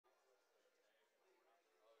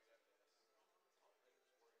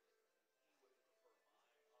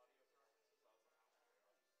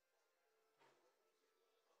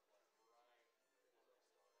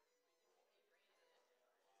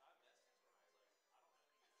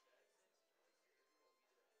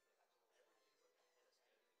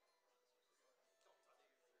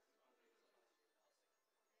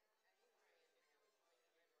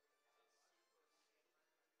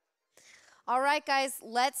All right, guys,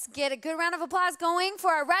 let's get a good round of applause going for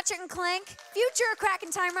our Ratchet and Clank future Kraken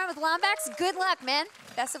time round with Lombax. Good luck, man.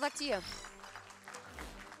 Best of luck to you.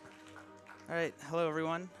 All right, hello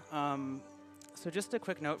everyone. So just a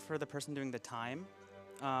quick note for the person doing the time.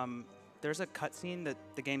 There's a cutscene that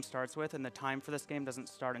the game starts with, and the time for this game doesn't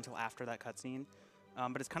start until after that cutscene.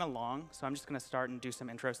 But it's kind of long, so I'm just going to start and do some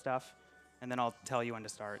intro stuff, and then I'll tell you when to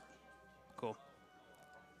start. Cool.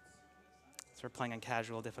 So we're playing on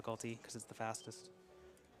casual difficulty because it's the fastest.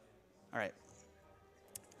 All right.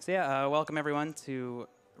 So yeah, welcome everyone to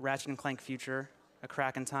Ratchet and Clank Future, a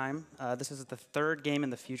Kraken time. This is the third game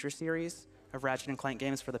in the Future series of Ratchet and Clank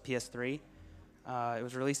games for the PS3. It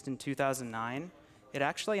was released in 2009. It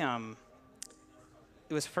actually,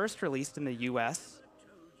 it was first released in the US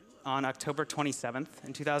on October 27th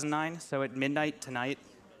in 2009. So at midnight tonight,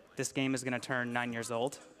 this game is going to turn 9 years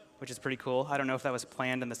old, which is pretty cool. I don't know if that was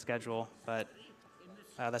planned in the schedule, but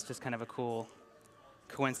that's just kind of a cool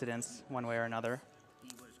coincidence one way or another.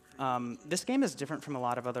 This game is different from a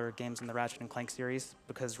lot of other games in the Ratchet and Clank series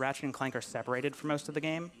because Ratchet and Clank are separated for most of the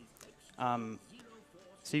game.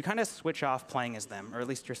 So you kind of switch off playing as them, or at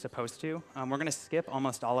least you're supposed to. We're going to skip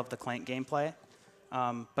almost all of the Clank gameplay.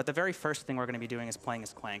 But the very first thing we're going to be doing is playing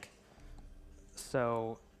as Clank.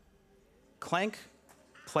 So Clank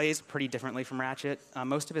plays pretty differently from Ratchet.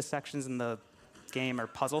 Most of his sections in the game are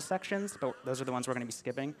puzzle sections, but those are the ones we're going to be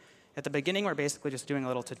skipping. At the beginning, we're basically just doing a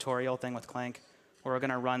little tutorial thing with Clank, where we're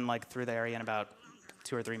going to run like through the area in about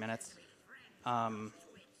 2 or 3 minutes.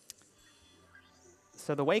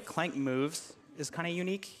 So the way Clank moves is kind of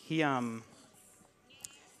unique. He can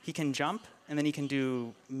jump, and then he can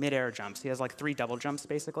do mid-air jumps. He has like 3 double jumps,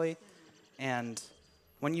 basically. And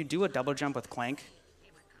when you do a double jump with Clank,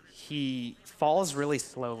 he falls really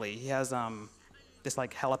slowly. He has this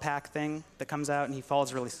like helipack thing that comes out, and he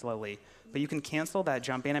falls really slowly. But you can cancel that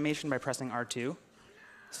jump animation by pressing R2.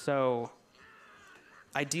 So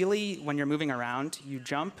ideally, when you're moving around, you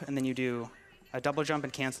jump, and then you do a double jump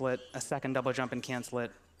and cancel it, a second double jump and cancel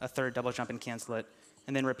it, a third double jump and cancel it,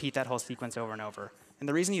 and then repeat that whole sequence over and over. And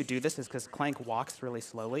the reason you do this is because Clank walks really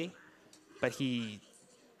slowly, but he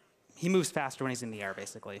moves faster when he's in the air,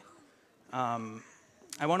 basically.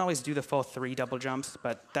 I won't always do the full 3 double jumps,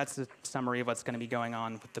 but that's a summary of what's going to be going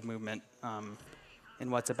on with the movement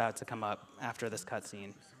and what's about to come up after this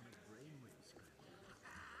cutscene.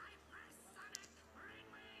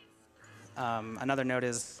 Another note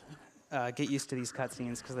is get used to these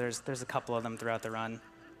cutscenes because there's a couple of them throughout the run.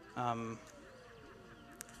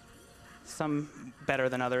 Some better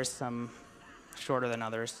than others, some shorter than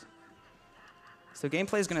others. So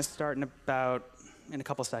gameplay is going to start in a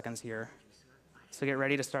couple seconds here. So get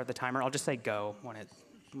ready to start the timer. I'll just say go when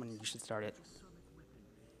you should start it.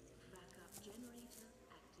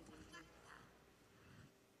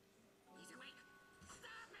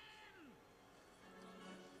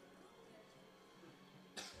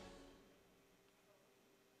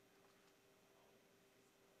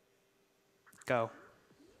 Go.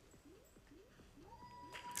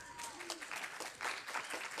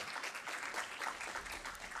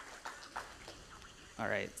 All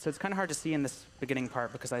right, so it's kind of hard to see in this beginning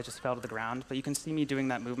part because I just fell to the ground, but you can see me doing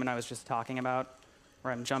that movement I was just talking about,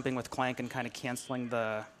 where I'm jumping with Clank and kind of canceling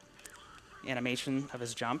the animation of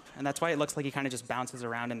his jump. And that's why it looks like he kind of just bounces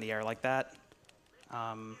around in the air like that.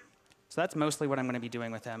 So that's mostly what I'm going to be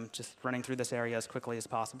doing with him, just running through this area as quickly as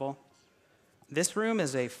possible. This room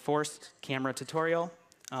is a forced camera tutorial,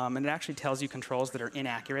 and it actually tells you controls that are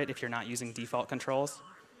inaccurate if you're not using default controls,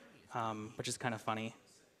 which is kind of funny.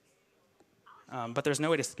 But there's no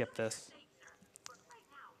way to skip this.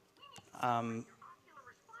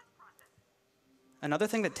 Another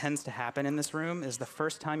thing that tends to happen in this room is the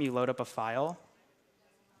first time you load up a file,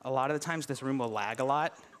 a lot of the times this room will lag a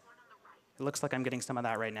lot. It looks like I'm getting some of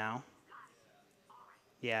that right now.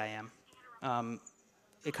 Yeah, I am.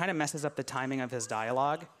 It kind of messes up the timing of his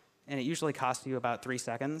dialogue, and it usually costs you about 3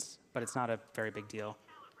 seconds, but it's not a very big deal.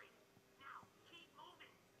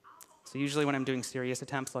 So usually when I'm doing serious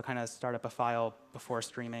attempts, I'll kind of start up a file before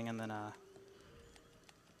streaming, and then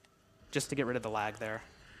just to get rid of the lag there.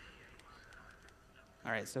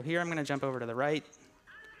 All right, so here I'm going to jump over to the right.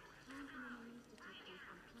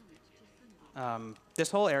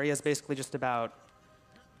 This whole area is basically just about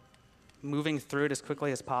moving through it as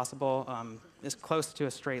quickly as possible, as close to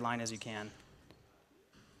a straight line as you can.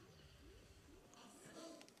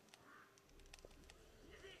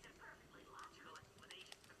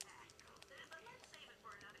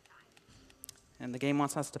 And the game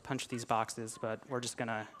wants us to punch these boxes, but we're just going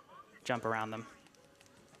to jump around them.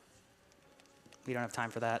 We don't have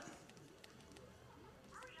time for that.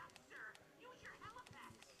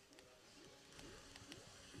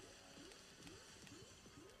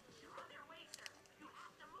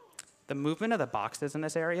 the movement of the boxes in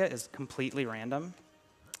this area is completely random.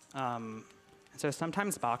 So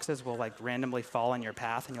sometimes boxes will like randomly fall in your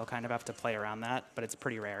path, and you'll kind of have to play around that, but it's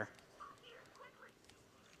pretty rare.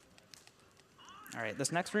 All right,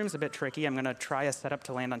 this next room is a bit tricky. I'm going to try a setup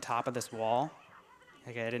to land on top of this wall.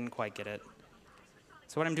 Okay, I didn't quite get it.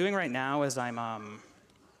 So what I'm doing right now is I'm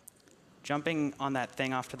jumping on that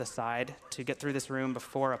thing off to the side to get through this room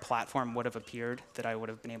before a platform would have appeared that I would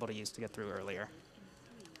have been able to use to get through earlier.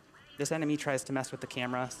 This enemy tries to mess with the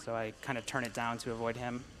camera, so I kind of turn it down to avoid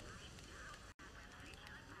him.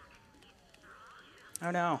 Oh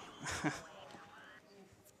no.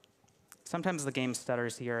 Sometimes the game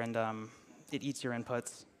stutters here, and it eats your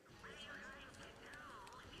inputs.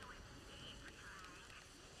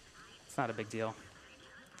 It's not a big deal.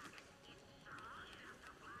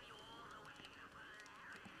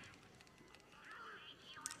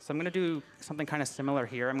 So I'm going to do something kind of similar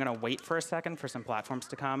here. I'm going to wait for a second for some platforms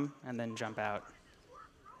to come, and then jump out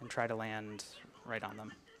and try to land right on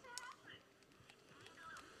them.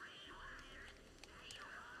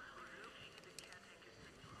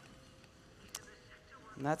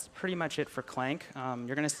 And that's pretty much it for Clank.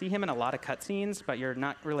 You're going to see him in a lot of cutscenes, but you're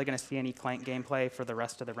not really going to see any Clank gameplay for the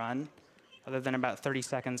rest of the run, other than about 30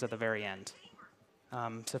 seconds at the very end.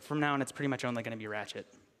 So from now on, it's pretty much only going to be Ratchet.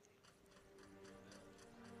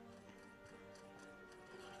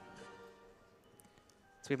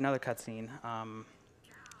 So we have another cutscene.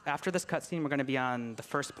 After this cutscene, we're going to be on the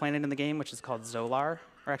first planet in the game, which is called Zolar.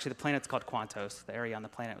 Or actually, the planet's called Quantos. The area on the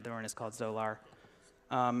planet we're in is called Zolar.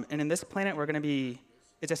 And in this planet, we're going to be...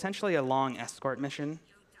 It's essentially a long escort mission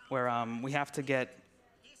where we have to get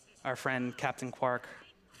our friend Captain Quark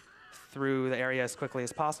through the area as quickly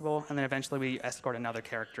as possible, and then eventually we escort another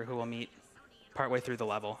character who we'll meet partway through the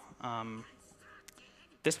level.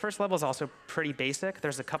 This first level is also pretty basic.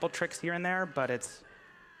 There's a couple tricks here and there, but it's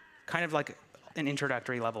kind of like an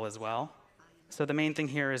introductory level as well. So the main thing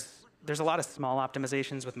here is there's a lot of small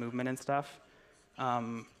optimizations with movement and stuff.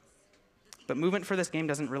 But movement for this game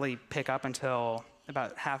doesn't really pick up until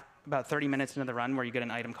about 30 minutes into the run, where you get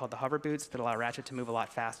an item called the hover boots that allow Ratchet to move a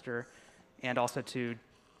lot faster, and also to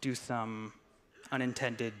do some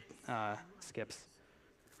unintended skips.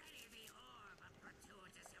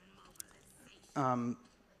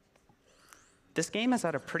 This game has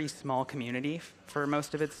had a pretty small community for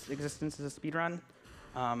most of its existence as a speedrun.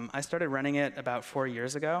 I started running it about 4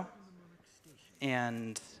 years ago,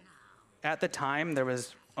 and at the time there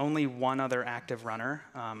was only one other active runner.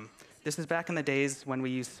 This is back in the days when we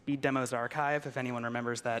used Speed Demos Archive, if anyone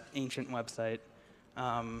remembers that ancient website.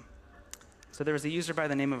 So there was a user by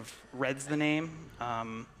the name of Red's the Name,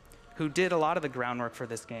 who did a lot of the groundwork for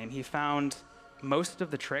this game. He found most of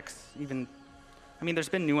the tricks, I mean, there's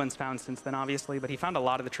been new ones found since then, obviously, but he found a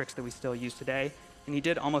lot of the tricks that we still use today, and he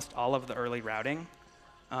did almost all of the early routing.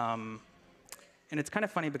 And it's kind of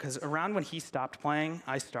funny because around when he stopped playing,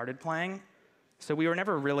 I started playing, so we were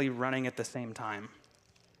never really running at the same time.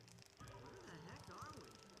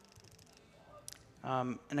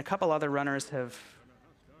 And a couple other runners have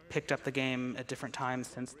picked up the game at different times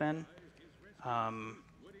since then.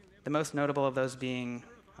 The most notable of those being,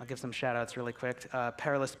 I'll give some shout-outs really quick,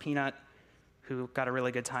 Perilous Peanut, who got a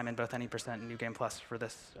really good time in both Any% and New Game Plus for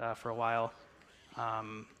this for a while.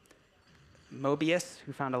 Mobius,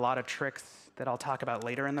 who found a lot of tricks that I'll talk about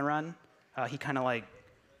later in the run. He kind of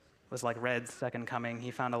was like Red's second coming.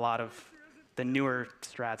 He found a lot of the newer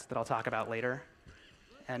strats that I'll talk about later.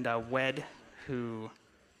 And Wed, who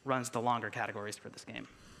runs the longer categories for this game.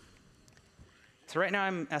 So right now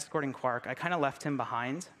I'm escorting Quark. I kind of left him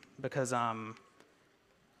behind because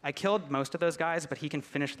I killed most of those guys, but he can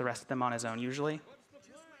finish the rest of them on his own usually.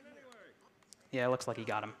 Yeah, it looks like he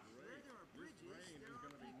got him.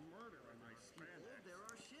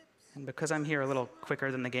 And because I'm here a little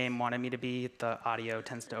quicker than the game wanted me to be, the audio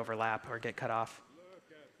tends to overlap or get cut off.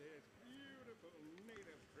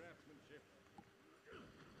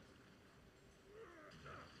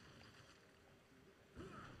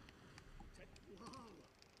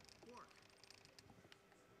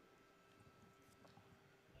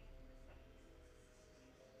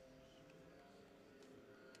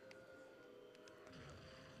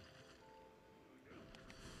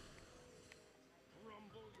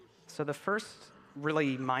 So the first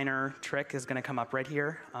really minor trick is going to come up right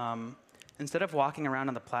here. Instead of walking around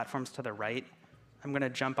on the platforms to the right, I'm going to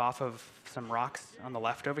jump off of some rocks on the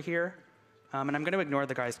left over here. And I'm going to ignore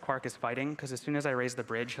the guys Quark is fighting, because as soon as I raise the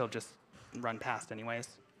bridge, he'll just run past anyways.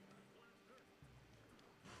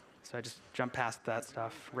 So I just jump past that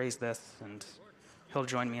stuff, raise this, and he'll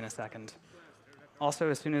join me in a second. Also,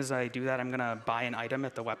 as soon as I do that, I'm going to buy an item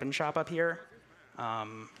at the weapon shop up here.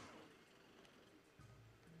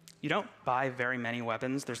 You don't buy very many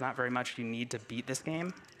weapons. There's not very much you need to beat this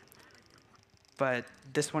game. But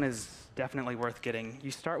this one is definitely worth getting. You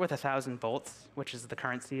start with 1,000 bolts, which is the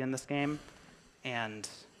currency in this game. And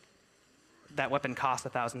that weapon costs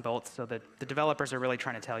 1,000 bolts, so the developers are really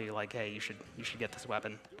trying to tell you, like, hey, you should get this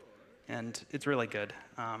weapon. And it's really good.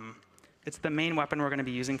 It's the main weapon we're going to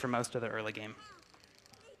be using for most of the early game.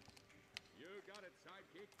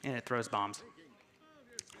 And it throws bombs.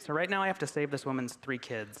 So right now I have to save this woman's 3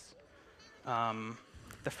 kids.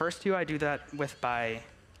 The first 2 I do that with by...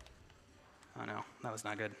 Oh no, that was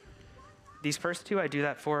not good. These first 2 I do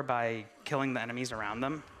that for by killing the enemies around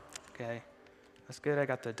them. Okay, that's good. I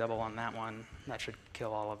got the double on that one. That should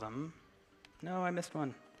kill all of them. No, I missed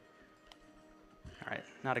one. All right,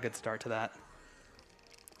 not a good start to that.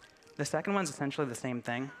 The second one's essentially the same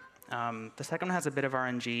thing. The second one has a bit of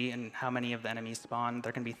RNG in how many of the enemies spawn.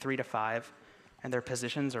 There can be 3 to 5, and their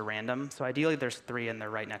positions are random. So ideally there's 3 and they're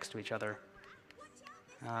right next to each other.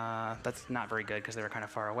 That's not very good because they were kind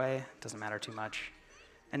of far away. Doesn't matter too much.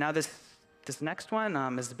 And now this next one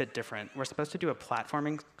is a bit different. We're supposed to do a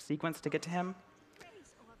platforming sequence to get to him,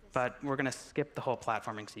 but we're going to skip the whole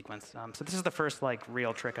platforming sequence. So this is the first like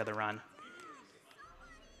real trick of the run.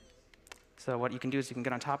 So what you can do is you can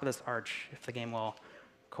get on top of this arch if the game will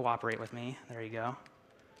cooperate with me. There you go.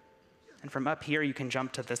 And from up here you can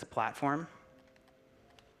jump to this platform,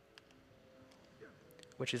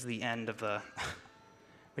 which is the end of the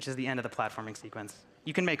platforming sequence.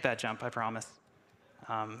 You can make that jump, I promise.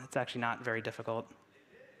 It's actually not very difficult.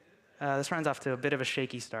 This run's off to a bit of a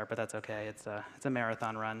shaky start, but that's okay. It's a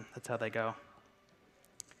marathon run. That's how they go.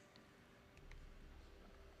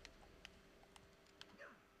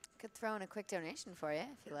 Could throw in a quick donation for you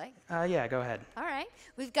if you like. Yeah, go ahead. All right.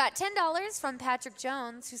 We've got $10 from Patrick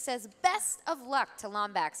Jones, who says, best of luck to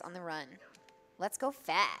Lombax on the run. Let's go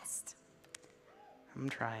fast. I'm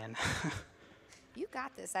trying. You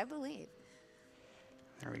got this, I believe.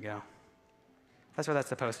 There we go. That's what that's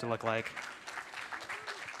supposed to look like.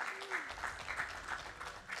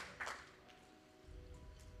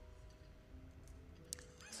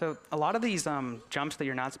 So a lot of these jumps that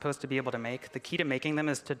you're not supposed to be able to make, the key to making them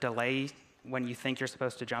is to delay when you think you're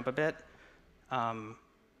supposed to jump a bit.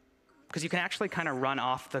 Because you can actually kind of run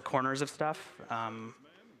off the corners of stuff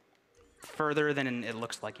further than it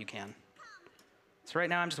looks like you can. So right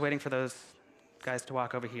now I'm just waiting for those guys to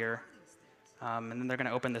walk over here. And then they're going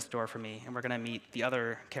to open this door for me, and we're going to meet the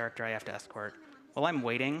other character I have to escort. While I'm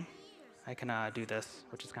waiting, I can do this,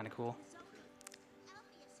 which is kind of cool.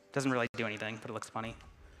 Doesn't really do anything, but it looks funny.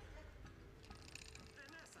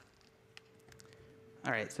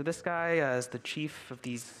 All right, so this guy is the chief of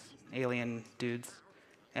these alien dudes.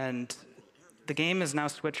 And the game is now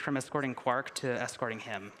switched from escorting Quark to escorting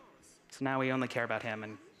him. So now we only care about him,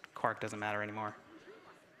 and Quark doesn't matter anymore.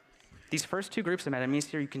 These first 2 groups of enemies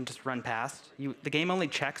here, you can just run past. The game only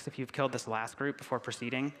checks if you've killed this last group before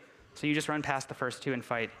proceeding. So you just run past the first 2 and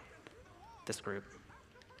fight this group.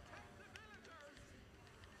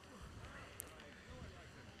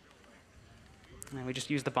 And we just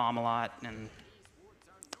use the bomb a lot, and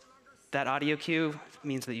that audio cue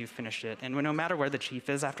means that you've finished it. And no matter where the chief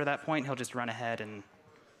is after that point, he'll just run ahead and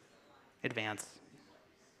advance.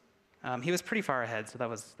 He was pretty far ahead, so that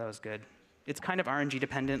was good. It's kind of RNG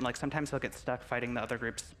dependent. Like sometimes he'll get stuck fighting the other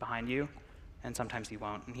groups behind you, and sometimes he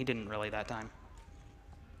won't. And he didn't really that time.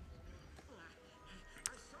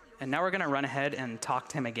 And now we're going to run ahead and talk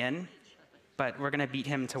to him again, but we're going to beat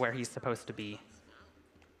him to where he's supposed to be.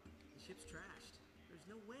 The ship's trashed. There's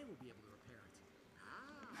no way we'll be able to repair it.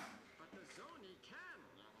 But the Zoni can.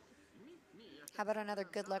 Meet me at How about another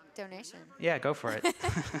good luck donation? Yeah, go for it.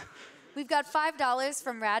 We've got $5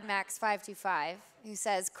 from Radmax525, who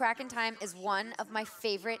says, Kraken Time is one of my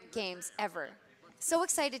favorite games ever. So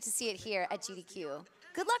excited to see it here at GDQ.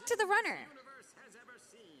 Good luck to the runner.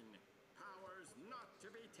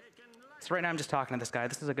 So right now I'm just talking to this guy.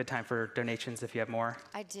 This is a good time for donations if you have more.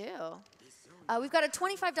 I do. We've got a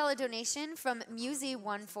 $25 donation from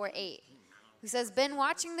Musy148, who says, been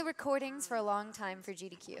watching the recordings for a long time for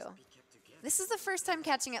GDQ. This is the first time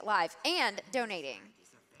catching it live and donating.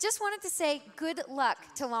 Just wanted to say good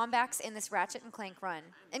luck to Lombax in this Ratchet and Clank run,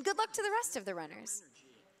 and good luck to the rest of the runners.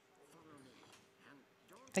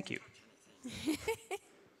 Thank you.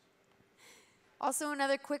 Also,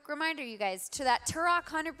 another quick reminder, you guys, to that Turok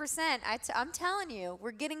 100%. I'm telling you, we're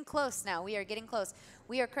getting close now. We are getting close.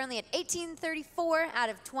 We are currently at 1834 out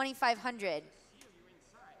of 2,500.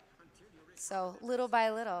 So little by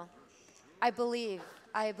little, I believe.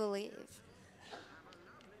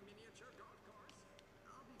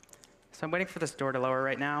 So I'm waiting for this door to lower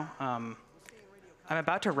right now. I'm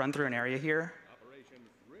about to run through an area here.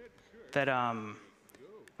 that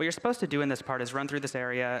what you're supposed to do in this part is run through this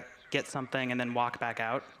area, get something, and then walk back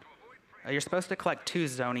out. You're supposed to collect 2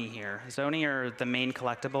 Zoni here. Zoni are the main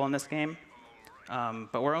collectible in this game,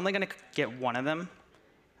 but we're only going to get 1 of them.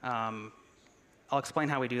 I'll explain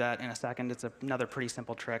how we do that in a second. It's another pretty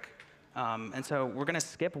simple trick. And so we're going to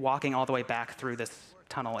skip walking all the way back through this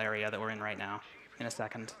tunnel area that we're in right now in a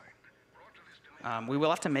second. We will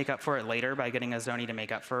have to make up for it later by getting a Zoni to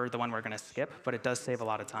make up for the one we're going to skip, but it does save a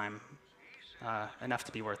lot of time, enough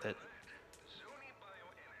to be worth it.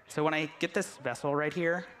 So when I get this vessel right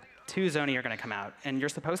here, 2 Zoni are going to come out. And you're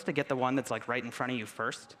supposed to get the one that's like right in front of you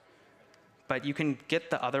first. But you can get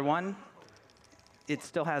the other one. It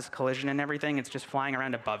still has collision and everything. It's just flying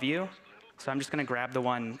around above you. So I'm just going to grab the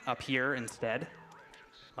one up here instead,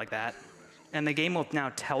 like that. And the game will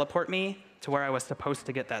now teleport me to where I was supposed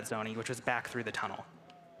to get that Zoni, which was back through the tunnel.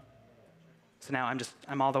 So now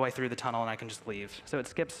I'm all the way through the tunnel, and I can just leave. So it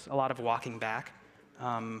skips a lot of walking back.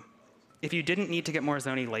 If you didn't need to get more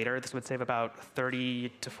Zoni later, this would save about 30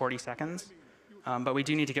 to 40 seconds. But we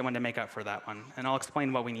do need to get one to make up for that one. And I'll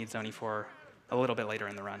explain what we need Zoni for a little bit later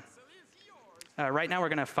in the run. Right now, we're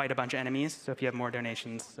going to fight a bunch of enemies. So if you have more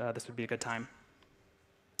donations, this would be a good time.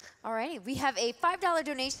 All right, we have a $5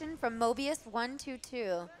 donation from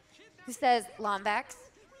Mobius122, who says, Lombax,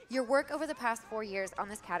 your work over the past 4 years on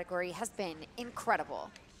this category has been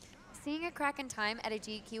incredible. Seeing a crack in time at a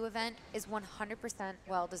GDQ event is 100%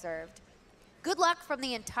 well-deserved. Good luck from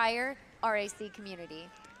the entire RAC community.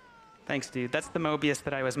 Thanks, dude. That's the Mobius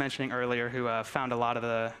that I was mentioning earlier, who found a lot of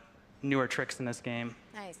the newer tricks in this game.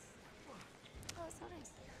 Nice. Oh, that's so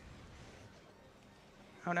nice.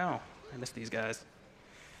 Oh, no. I missed these guys.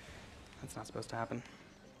 That's not supposed to happen.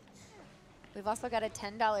 We've also got a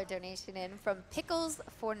 $10 donation in from Pickles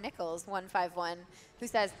for Nickels 151, who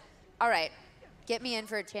says, all right, get me in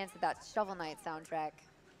for a chance at that Shovel Knight soundtrack.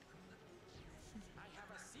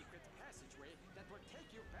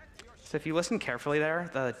 So if you listen carefully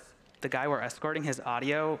there, the guy we're escorting, his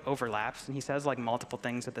audio overlaps, and he says like multiple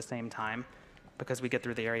things at the same time because we get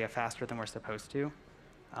through the area faster than we're supposed to.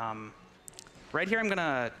 Right here, I'm going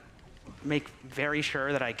to make very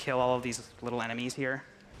sure that I kill all of these little enemies here,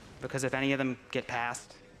 because if any of them get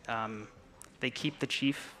past, they keep the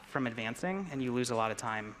chief from advancing, and you lose a lot of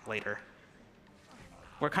time later.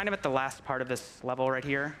 We're kind of at the last part of this level right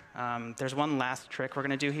here. There's one last trick we're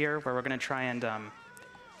going to do here, where we're going to try and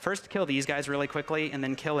first kill these guys really quickly, and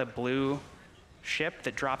then kill a blue ship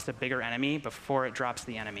that drops a bigger enemy before it drops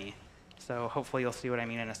the enemy. So hopefully you'll see what I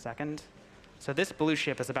mean in a second. So this blue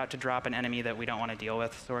ship is about to drop an enemy that we don't want to deal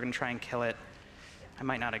with, so we're going to try and kill it. I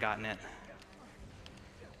might not have gotten it.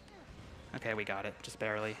 OK, we got it, just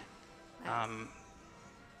barely.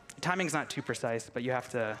 Timing's not too precise, but you have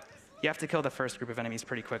to kill the first group of enemies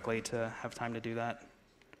pretty quickly to have time to do that.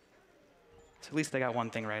 So at least I got one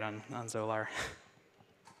thing right on Zolar.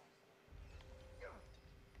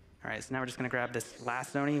 All right, so now we're just going to grab this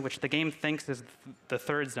last Zoni, which the game thinks is the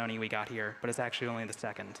third Zoni we got here, but it's actually only the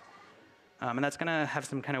second. And that's going to have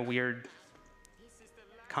some kind of weird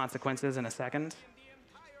consequences in a second.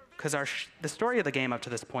 Because the story of the game up to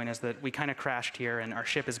this point is that we kind of crashed here and our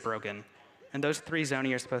ship is broken. And those 3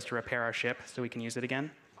 Zoni are supposed to repair our ship so we can use it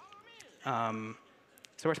again. So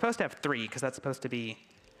we're supposed to have 3, because that's supposed to be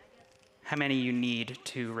how many you need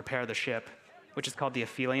to repair the ship, which is called the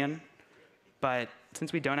Aphelion. But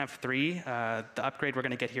since we don't have 3, the upgrade we're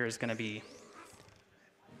going to get here is going to be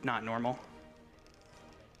not normal.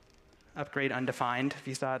 Upgrade undefined, if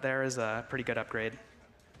you saw it there, is a pretty good upgrade.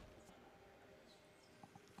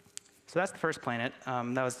 So that's the first planet.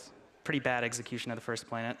 That was pretty bad execution of the first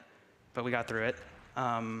planet, but we got through it.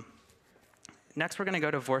 Next, we're going to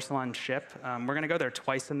go to Vorsalon's ship. We're going to go there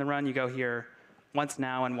twice in the run. You go here once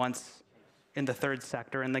now and once in the 3rd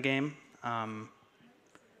sector in the game.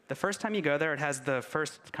 The first time you go there, it has the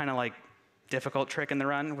first kind of like difficult trick in the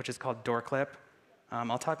run, which is called door clip.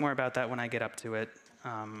 I'll talk more about that when I get up to it.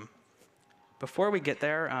 Before we get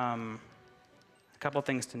there, a couple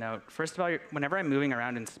things to note. First of all, whenever I'm moving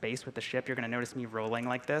around in space with the ship, you're going to notice me rolling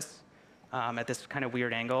like this at this kind of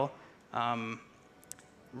weird angle.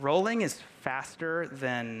 Rolling is faster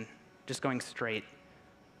than just going straight.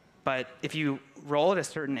 But if you roll at a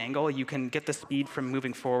certain angle, you can get the speed from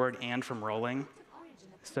moving forward and from rolling.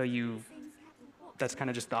 So that's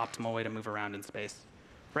kind of just the optimal way to move around in space.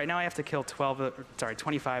 Right now, I have to kill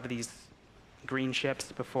 25 of these green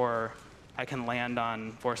ships before I can land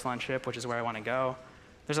on Vorsalon's ship, which is where I want to go.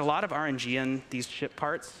 There's a lot of RNG in these ship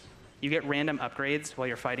parts. You get random upgrades while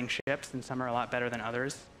you're fighting ships, and some are a lot better than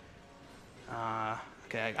others.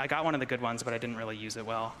 OK, I got one of the good ones, but I didn't really use it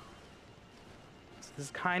well. So this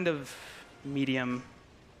is kind of medium.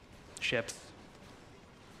 ships.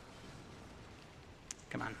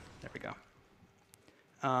 Come on, there we go.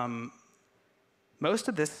 Most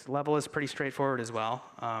of this level is pretty straightforward as well.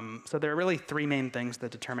 So there are really three main things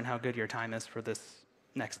that determine how good your time is for this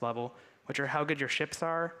next level, which are how good your ships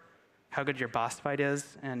are, how good your boss fight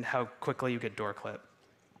is, and how quickly you get door clip.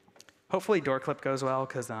 Hopefully door clip goes well,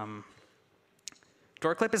 because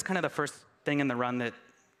door clip is kind of the first thing in the run that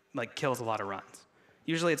kills a lot of runs.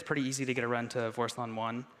 Usually it's pretty easy to get a run to Vorslon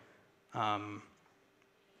 1,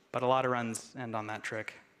 but a lot of runs end on that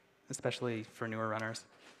trick, especially for newer runners.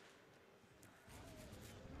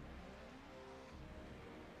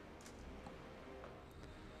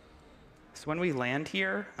 So when we land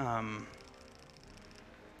here,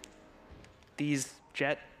 these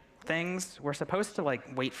jet things, we're supposed to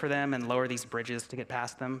wait for them and lower these bridges to get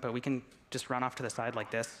past them, but we can just run off to the side like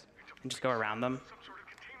this and just go around them.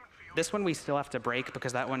 This one we still have to break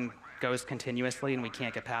because that one goes continuously and we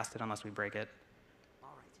can't get past it unless we break it.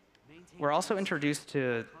 We're also introduced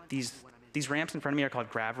to these ramps in front of me are called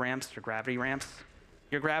grav ramps or gravity ramps.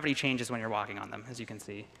 Your gravity changes when you're walking on them, as you can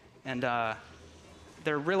see. And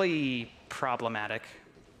they're really problematic.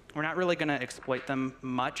 We're not really going to exploit them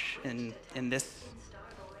much in this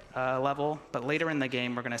level, but later in the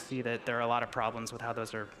game we're going to see that there are a lot of problems with how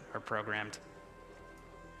those are programmed.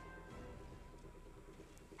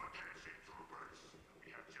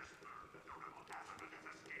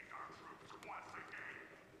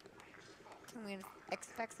 Can we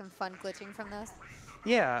expect some fun glitching from this?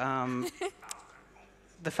 Yeah.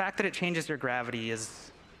 The fact that it changes your gravity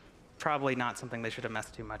is probably not something they should have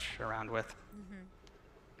messed too much around with. Mm-hmm.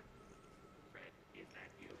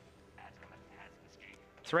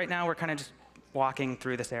 So right now we're kind of just walking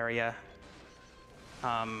through this area.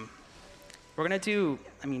 We're going to do,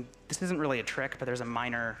 this isn't really a trick, but there's a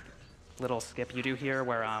minor little skip you do here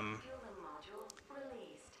where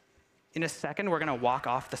in a second we're going to walk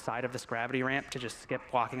off the side of this gravity ramp to just skip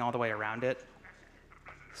walking all the way around it.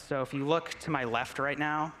 So if you look to my left right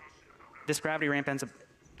now, this gravity ramp ends up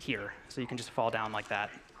here, so you can just fall down like that.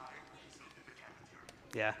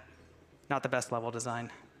 Yeah, not the best level design.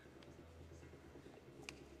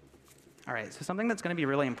 All right, so something that's going to be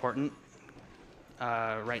really important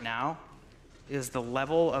right now is the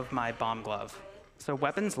level of my bomb glove. So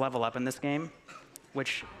weapons level up in this game,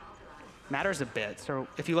 which matters a bit. So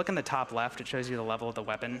if you look in the top left, it shows you the level of the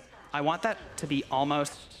weapon. I want that to be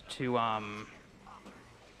almost to, I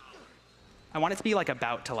want it to be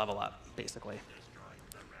about to level up, basically.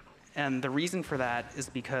 And the reason for that is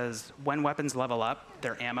because when weapons level up,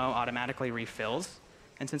 their ammo automatically refills.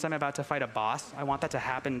 And since I'm about to fight a boss, I want that to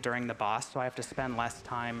happen during the boss, so I have to spend less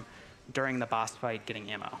time during the boss fight getting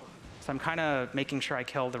ammo. So I'm kind of making sure I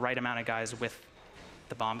kill the right amount of guys with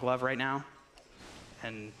the bomb glove right now,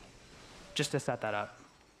 and just to set that up.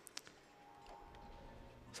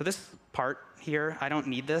 So this part here, I don't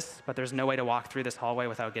need this, but there's no way to walk through this hallway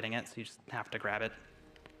without getting it, so you just have to grab it.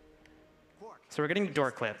 So we're getting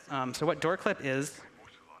door clip. So what door clip is,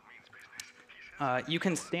 you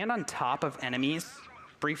can stand on top of enemies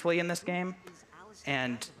briefly in this game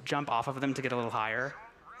and jump off of them to get a little higher.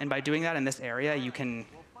 And by doing that in this area, you can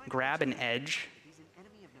grab an edge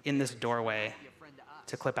in this doorway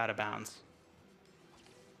to clip out of bounds.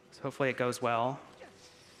 So hopefully it goes well.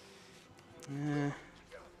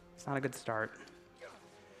 It's not a good start.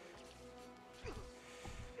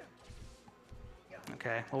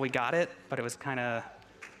 Okay, well, we got it, but it was kind of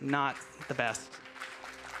not the best.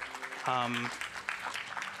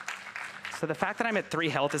 So the fact that I'm at 3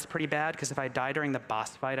 health is pretty bad, because if I die during the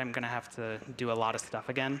boss fight, I'm going to have to do a lot of stuff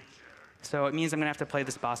again. So it means I'm going to have to play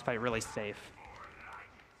this boss fight really safe.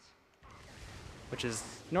 Which is,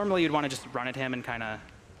 normally you'd want to just run at him and kind of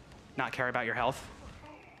not care about your health.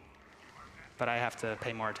 But I have to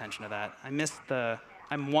pay more attention to that.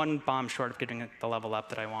 I'm 1 bomb short of getting the level up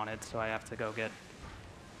that I wanted, so I have to go get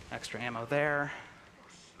extra ammo there.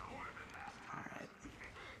 All right.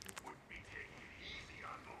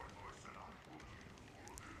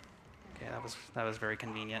 Okay, that was very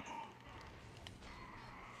convenient.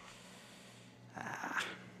 I'm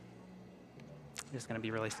just going to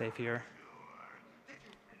be really safe here.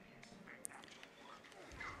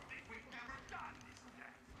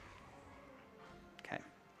 Okay.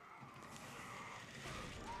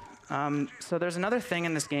 So there's another thing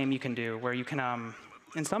in this game you can do where you can,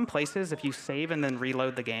 in some places, if you save and then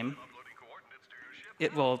reload the game,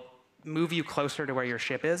 it will move you closer to where your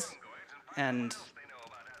ship is. And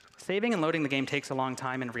saving and loading the game takes a long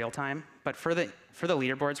time in real time. But for the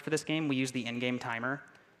leaderboards for this game, we use the in-game timer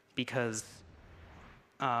because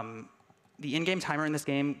the in-game timer in this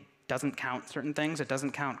game doesn't count certain things. It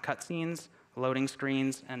doesn't count cutscenes loading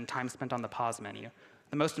screens, and time spent on the pause menu.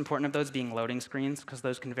 The most important of those being loading screens, because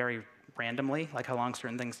those can vary randomly, like how long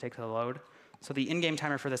certain things take to load. So the in-game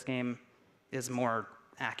timer for this game is more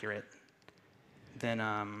accurate than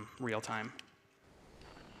real time.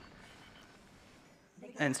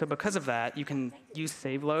 And so because of that, you can use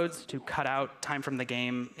save loads to cut out time from the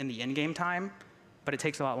game in the in-game time, but it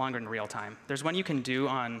takes a lot longer in real time. There's one you can do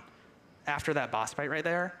on after that boss fight right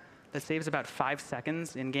there that saves about 5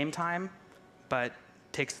 seconds in-game time, but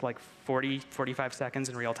takes like 40, 45 seconds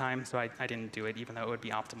in real time, so I didn't do it, even though it would be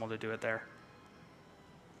optimal to do it there.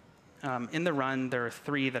 In the run, there are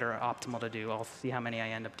 3 that are optimal to do. I'll see how many I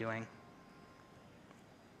end up doing.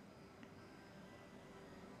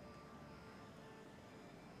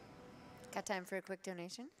 Got time for a quick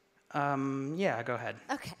donation? Yeah, go ahead.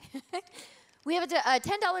 Okay. We have a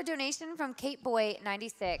 $10 donation from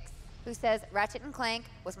KateBoy96, who says, Ratchet and Clank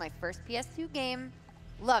was my first PS2 game.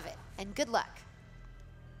 Love it, and good luck.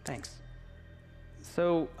 Thanks.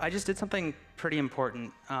 So I just did something pretty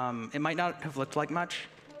important. It might not have looked like much,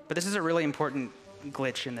 but this is a really important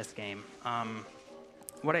glitch in this game.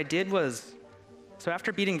 What I did was, so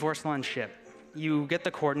after beating Vorselon's ship, you get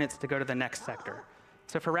the coordinates to go to the next sector.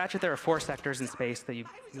 So for Ratchet, there are 4 sectors in space that you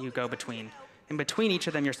go between. In between each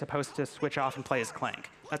of them, you're supposed to switch off and play as Clank.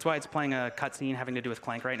 That's why it's playing a cutscene having to do with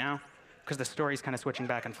Clank right now, because the story's kind of switching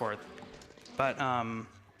back and forth. But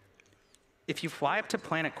if you fly up to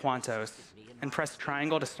planet Quantos and press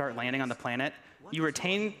triangle to start landing on the planet, you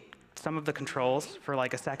retain some of the controls for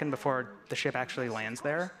like a second before the ship actually lands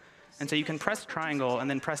there. And so you can press triangle and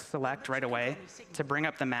then press select right away to bring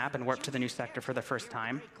up the map and warp to the new sector for the first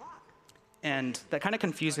time. And that kind of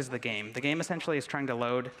confuses the game. The game essentially is trying to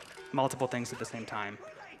load multiple things at the same time.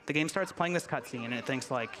 The game starts playing this cutscene, and it thinks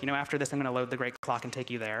like, you know, after this I'm going to load the Great Clock and take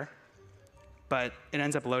you there. But it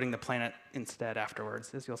ends up loading the planet instead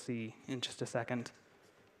afterwards, as you'll see in just a second.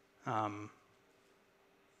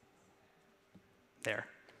 There.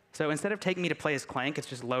 So instead of taking me to play as Clank, it's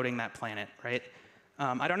just loading that planet, right?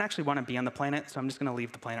 I don't actually want to be on the planet, so I'm just going to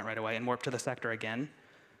leave the planet right away and warp to the sector again.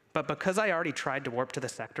 But because I already tried to warp to the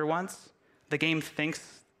sector once, the game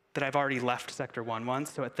thinks that I've already left Sector 1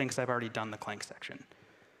 once, so it thinks I've already done the Clank section.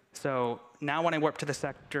 So now when I warp to the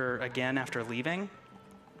sector again after leaving,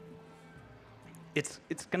 it's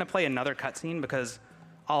going to play another cutscene because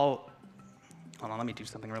hold on, let me do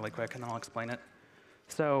something really quick, and then I'll explain it.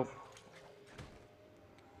 So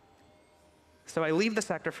I leave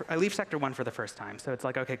Sector 1 for the first time. So it's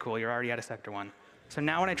like, OK, cool, you're already out of Sector 1. So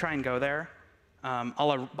now when I try and go there,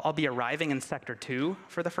 I'll be arriving in Sector 2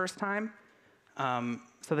 for the first time.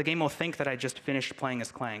 So the game will think that I just finished playing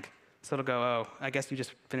as Clank. So it'll go, oh, I guess you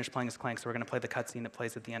just finished playing as Clank, so we're going to play the cutscene that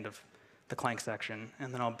plays at the end of the Clank section,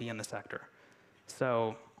 and then I'll be in the sector.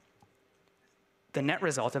 So the net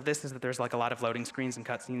result of this is that there's like a lot of loading screens and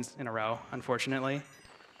cutscenes in a row, unfortunately.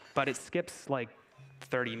 But it skips like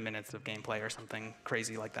 30 minutes of gameplay or something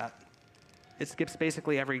crazy like that. It skips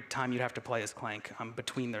basically every time you'd have to play as Clank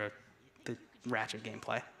between the Ratchet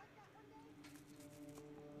gameplay.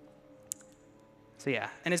 So yeah,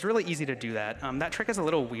 and it's really easy to do that. That trick is a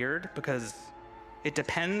little weird because it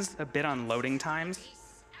depends a bit on loading times.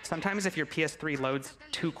 Sometimes if your PS3 loads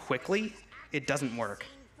too quickly, it doesn't work.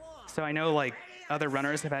 So I know like other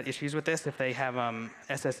runners have had issues with this if they have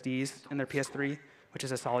SSDs in their PS3, which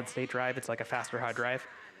is a solid state drive. It's like a faster hard drive.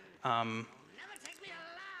 So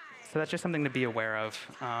that's just something to be aware of.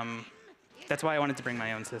 That's why I wanted to bring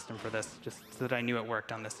my own system for this, just so that I knew it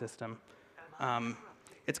worked on this system.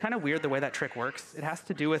 It's kind of weird the way that trick works. It has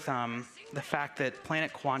to do with the fact that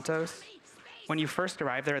Planet Quantos, when you first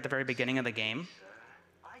arrive there at the very beginning of the game,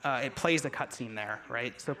 it plays a cutscene there,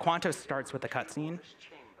 right? So Quantos starts with a cutscene,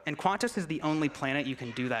 and Quantos is the only planet you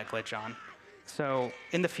can do that glitch on. So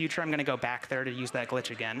in the future, I'm going to go back there to use that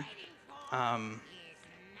glitch again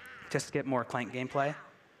to skip more Clank gameplay.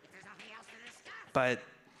 But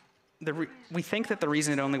we think that the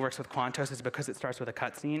reason it only works with Quantos is because it starts with a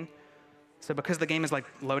cutscene. So because the game is like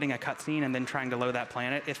loading a cutscene and then trying to load that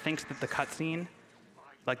planet, it thinks that the cutscene,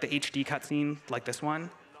 like the HD cutscene, like this one,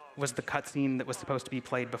 was the cutscene that was supposed to be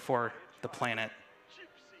played before the planet.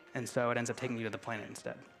 And so it ends up taking you to the planet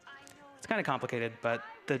instead. It's kind of complicated, but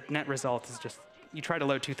the net result is just you try to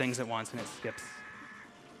load 2 things at once and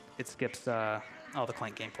it skips all the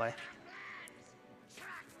Clank gameplay.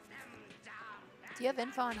 Do you have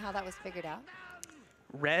info on how that was figured out?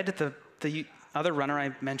 Red, the other runner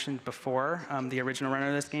I mentioned before, the original runner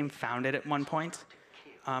of this game, found it at one point.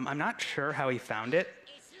 I'm not sure how he found it,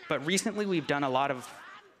 but recently we've done a lot of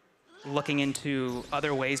looking into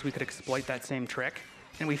other ways we could exploit that same trick.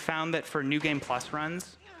 And we found that for New Game Plus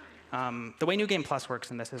runs, the way New Game Plus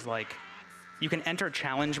works in this is like, you can enter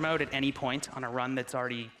challenge mode at any point on a run that's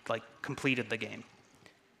already like completed the game.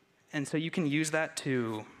 And so you can use that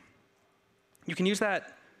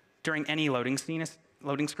during any loading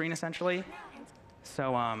screen essentially.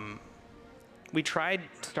 So we tried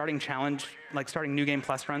starting starting New Game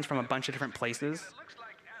Plus runs from a bunch of different places.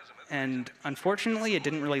 And unfortunately, it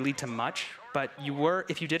didn't really lead to much. But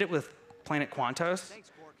if you did it with Planet Quantos,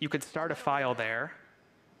 you could start a file there.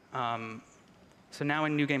 So now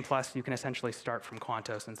in New Game Plus, you can essentially start from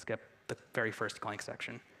Quantos and skip the very first Clank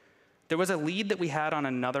section. There was a lead that we had on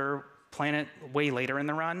another planet way later in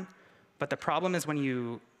the run. But the problem is when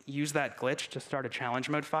you use that glitch to start a challenge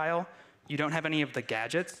mode file, you don't have any of the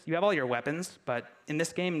gadgets. You have all your weapons, but in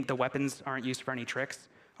this game, the weapons aren't used for any tricks,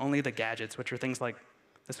 only the gadgets, which are things like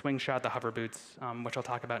the swing shot, the hover boots, which I'll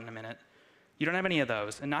talk about in a minute. You don't have any of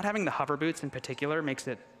those. And not having the hover boots in particular makes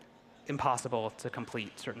it impossible to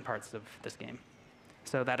complete certain parts of this game.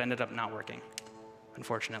 So that ended up not working,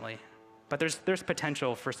 unfortunately. But there's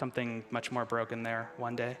potential for something much more broken there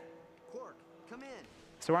one day.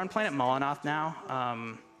 So we're on planet Molinoth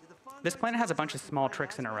now. This planet has a bunch of small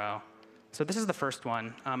tricks in a row. So this is the first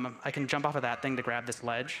one. I can jump off of that thing to grab this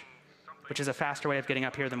ledge, which is a faster way of getting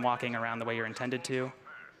up here than walking around the way you're intended to.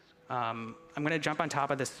 I'm going to jump on top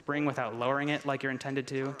of this spring without lowering it like you're intended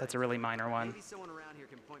to. That's a really minor one.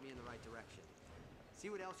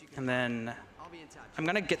 And then I'm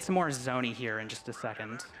going to get some more zony here in just a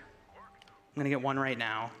second. I'm going to get one right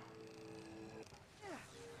now.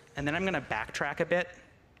 And then I'm going to backtrack a bit.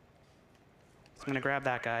 So I'm going to grab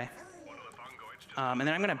that guy. And then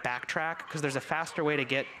I'm going to backtrack, because there's a faster way to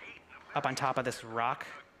get up on top of this rock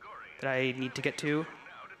that I need to get to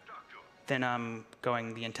than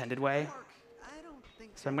going the intended way.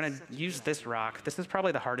 So I'm going to use this rock. This is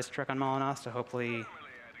probably the hardest trick on Molinoth, so hopefully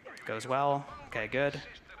it goes well. OK, good.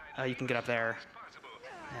 You can get up there.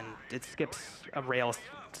 And it skips a rail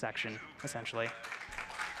section, essentially.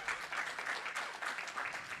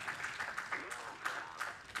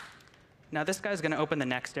 Now this guy's going to open the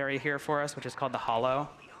next area here for us, which is called the Hollow.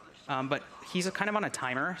 But he's kind of on a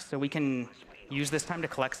timer, so we can use this time to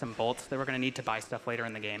collect some bolts that we're going to need to buy stuff later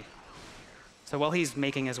in the game. So while he's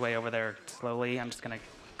making his way over there slowly, I'm just going to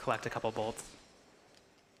collect a couple bolts.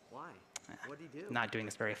 Why? What'd he do? Not doing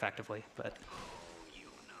this very effectively, but it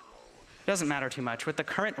doesn't matter too much. With the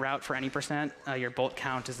current route for any percent, your bolt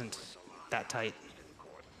count isn't that tight.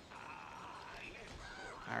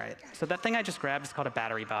 All right, so that thing I just grabbed is called a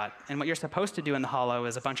battery bot. And what you're supposed to do in the Hollow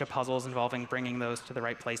is a bunch of puzzles involving bringing those to the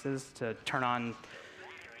right places to turn on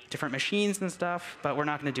different machines and stuff. But we're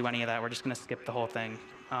not going to do any of that. We're just going to skip the whole thing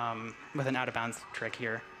with an out-of-bounds trick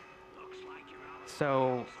here.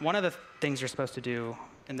 So one of the things you're supposed to do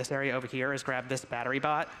in this area over here is grab this battery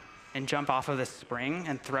bot and jump off of this spring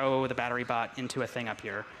and throw the battery bot into a thing up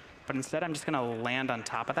here. But instead, I'm just going to land on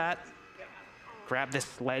top of that, grab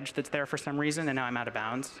this ledge that's there for some reason, and now I'm out of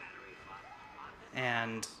bounds.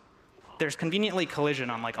 And there's conveniently collision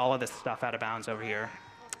on like all of this stuff out of bounds over here.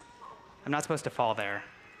 I'm not supposed to fall there,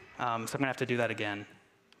 so I'm going to have to do that again.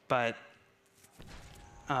 But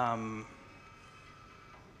yeah,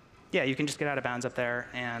 you can just get out of bounds up there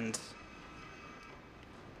and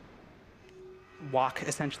walk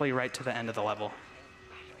essentially right to the end of the level.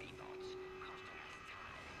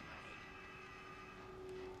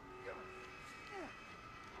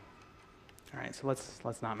 All right, so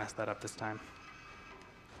let's not mess that up this time.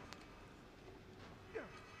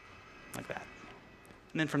 Like that.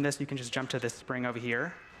 And then from this, you can just jump to this spring over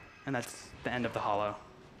here, and that's the end of the Hollow.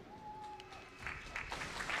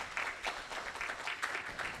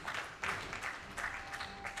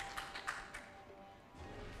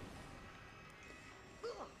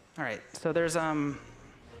 All right, so there's, I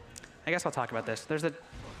guess I'll talk about this. There's a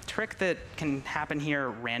trick that can happen here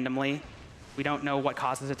randomly. We don't know what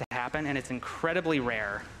causes it to happen, and it's incredibly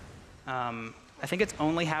rare. I think it's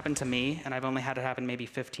only happened to me, and I've only had it happen maybe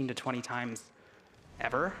 15 to 20 times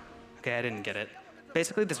ever. OK, I didn't get it.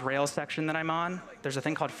 Basically, this rail section that I'm on, there's a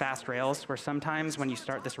thing called fast rails, where sometimes when you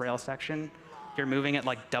start this rail section, you're moving at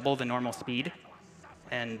like double the normal speed.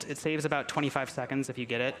 And it saves about 25 seconds if you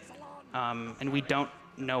get it. And we don't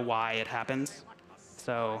know why it happens.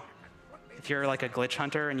 So if you're like a glitch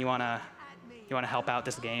hunter and you want to help out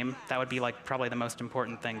this game, that would be like probably the most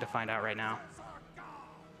important thing to find out right now.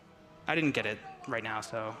 I didn't get it right now,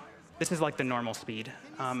 so this is like the normal speed.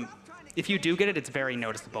 If you do get it, it's very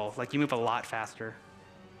noticeable. Like you move a lot faster,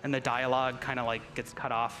 and the dialogue kind of like gets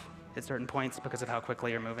cut off at certain points because of how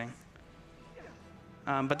quickly you're moving.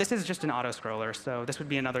 But this is just an auto scroller, so this would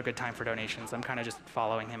be another good time for donations. I'm kind of just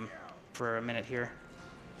following him for a minute here.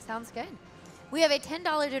 Sounds good. We have a $10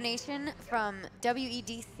 donation from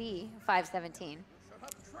WEDC517.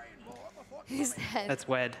 Who says, That's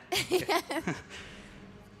Wed.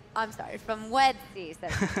 I'm sorry, from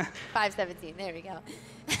WEDC517. There we go.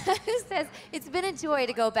 Who says, it's been a joy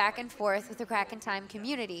to go back and forth with the Crack in Time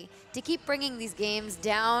community to keep bringing these games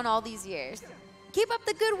down all these years. Keep up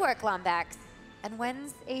the good work, Lombax. And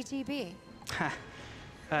when's AGB?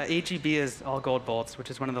 AGB is all gold bolts, which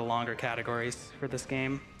is one of the longer categories for this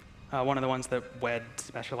game. One of the ones that WED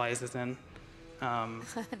specializes in.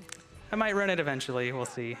 I might run it eventually, we'll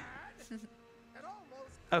see.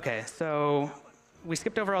 Okay, so we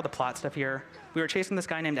skipped over all the plot stuff here. We were chasing this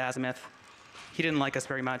guy named Azimuth. He didn't like us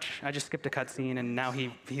very much. I just skipped a cutscene, and now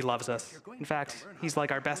he loves us. In fact, he's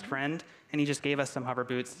like our best friend, and he just gave us some hover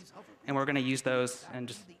boots, and we're going to use those and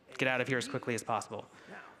just get out of here as quickly as possible.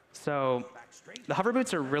 So the hover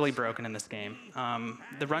boots are really broken in this game.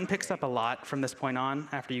 The run picks up a lot from this point on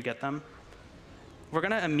after you get them. We're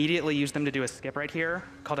going to immediately use them to do a skip right here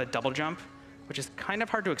called a double jump, which is kind of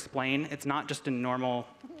hard to explain. It's not just a normal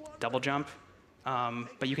double jump,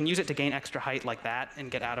 but you can use it to gain extra height like that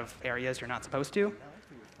and get out of areas you're not supposed to.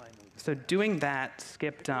 So doing that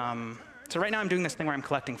skipped, so right now I'm doing this thing where I'm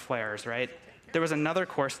collecting flares, right? There was another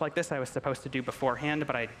course like this I was supposed to do beforehand,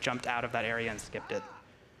 but I jumped out of that area and skipped it.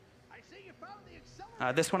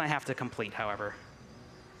 This one I have to complete, however.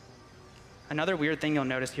 Another weird thing you'll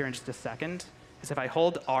notice here in just a second is if I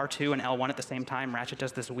hold R2 and L1 at the same time, Ratchet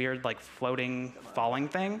does this weird like floating, falling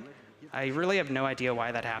thing. I really have no idea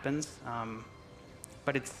why that happens,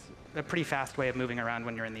 but it's a pretty fast way of moving around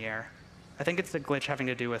when you're in the air. I think it's a glitch having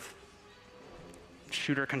to do with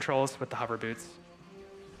shooter controls with the hover boots.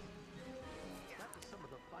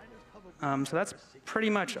 So that's pretty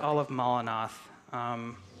much all of Molinoth.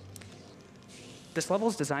 This level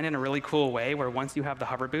is designed in a really cool way where once you have the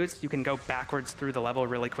hover boots, you can go backwards through the level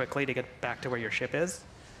really quickly to get back to where your ship is.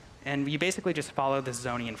 And you basically just follow this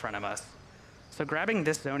zoni in front of us. So grabbing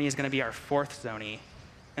this zoni is going to be our 4th zoni.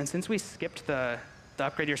 And since we skipped the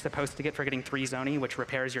upgrade you're supposed to get for getting 3 zoni, which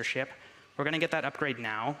repairs your ship, we're going to get that upgrade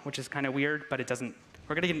now, which is kind of weird, but it doesn't.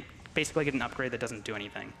 We're going to basically get an upgrade that doesn't do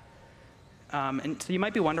anything. And so you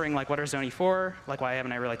might be wondering, like, what are zoni for? Like, why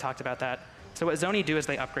haven't I really talked about that? So what zoni do is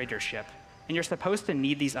they upgrade your ship. And you're supposed to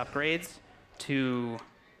need these upgrades to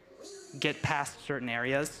get past certain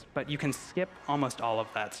areas, but you can skip almost all of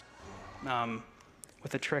that.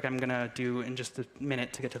 With a trick I'm going to do in just a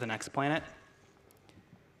minute to get to the next planet.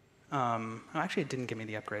 Actually, it didn't give me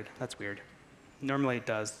the upgrade. That's weird. Normally it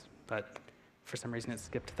does, but for some reason it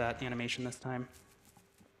skipped that animation this time.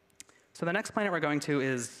 So the next planet we're going to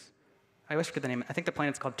is, I always forget the name. I think the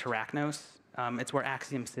planet's called Terracnos. It's where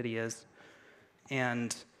Axiom City is.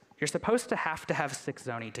 And you're supposed to have 6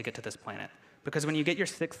 zoni to get to this planet. Because when you get your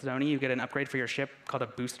 6th zoni, you get an upgrade for your ship called a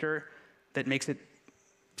booster that makes it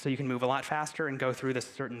so you can move a lot faster and go through this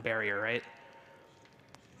certain barrier, right?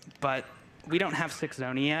 But we don't have 6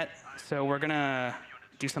 zoni yet, so we're going to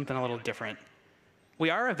do something a little different.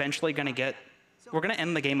 We are eventually going to get, we're going to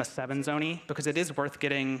end the game with 7 zoni because it is worth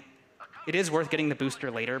getting the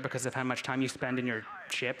booster later because of how much time you spend in your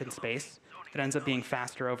ship in space. It ends up being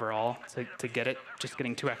faster overall to get it, just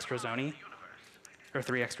getting 2 extra zoni, or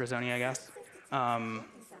 3 extra zoni, I guess.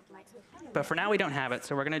 But for now, we don't have it,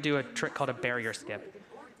 so we're going to do a trick called a barrier skip.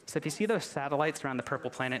 So if you see those satellites around the purple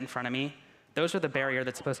planet in front of me, those are the barrier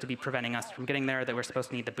that's supposed to be preventing us from getting there, that we're supposed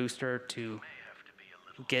to need the booster to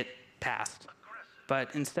get past.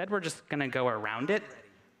 But instead, we're just going to go around it.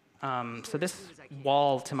 So this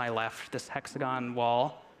wall to my left, this hexagon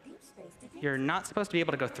wall, you're not supposed to be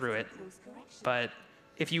able to go through it. But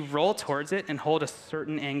if you roll towards it and hold a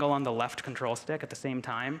certain angle on the left control stick at the same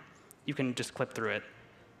time, you can just clip through it.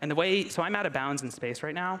 And so I'm out of bounds in space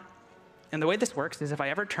right now. And the way this works is if I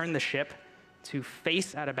ever turn the ship to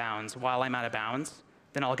face out of bounds while I'm out of bounds,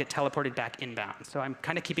 then I'll get teleported back inbounds. So I'm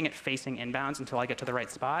kind of keeping it facing inbounds until I get to the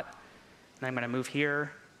right spot. And I'm going to move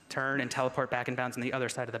here, turn, and teleport back inbounds on the other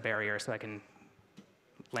side of the barrier so I can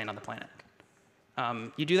land on the planet.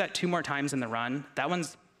 You do that 2 more times in the run. That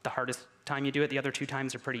one's the hardest time you do it. The other 2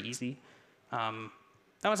 times are pretty easy. That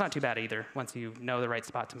one's not too bad either, once you know the right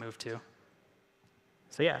spot to move to.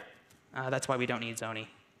 So yeah, that's why we don't need zoni.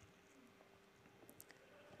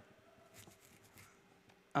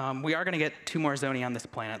 We are going to get 2 more zoni on this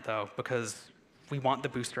planet, though, because we want the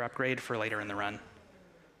booster upgrade for later in the run.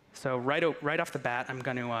 So right off the bat, I'm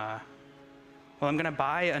going to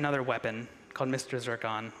buy another weapon called Mr.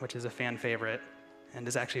 Zircon, which is a fan favorite and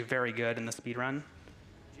is actually very good in the speed run.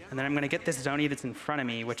 And then I'm going to get this zoni that's in front of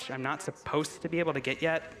me, which I'm not supposed to be able to get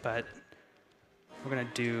yet, but we're going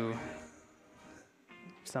to do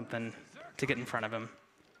something to get in front of him.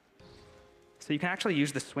 So you can actually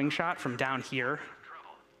use the swing shot from down here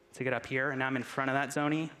to get up here, and now I'm in front of that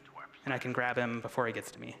Zoni, and I can grab him before he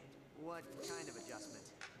gets to me. What kind of adjustment?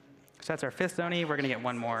 So that's our 5th Zoni. We're going to get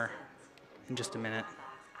one more in just a minute.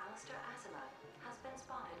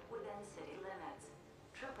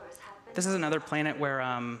 This is another planet where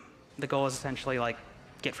the goal is essentially like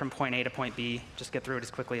get from point A to point B, just get through it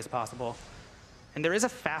as quickly as possible. And there is a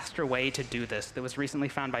faster way to do this that was recently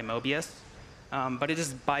found by Mobius, but it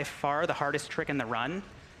is by far the hardest trick in the run,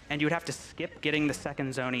 and you would have to skip getting the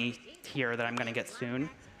second Zoni here that I'm going to get soon.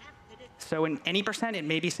 So in any percent, it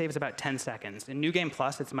maybe saves about 10 seconds. In New Game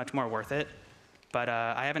Plus, it's much more worth it, but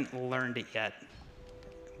I haven't learned it yet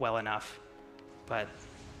well enough. But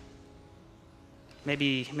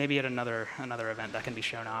maybe at another event that can be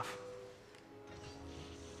shown off.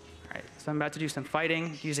 All right, so I'm about to do some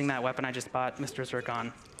fighting using that weapon I just bought, Mr.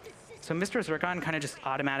 Zircon. So Mr. Zircon kind of just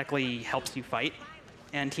automatically helps you fight,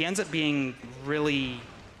 and he ends up being really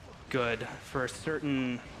good for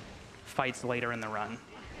certain fights later in the run.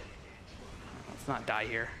 Let's not die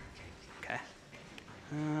here. Okay.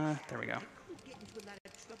 There we go.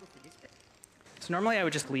 So normally I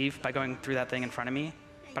would just leave by going through that thing in front of me,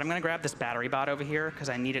 but I'm going to grab this battery bot over here because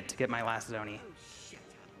I need it to get my last Zoni.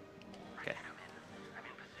 Okay.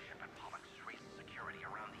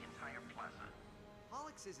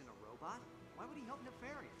 Pollux isn't a robot. Why would he help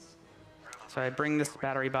Nefarious? So I bring this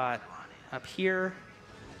battery bot up here,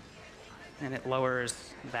 and it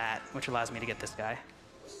lowers that, which allows me to get this guy.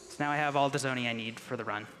 So now I have all the Zoni I need for the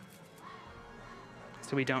run.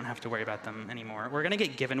 So we don't have to worry about them anymore. We're going to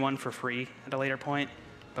get given one for free at a later point,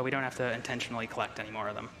 but we don't have to intentionally collect any more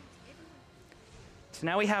of them. So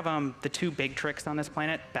now we have the 2 big tricks on this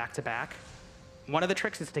planet back to back. One of the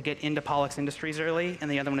tricks is to get into Pollux Industries early,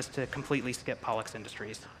 and the other one is to completely skip Pollux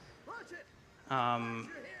Industries.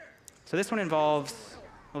 So this one involves,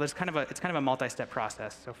 well, it's kind of a multi-step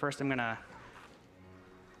process. So first I'm going to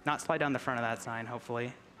not slide down the front of that sign,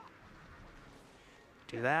 hopefully.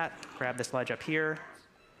 Do that, grab this ledge up here.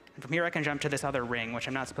 And from here I can jump to this other ring, which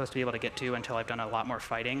I'm not supposed to be able to get to until I've done a lot more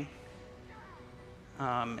fighting.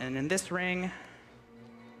 And in this ring,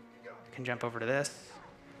 I can jump over to this,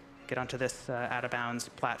 get onto this out-of-bounds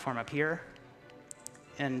platform up here,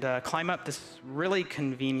 and climb up this really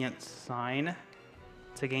convenient sign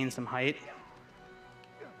to gain some height.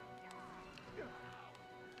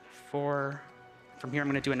 4. From here I'm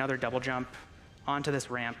going to do another double jump onto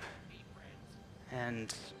this ramp,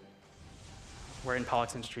 and we're in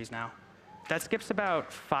Pollux Industries now. That skips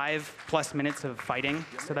about 5+ minutes of fighting,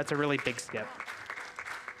 so that's a really big skip.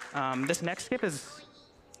 This next skip is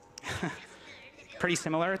pretty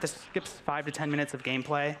similar. This skips 5 to 10 minutes of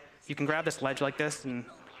gameplay. You can grab this ledge like this and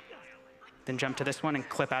then jump to this one and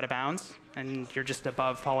clip out of bounds, and you're just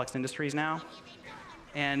above Pollux Industries now.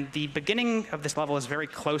 And the beginning of this level is very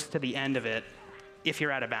close to the end of it if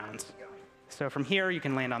you're out of bounds. So from here, you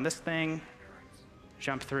can land on this thing,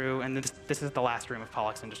 jump through, and this is the last room of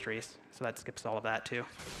Pollux Industries. So that skips all of that, too.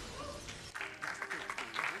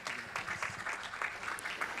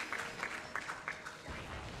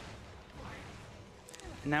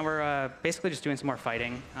 And now we're basically just doing some more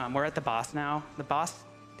fighting. We're at the boss now. The boss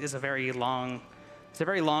is a very long,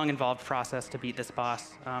 involved process to beat this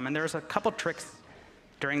boss. And there's a couple tricks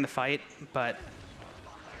during the fight, but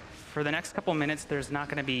for the next couple minutes, there's not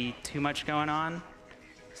going to be too much going on.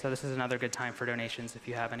 So this is another good time for donations if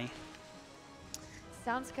you have any.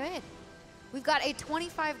 Sounds good. We've got a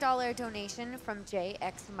 $25 donation from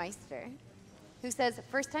JX Meister, who says,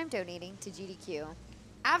 first time donating to GDQ.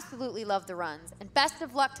 Absolutely love the runs, and best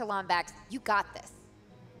of luck to Lombax. You got this.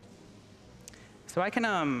 So I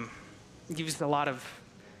can use a lot of,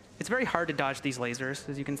 it's very hard to dodge these lasers,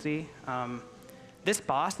 as you can see. This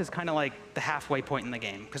boss is kind of like the halfway point in the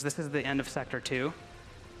game, because this is the end of Sector 2.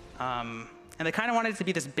 And they kind of wanted it to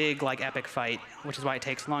be this big, like, epic fight, which is why it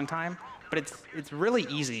takes a long time. But it's really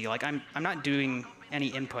easy. Like, I'm not doing any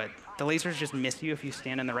input. The lasers just miss you if you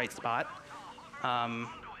stand in the right spot.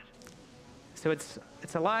 So it's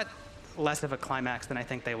a lot less of a climax than I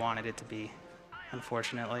think they wanted it to be,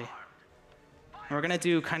 unfortunately. And we're going to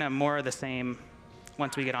do kind of more of the same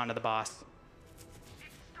once we get onto the boss.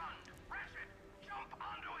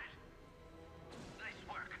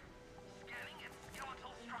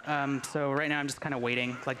 So right now I'm just kind of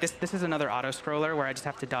waiting. Like this is another auto scroller where I just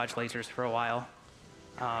have to dodge lasers for a while.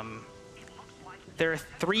 There are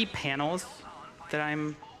 3 panels that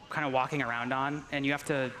I'm kind of walking around on, and you have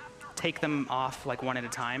to take them off like one at a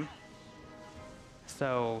time.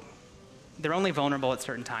 So they're only vulnerable at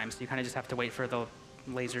certain times. So you kind of just have to wait for the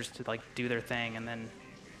lasers to like do their thing, and then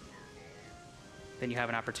you have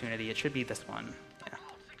an opportunity. It should be this one. Yeah.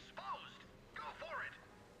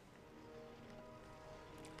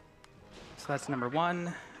 So that's number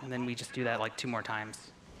 1, and then we just do that like 2 more times.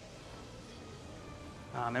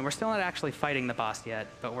 And we're still not actually fighting the boss yet,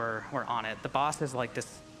 but we're on it. The boss is like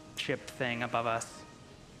this ship thing above us.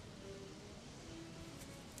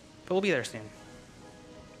 But we'll be there soon.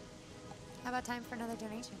 How about time for another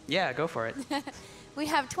donation? Yeah, go for it. We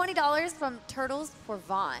have $20 from Turtles for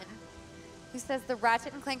Vaughn, who says the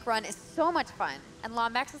Ratchet and Clank run is so much fun, and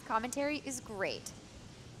Lombax's commentary is great.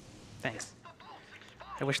 Thanks.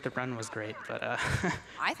 I wish the run was great, but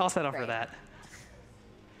I I'll settle for that.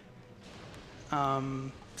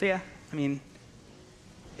 So yeah, I mean,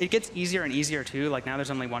 it gets easier and easier too. Like now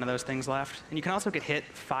there's only one of those things left. And you can also get hit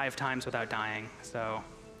 5 times without dying. So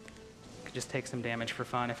I could just take some damage for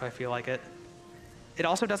fun if I feel like it. It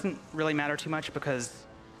also doesn't really matter too much because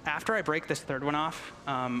after I break this third one off,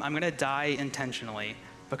 I'm going to die intentionally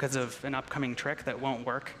because of an upcoming trick that won't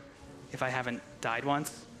work if I haven't died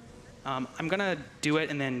once. I'm going to do it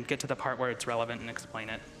and then get to the part where it's relevant and explain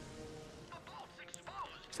it.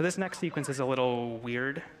 So this next sequence is a little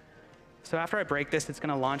weird. So after I break this, it's going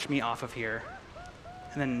to launch me off of here.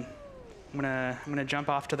 And then I'm gonna jump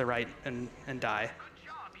off to the right and die.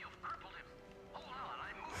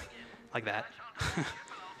 Like that.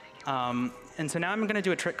 And so now I'm going to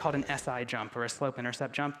do a trick called an SI jump, or a slope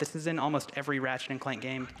intercept jump. This is in almost every Ratchet and Clank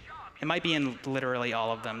game. It might be in literally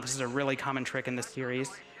all of them. This is a really common trick in this series,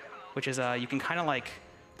 which is you can kind of like,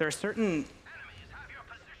 there are certain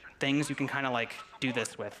things you can kind of like do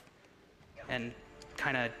this with and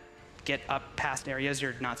kind of get up past areas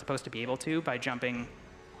you're not supposed to be able to by jumping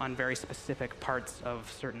on very specific parts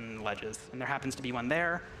of certain ledges. And there happens to be one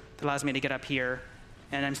there that allows me to get up here.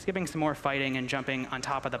 And I'm skipping some more fighting and jumping on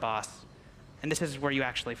top of the boss. And this is where you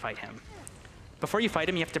actually fight him. Before you fight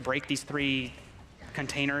him, you have to break these 3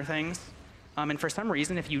 container things. And for some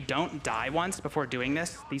reason, if you don't die once before doing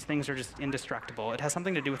this, these things are just indestructible. It has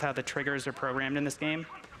something to do with how the triggers are programmed in this game.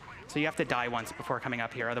 So you have to die once before coming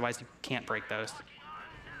up here, otherwise you can't break those.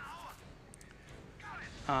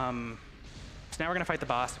 So now we're gonna fight the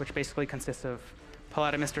boss, which basically consists of pull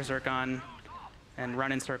out a Mr. Zircon and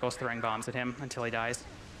run in circles throwing bombs at him until he dies.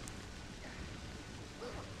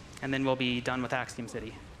 And then we'll be done with Axiom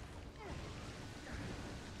City.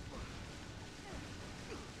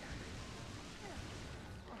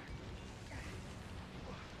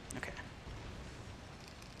 Okay.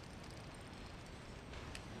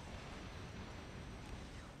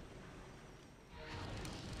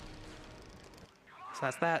 So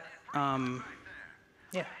that's that.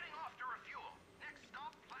 Yeah.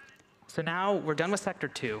 So now we're done with Sector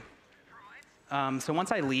 2. So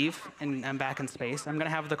once I leave and I'm back in space, I'm going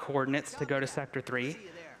to have the coordinates to go to Sector 3.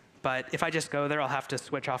 But if I just go there, I'll have to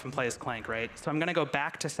switch off and play as Clank, right? So I'm going to go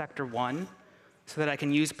back to Sector 1 so that I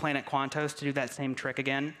can use Planet Quantos to do that same trick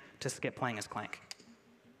again to skip playing as Clank.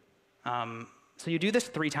 So you do this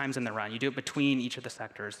 3 times in the run. You do it between each of the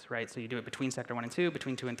sectors, right? So you do it between Sector 1 and 2,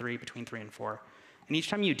 between 2 and 3, between 3 and 4. And each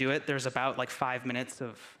time you do it, there's about like 5 minutes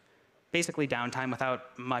of basically downtime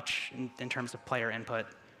without much in terms of player input,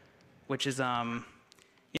 which is you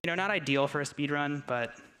know, not ideal for a speed run,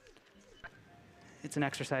 but it's an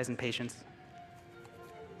exercise in patience.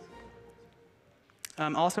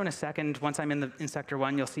 Also in a second, once I'm in Sector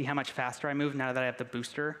 1, you'll see how much faster I move now that I have the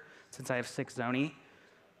booster, since I have 6 Zoni.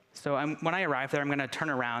 So when I arrive there, I'm going to turn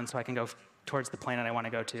around so I can go towards the planet I want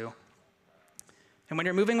to go to. And when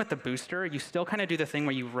you're moving with the booster, you still kind of do the thing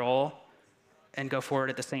where you roll and go forward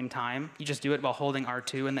at the same time. You just do it while holding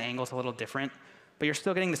R2, and the angle's a little different. But you're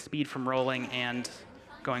still getting the speed from rolling and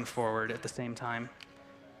going forward at the same time.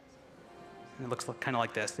 And it looks kind of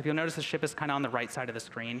like this. If you'll notice, the ship is kind of on the right side of the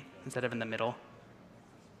screen instead of in the middle,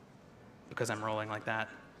 because I'm rolling like that.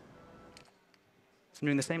 So I'm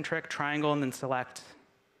doing the same trick, triangle, and then select.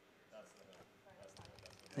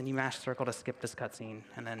 Then you mash circle to skip this cutscene.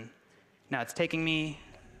 And then now it's taking me,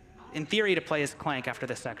 in theory, to play as Clank after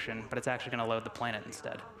this section, but it's actually going to load the planet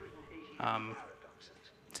instead. So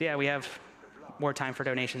yeah, we have more time for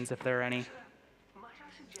donations if there are any.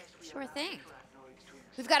 Sure thing.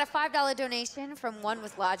 We've got a $5 donation from One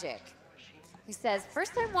with Logic, who says,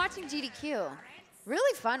 first time watching GDQ.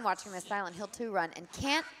 Really fun watching the Silent Hill 2 run and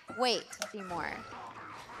can't wait to see more.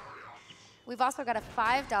 We've also got a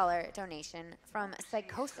 $5 donation from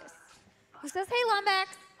Psychosis, who says, hey, Lombax.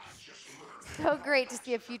 So great to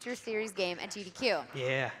see a future series game at GDQ.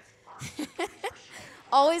 Yeah.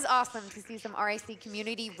 Always awesome to see some RIC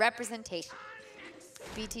community representation.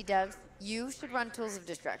 BT Dubs, you should run Tools of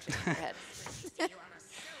Destruction in your head.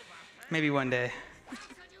 Maybe one day.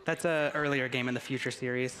 That's an earlier game in the future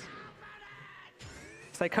series.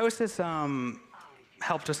 Psychosis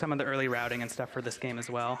helped with some of the early routing and stuff for this game as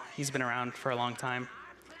well. He's been around for a long time.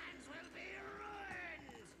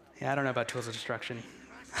 Yeah, I don't know about Tools of Destruction.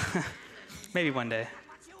 Maybe one day.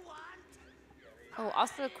 Oh,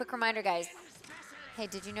 also a quick reminder, guys. Hey,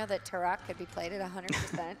 did you know that Turok could be played at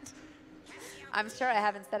 100%? I'm sure I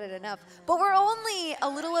haven't said it enough. But we're only a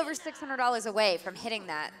little over $600 away from hitting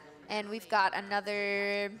that. And we've got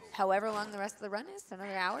another, however long the rest of the run is,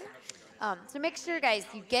 another hour. So make sure, guys,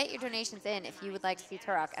 you get your donations in if you would like to see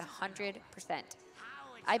Turok at 100%.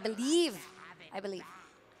 I believe.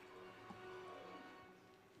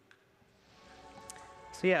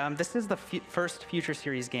 So yeah, this is the first Future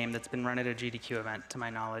Series game that's been run at a GDQ event, to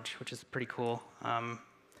my knowledge, which is pretty cool.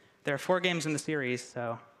 There are 4 games in the series,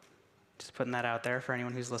 so just putting that out there for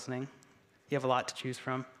anyone who's listening. You have a lot to choose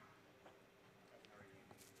from.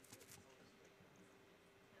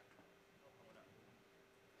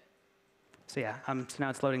 So yeah, so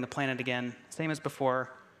now it's loading the planet again. Same as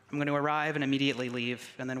before. I'm going to arrive and immediately leave,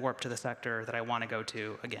 and then warp to the sector that I want to go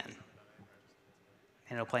to again.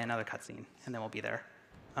 And it'll play another cutscene, and then we'll be there.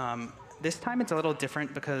 This time it's a little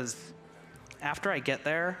different because after I get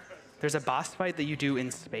there, there's a boss fight that you do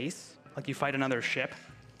in space. Like you fight another ship.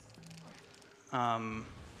 And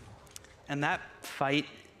that fight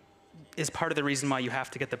is part of the reason why you have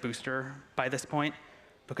to get the booster by this point,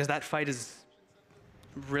 because that fight is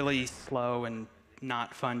really slow and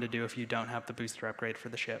not fun to do if you don't have the booster upgrade for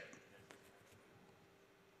the ship.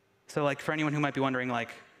 So like for anyone who might be wondering,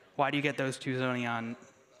 like, why do you get those 2 Zonion,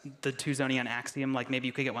 the 2 Zonion Axiom? Like maybe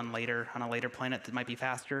you could get one later on a later planet that might be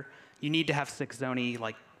faster. You need to have 6 Zoni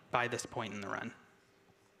like by this point in the run.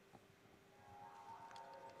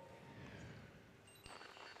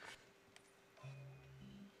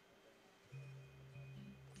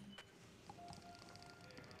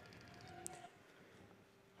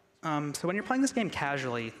 So when you're playing this game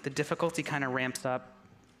casually, the difficulty kind of ramps up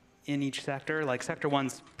in each sector. Like Sector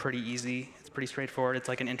 1's pretty easy. It's pretty straightforward. It's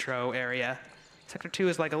like an intro area. Sector 2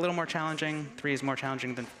 is like a little more challenging. 3 is more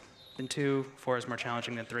challenging than 2. 4 is more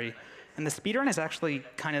challenging than 3. And the speedrun is actually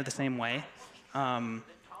kind of the same way. The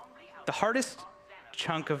hardest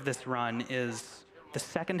chunk of this run is the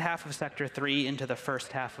second half of Sector 3 into the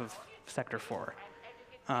first half of Sector 4.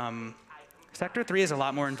 Sector 3 is a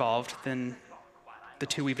lot more involved than the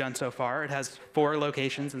 2 we've done so far. It has 4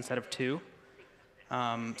 locations instead of 2.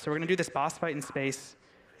 So we're going to do this boss fight in space,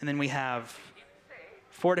 and then we have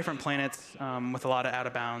 4 different planets with a lot of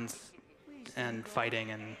out-of-bounds and fighting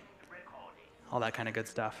and all that kind of good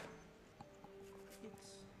stuff.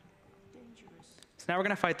 So now we're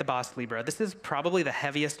going to fight the boss Libra. This is probably the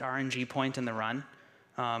heaviest RNG point in the run,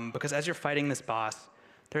 because as you're fighting this boss,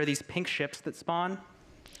 there are these pink ships that spawn.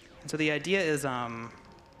 And so the idea is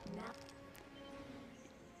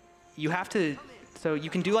you have to, so you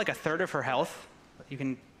can do like 1/3 of her health. You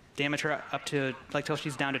can damage her up to, like, till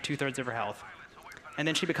she's down to 2/3 of her health. And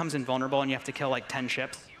then she becomes invulnerable, and you have to kill like 10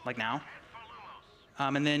 ships, like now.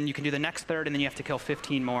 And then you can do the next 1/3, and then you have to kill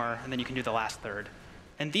 15 more, and then you can do the last 1/3.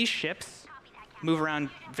 And these ships move around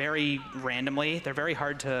very randomly. They're very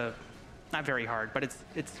hard to, not very hard, but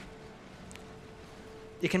it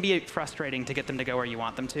can be frustrating to get them to go where you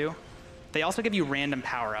want them to. They also give you random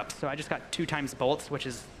power-ups. So I just got 2 times bolts, which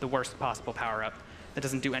is the worst possible power-up. That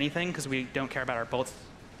doesn't do anything because we don't care about our bolts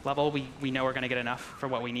level. We know we're going to get enough for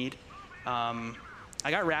what we need. I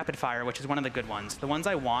got rapid fire, which is one of the good ones. The ones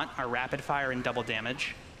I want are rapid fire and double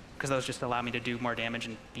damage, because those just allow me to do more damage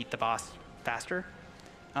and beat the boss faster.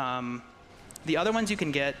 The other ones you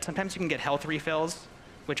can get, sometimes you can get health refills,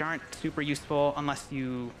 which aren't super useful unless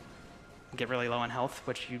you get really low on health,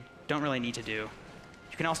 which you don't really need to do.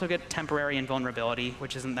 You can also get temporary invulnerability,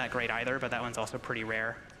 which isn't that great either, but that one's also pretty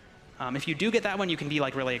rare. If you do get that one, you can be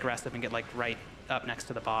like really aggressive and get like right up next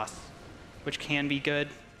to the boss, which can be good.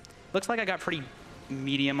 Looks like I got pretty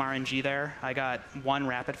medium RNG there. I got 1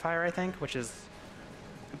 rapid fire, I think, which is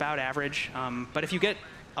about average. But if you get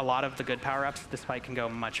a lot of the good power-ups, this fight can go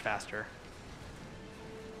much faster.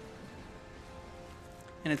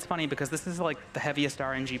 And it's funny because this is like the heaviest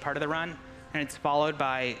RNG part of the run, and it's followed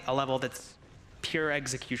by a level that's pure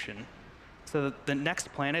execution. So the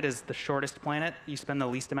next planet is the shortest planet. You spend the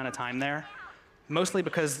least amount of time there, mostly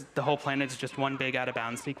because the whole planet is just one big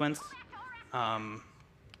out-of-bounds sequence. And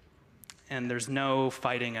there's no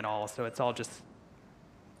fighting at all, so it's all just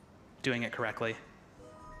doing it correctly.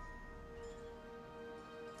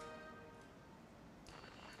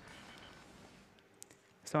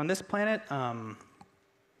 So on this planet,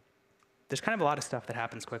 there's kind of a lot of stuff that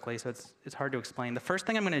happens quickly, so it's hard to explain. The first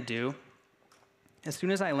thing I'm going to do, as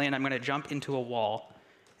soon as I land, I'm going to jump into a wall,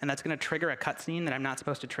 and that's going to trigger a cutscene that I'm not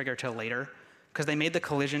supposed to trigger till later, because they made the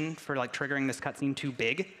collision for like triggering this cutscene too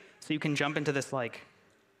big, so you can jump into this like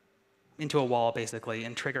into a wall, basically,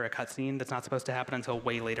 and trigger a cutscene that's not supposed to happen until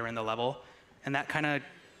way later in the level. And that kind of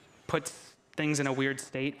puts things in a weird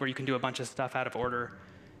state where you can do a bunch of stuff out of order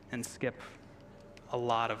and skip a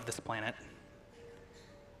lot of this planet.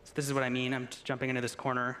 So this is what I mean. I'm just jumping into this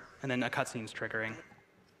corner, and then a cutscene's triggering.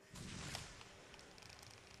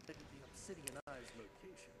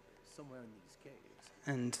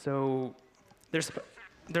 And so there's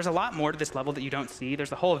a lot more to this level that you don't see.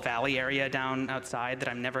 There's a whole valley area down outside that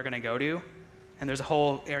I'm never going to go to. And there's a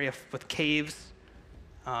whole area with caves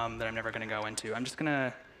that I'm never going to go into. I'm just going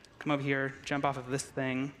to come over here, jump off of this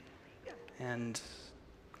thing, and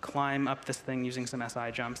climb up this thing using some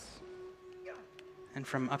SI jumps. And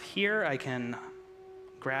from up here, I can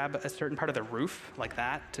grab a certain part of the roof, like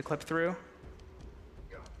that, to clip through.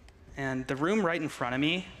 And the room right in front of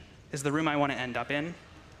me is the room I want to end up in.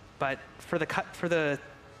 But for that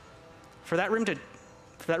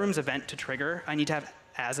room's event to trigger, I need to have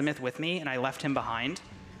Azimuth with me, and I left him behind.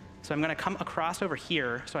 So I'm going to come across over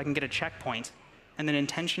here so I can get a checkpoint, and then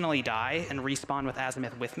intentionally die and respawn with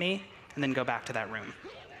Azimuth with me, and then go back to that room.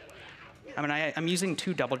 I mean, I'm using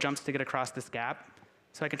 2 double jumps to get across this gap.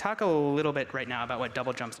 So I can talk a little bit right now about what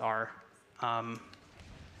double jumps are.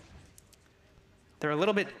 They're a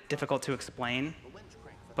little bit difficult to explain,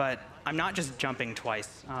 but I'm not just jumping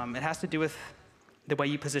twice. It has to do with the way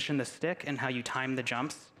you position the stick and how you time the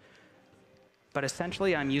jumps. But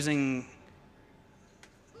essentially, I'm using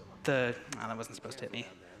the, oh, that wasn't supposed to hit me.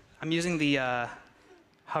 I'm using the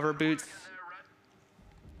hover boots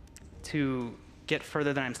to get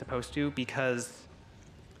further than I'm supposed to, because,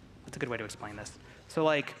 that's a good way to explain this. So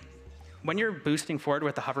like, when you're boosting forward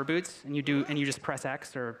with the hover boots and you just press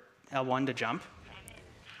X or L1 to jump,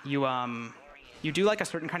 you do like a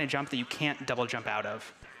certain kind of jump that you can't double jump out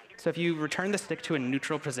of. So if you return the stick to a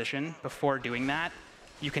neutral position before doing that,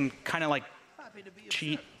 you can kind of like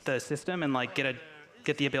cheat the system and like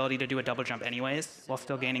get the ability to do a double jump anyways, while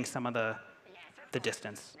still gaining some of the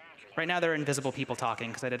distance. Right now there are invisible people talking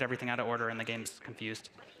because I did everything out of order and the game's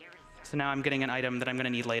confused. So now I'm getting an item that I'm going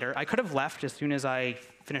to need later. I could have left as soon as I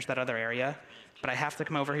finished that other area, but I have to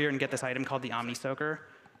come over here and get this item called the Omni Soaker,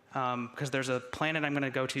 because there's a planet I'm going to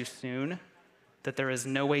go to soon that there is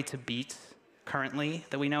no way to beat currently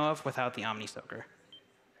that we know of without the Omni Soaker.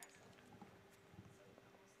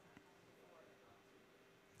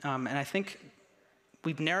 And I think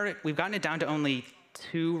we've gotten it down to only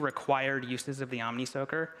 2 required uses of the Omni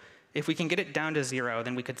Soaker. If we can get it down to 0,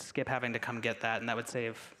 then we could skip having to come get that, and that would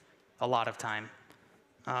save a lot of time.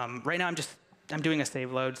 Right now, I'm doing a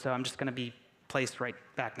save load, so I'm just going to be placed right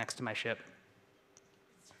back next to my ship.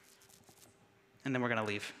 And then we're going to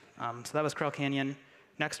leave. So that was Krell Canyon.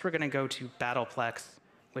 Next, we're going to go to Battleplex,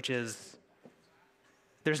 which is,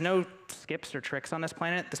 there's no skips or tricks on this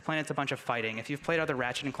planet. This planet's a bunch of fighting. If you've played other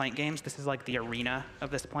Ratchet and Clank games, this is like the arena of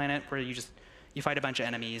this planet where you fight a bunch of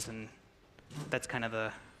enemies, and that's kind of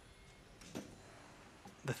the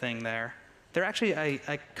thing there. There actually,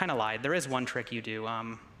 I kind of lied. There is one trick you do.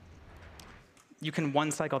 You can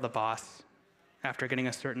one-cycle the boss after getting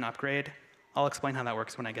a certain upgrade. I'll explain how that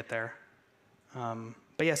works when I get there.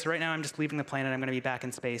 But yeah, so right now I'm just leaving the planet. I'm going to be back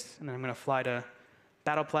in space, and then I'm going to fly to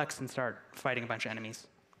Battleplex and start fighting a bunch of enemies.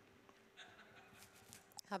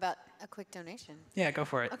 How about a quick donation? Yeah, go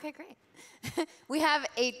for it. Okay, great. We have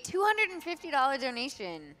a $250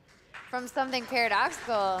 donation from Something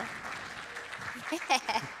Paradoxical.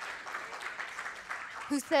 Yeah.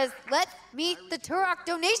 Who says, let's meet the Turok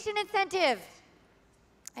donation incentive.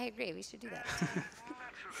 I agree, we should do that.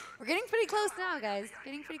 We're getting pretty close now, guys.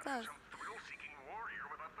 Getting pretty close.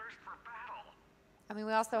 I mean,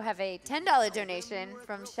 we also have a $10 donation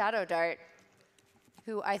from Shadow Dart,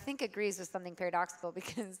 who I think agrees with Something Paradoxical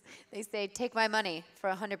because they say, take my money for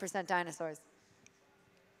 100% dinosaurs.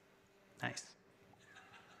 Nice.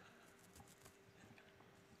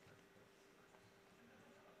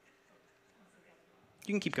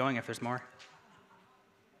 You can keep going if there's more.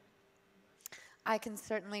 I can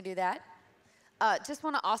certainly do that. Just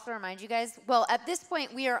want to also remind you guys, well, at this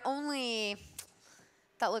point, we are only,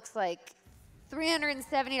 that looks like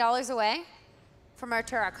 $370 away from our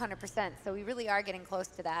Turok 100%, so we really are getting close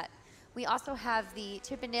to that. We also have the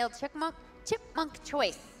Chip and Dale Chipmunk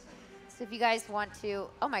Choice. So if you guys want to,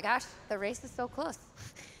 oh my gosh, the race is so close,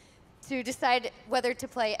 to decide whether to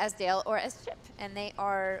play as Dale or as Chip. And they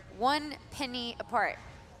are 1 penny apart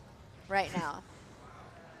right now.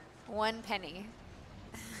 1 penny.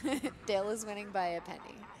 Dale is winning by a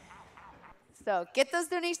penny. So get those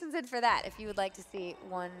donations in for that if you would like to see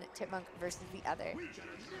one chipmunk versus the other.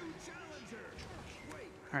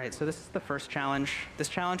 All right, so this is the first challenge. This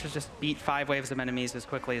challenge is just beat 5 waves of enemies as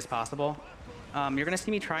quickly as possible. You're going to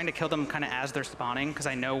see me trying to kill them kind of as they're spawning, because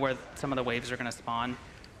I know where some of the waves are going to spawn.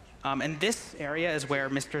 And this area is where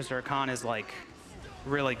Mr. Zircon is like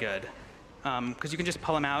really good, because you can just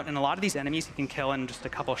pull him out, and a lot of these enemies you can kill in just a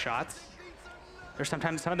couple shots. There's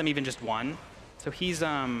sometimes some of them even just one. So he's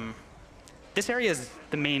this area is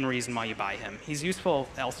the main reason why you buy him. He's useful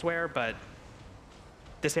elsewhere, but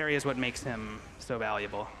this area is what makes him so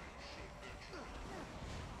valuable.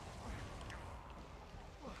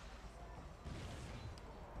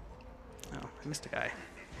 Oh, I missed a guy.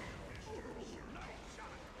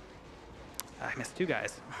 I missed two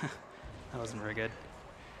guys. That wasn't very good.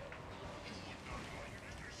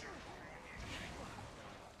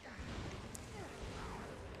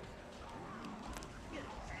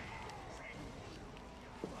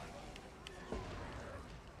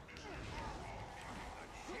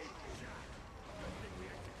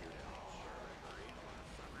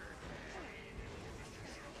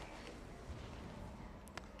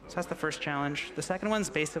 So that's the first challenge. The second one's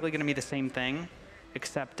basically going to be the same thing,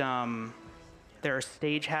 except there are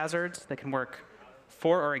stage hazards that can work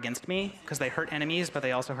for or against me, because they hurt enemies, but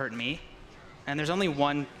they also hurt me. And there's only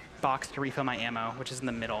one box to refill my ammo, which is in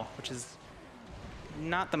the middle, which is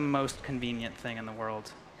not the most convenient thing in the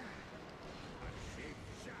world.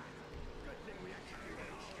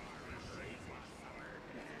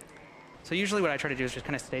 So usually what I try to do is just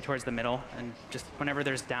kind of stay towards the middle, and just whenever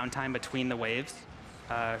there's downtime between the waves,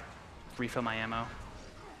 refill my ammo.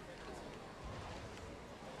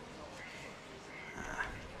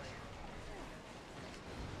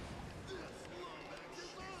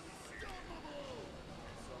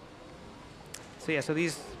 So yeah, so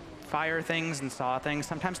these fire things and saw things,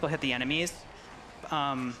 sometimes they'll hit the enemies.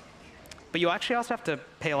 But you actually also have to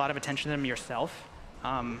pay a lot of attention to them yourself.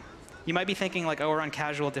 You might be thinking like, oh, we're on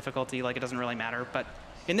casual difficulty, like it doesn't really matter. But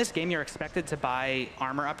in this game, you're expected to buy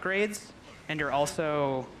armor upgrades, and you're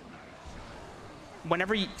also,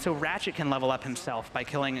 so Ratchet can level up himself by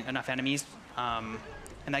killing enough enemies, and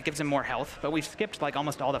that gives him more health. But we've skipped like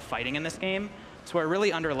almost all the fighting in this game, so we're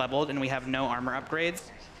really under-leveled and we have no armor upgrades.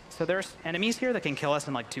 So there's enemies here that can kill us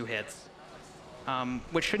in like 2 hits,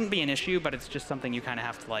 which shouldn't be an issue, but it's just something you kind of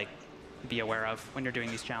have to like be aware of when you're doing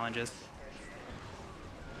these challenges.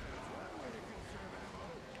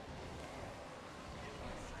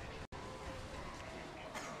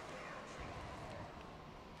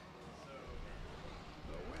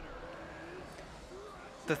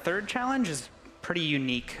 The third challenge is pretty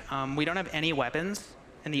unique. We don't have any weapons,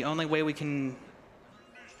 and the only way we can...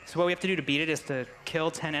 So what we have to do to beat it is to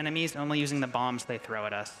kill 10 enemies only using the bombs they throw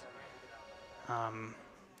at us. So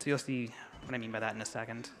you'll see what I mean by that in a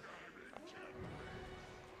second.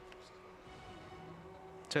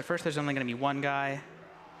 So at first there's only going to be one guy.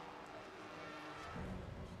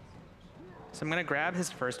 So I'm going to grab his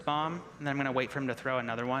first bomb, and then I'm going to wait for him to throw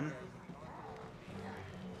another one.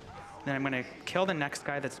 Then I'm going to kill the next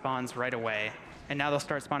guy that spawns right away. And now they'll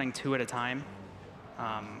start spawning 2 at a time,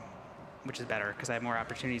 which is better because I have more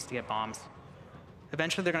opportunities to get bombs.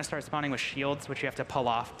 Eventually, they're going to start spawning with shields, which you have to pull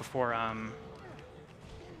off before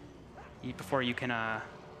you can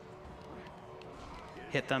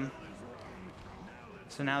hit them.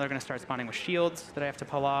 So now they're going to start spawning with shields that I have to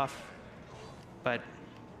pull off, but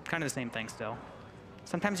kind of the same thing still.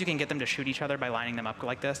 Sometimes you can get them to shoot each other by lining them up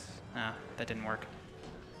like this. That didn't work.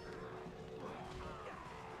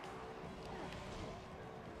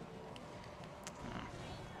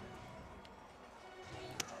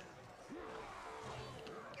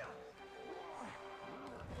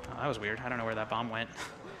 That was weird. I don't know where that bomb went.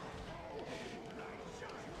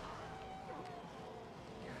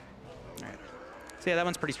 All right. So yeah, that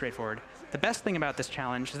one's pretty straightforward. The best thing about this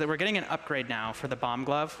challenge is that we're getting an upgrade now for the bomb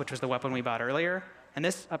glove, which was the weapon we bought earlier. And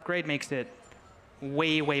this upgrade makes it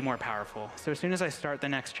way, way more powerful. So as soon as I start the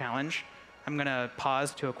next challenge, I'm going to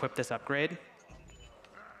pause to equip this upgrade.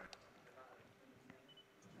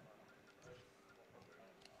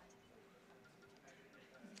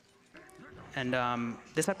 And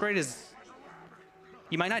this upgrade is,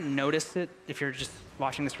 you might not notice it if you're just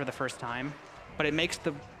watching this for the first time, but it makes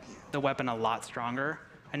the weapon a lot stronger,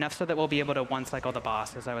 enough so that we'll be able to one-cycle the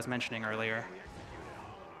boss, as I was mentioning earlier.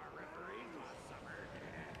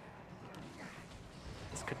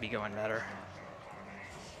 This could be going better.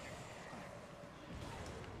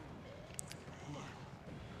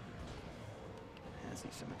 Let's see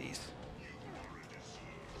some of these.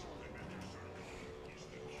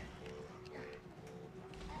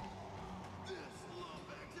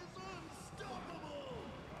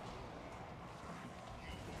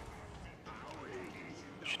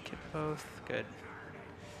 Should get both. Good.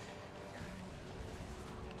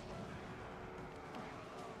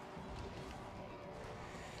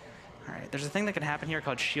 There's a thing that can happen here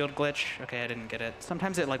called shield glitch. Okay, I didn't get it.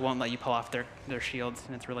 Sometimes it like won't let you pull off their shields,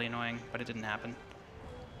 and it's really annoying, but it didn't happen.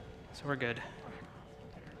 So we're good.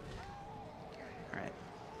 All right.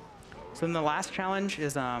 So then the last challenge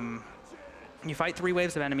is you fight 3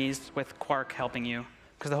 waves of enemies with Quark helping you,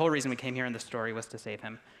 because the whole reason we came here in the story was to save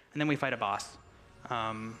him. And then we fight a boss.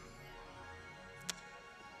 So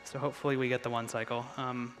hopefully we get the 1 cycle.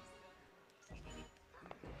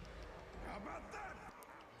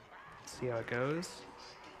 See how it goes.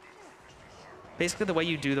 Basically, the way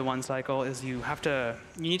you do the 1 cycle is you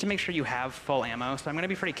need to make sure you have full ammo. So I'm going to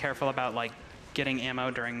be pretty careful about like getting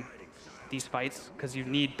ammo during these fights, because you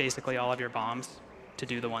need basically all of your bombs to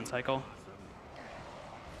do the 1 cycle.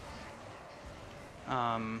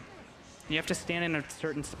 You have to stand in a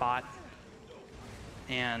certain spot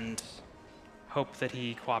and hope that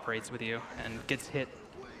he cooperates with you and gets hit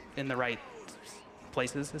in the right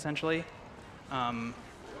places, essentially.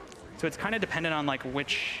 So it's kind of dependent on like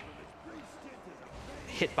which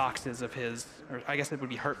hit boxes of his, or I guess it would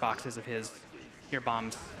be hurt boxes of his, your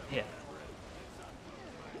bombs hit.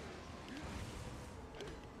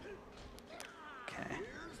 Okay.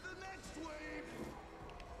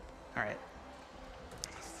 All right.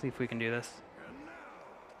 Let's see if we can do this.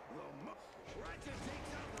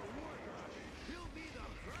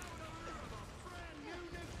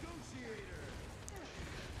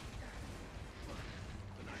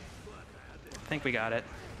 I think we got it.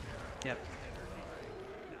 Yep.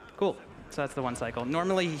 Cool. So that's the 1 cycle.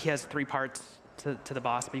 Normally he has 3 parts to the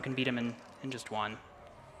boss, but you can beat him in just 1.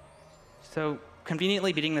 So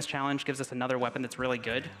conveniently beating this challenge gives us another weapon that's really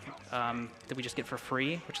good that we just get for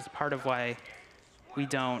free, which is part of why we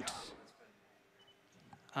don't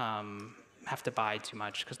have to buy too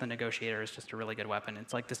much, because the Negotiator is just a really good weapon.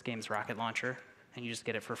 It's like this game's rocket launcher, and you just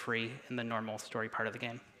get it for free in the normal story part of the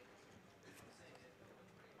game.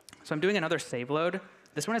 So I'm doing another save load.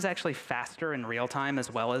 This one is actually faster in real time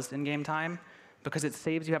as well as in-game time, because it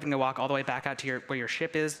saves you having to walk all the way back out to where your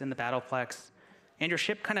ship is in the Battleplex. And your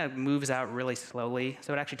ship kind of moves out really slowly,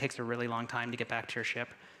 so it actually takes a really long time to get back to your ship.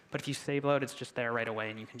 But if you save load, it's just there right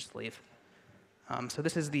away, and you can just leave. So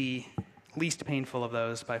this is the least painful of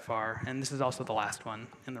those by far, and this is also the last one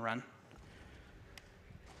in the run.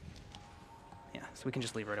 Yeah, so we can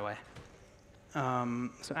just leave right away.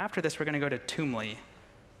 So after this, we're going to go to Toomley.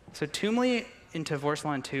 So Toomley into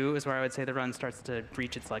Vorsalon 2 is where I would say the run starts to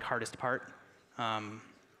reach its like hardest part.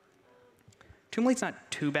 Toomley's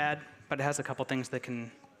not too bad, but it has a couple things that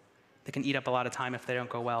can eat up a lot of time if they don't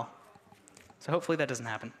go well. So hopefully that doesn't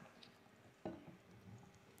happen.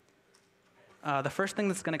 The first thing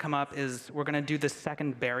that's going to come up is we're going to do the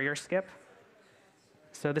second barrier skip.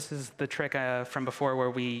 So this is the trick from before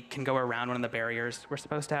where we can go around one of the barriers. We're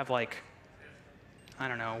supposed to have like, I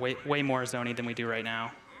don't know, way more Zoni than we do right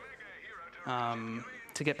now.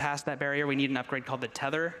 To get past that barrier, we need an upgrade called the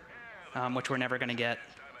Tether, which we're never going to get.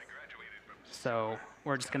 So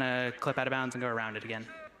we're just going to clip out of bounds and go around it again.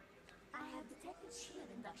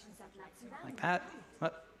 Like that. Oh,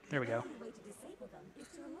 there we go.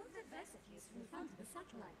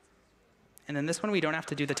 And then this one, we don't have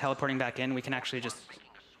to do the teleporting back in. We can actually just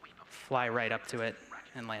fly right up to it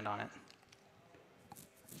and land on it.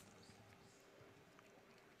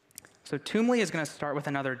 So Toomley is going to start with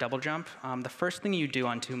another double jump. The first thing you do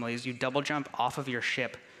on Toomley is you double jump off of your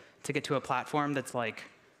ship to get to a platform that's like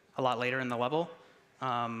a lot later in the level.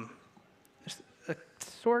 There's a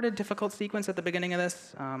sort of difficult sequence at the beginning of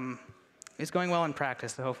this. It's going well in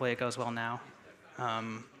practice, so hopefully it goes well now.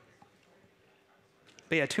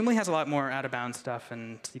 But yeah, Toomley has a lot more out-of-bounds stuff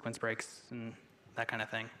and sequence breaks and that kind of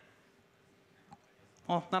thing.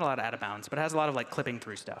 Well, not a lot of out-of-bounds, but it has a lot of like clipping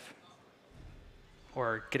through stuff.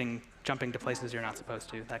 Or jumping to places you're not supposed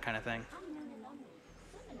to, that kind of thing.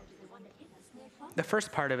 The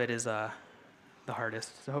first part of it is the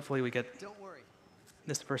hardest, so hopefully we get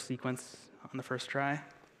this first sequence on the first try.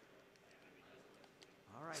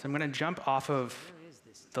 So I'm going to jump off of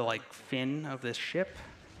the like fin of this ship.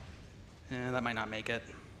 That might not make it.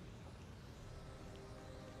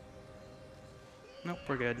 Nope,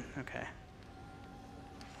 we're good. Okay.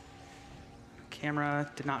 Camera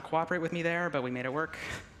did not cooperate with me there, but we made it work.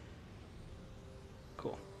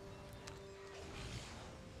 Cool.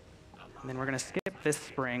 And then we're going to skip this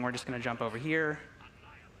spring. We're just going to jump over here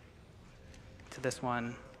to this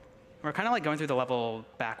one. We're kind of like going through the level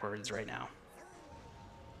backwards right now.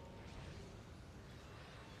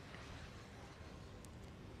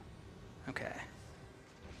 Okay.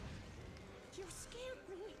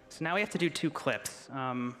 So now we have to do 2 clips.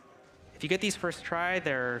 If you get these first try,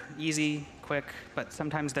 they're easy, quick, but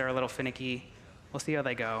sometimes they're a little finicky. We'll see how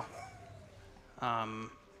they go.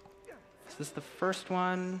 Is this the first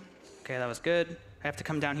one? Okay, that was good. I have to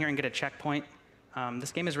come down here and get a checkpoint.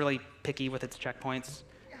 This game is really picky with its checkpoints.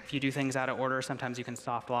 If you do things out of order, sometimes you can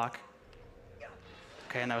soft lock.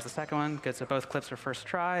 Okay, and that was the second one. Good, so both clips are first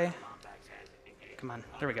try. Come on,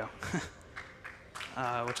 there we go.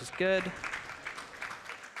 Which is good.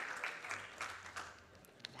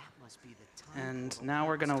 And now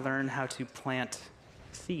we're gonna learn how to plant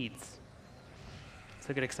seeds.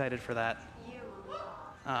 So get excited for that.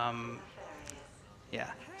 Yeah,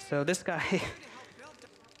 so this guy,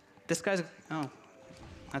 oh,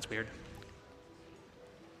 that's weird.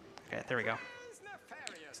 Okay, there we go.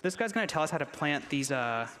 So this guy's gonna tell us how to plant these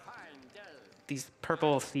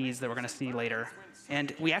purple seeds that we're gonna see later.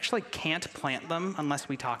 And we actually can't plant them unless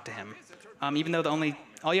we talk to him. Even though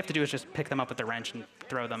all you have to do is just pick them up with the wrench and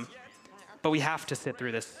throw them. But we have to sit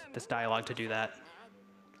through this dialogue to do that.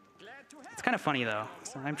 It's kind of funny though.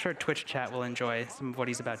 So I'm sure Twitch chat will enjoy some of what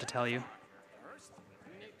he's about to tell you. First,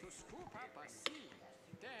 you need to scoop up a seed.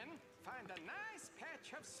 Then, find a nice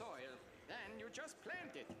patch of soil. Then you just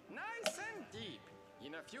plant it, nice and deep.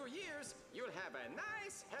 In a few years, you'll have a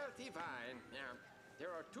nice, healthy vine. Now, there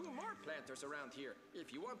are 2 more planters around here,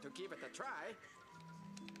 if you want to give it a try.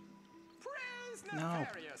 Praise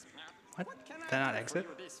Nefarious. What? Can Did I not do for exit?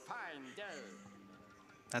 you this fine day?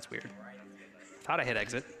 That's weird. Thought I hit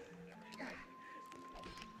exit.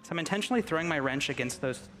 So I'm intentionally throwing my wrench against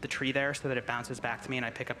the tree there so that it bounces back to me and I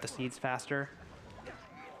pick up the seeds faster.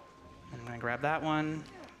 And I'm gonna grab that one,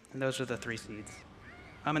 and those are the 3 seeds.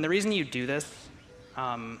 And the reason you do this,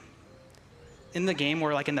 in the game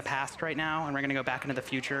we're like in the past right now, and we're gonna go back into the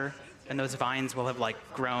future, and those vines will have like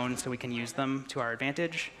grown so we can use them to our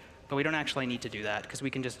advantage. But we don't actually need to do that because we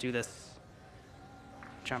can just do this,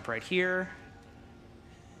 jump right here,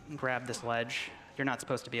 and grab this ledge. You're not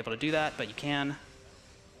supposed to be able to do that, but you can.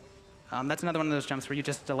 That's another one of those jumps where you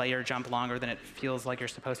just delay your jump longer than it feels like you're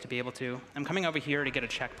supposed to be able to. I'm coming over here to get a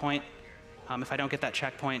checkpoint. If I don't get that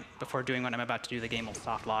checkpoint before doing what I'm about to do, the game will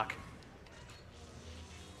soft lock.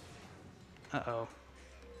 Uh-oh.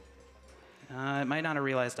 It might not have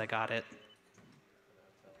realized I got it.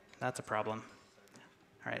 That's a problem.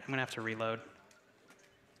 All right, I'm gonna have to reload.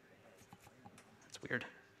 That's weird.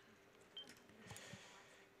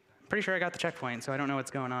 I'm pretty sure I got the checkpoint, so I don't know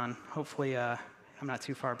what's going on. Hopefully, I'm not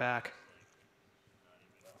too far back.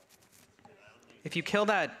 If you kill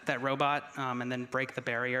that robot and then break the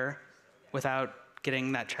barrier without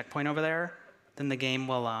getting that checkpoint over there, then the game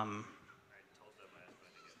will,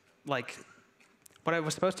 like, what I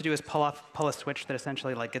was supposed to do is pull a switch that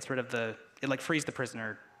essentially like gets rid of it like frees the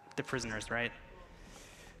prisoners, right?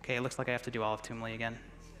 Okay, it looks like I have to do all of Toomley again.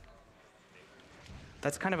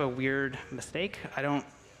 That's kind of a weird mistake. I don't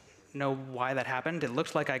know why that happened. It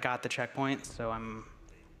looks like I got the checkpoint, so I'm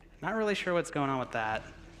not really sure what's going on with that.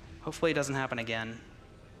 Hopefully it doesn't happen again.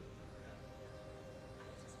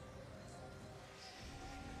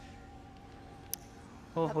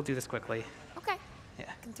 We'll do this quickly. Okay. Yeah.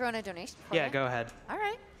 I can throw in a donation for Yeah, you. go ahead. All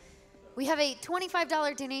right. We have a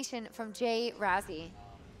 $25 donation from Jay Razzie,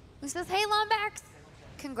 who says, "Hey, Lombax,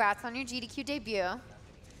 congrats on your GDQ debut.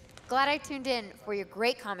 Glad I tuned in for your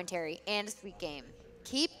great commentary and a sweet game.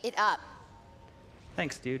 Keep it up."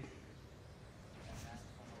 Thanks, dude.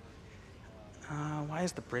 Why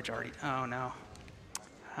is the bridge already? Oh no.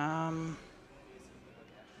 The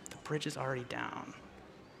bridge is already down.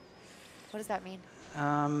 What does that mean?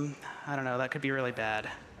 I don't know. That could be really bad.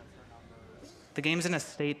 The game's in a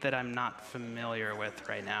state that I'm not familiar with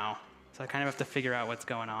right now, so I kind of have to figure out what's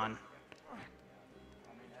going on.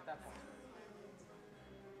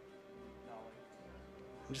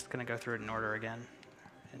 I'm just gonna go through it in order again.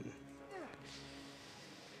 And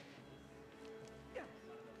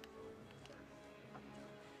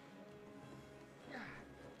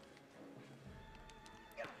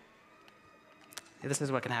yeah, this is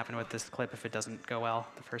what can happen with this clip if it doesn't go well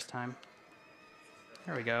the first time.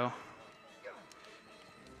 There we go.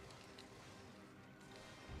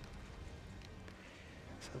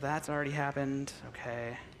 So that's already happened.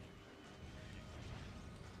 Okay.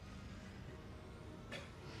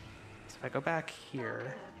 So if I go back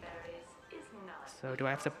here, so do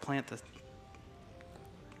I have to plant the?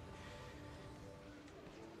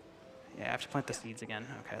 Yeah, I have to plant the seeds again.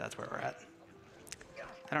 Okay, that's where we're at.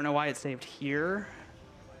 I don't know why it saved here,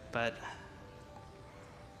 but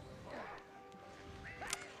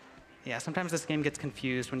yeah, sometimes this game gets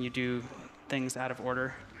confused when you do things out of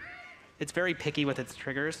order. It's very picky with its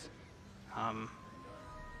triggers. All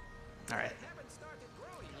right.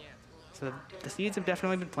 So the seeds have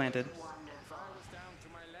definitely been planted.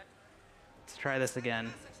 Let's try this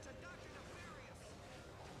again.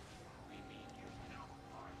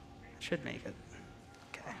 Should make it.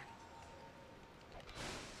 Okay.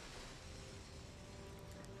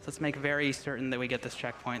 So let's make very certain that we get this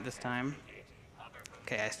checkpoint this time.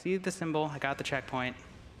 Okay, I see the symbol. I got the checkpoint.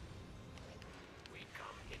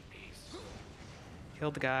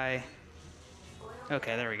 Killed the guy.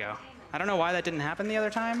 Okay, there we go. I don't know why that didn't happen the other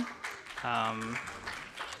time.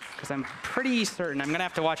 Because I'm pretty certain, I'm going to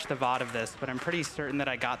have to watch the VOD of this, but I'm pretty certain that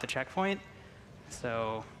I got the checkpoint.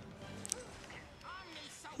 So,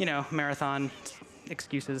 you know, marathon,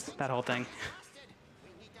 excuses, that whole thing.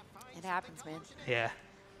 It happens, man. Yeah.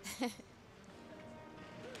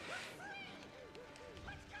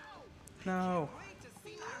 No.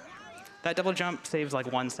 That double jump saves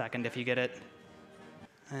like 1 second if you get it.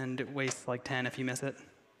 And it wastes like 10 if you miss it.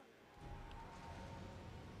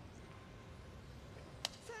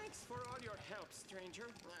 Thanks for all your help, stranger.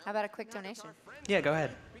 How about a quick donation? Yeah, go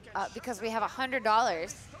ahead. Because we have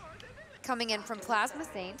 $100 coming in from Plasma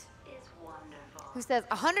Saint, who says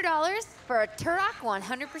 $100 for a Turok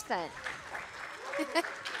 100%.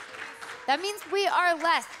 That means we are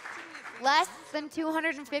less than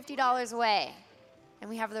 $250 away. And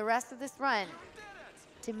we have the rest of this run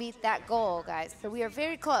to meet that goal, guys. So we are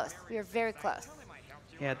very close. We are very close.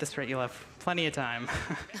 Yeah, at this rate, you'll have plenty of time.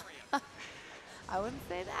 I wouldn't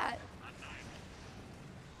say that.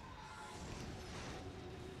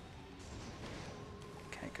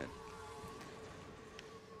 Okay, good.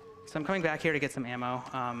 So I'm coming back here to get some ammo.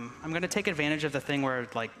 I'm going to take advantage of the thing where,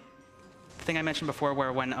 like, the thing I mentioned before,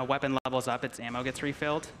 where when a weapon levels up, its ammo gets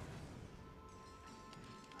refilled.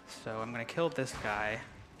 So I'm going to kill this guy,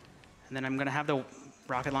 and then I'm going to have the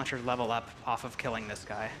rocket launcher level up off of killing this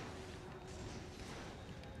guy.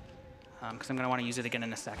 Because I'm going to want to use it again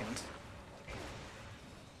in a second.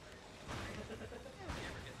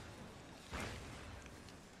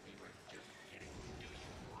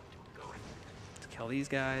 Let's kill these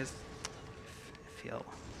guys. If he'll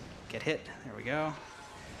get hit, there we go.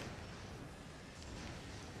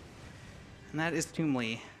 And that is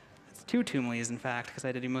Toomly. It's 2 Toomlys, in fact, because I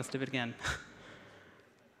had to do most of it again.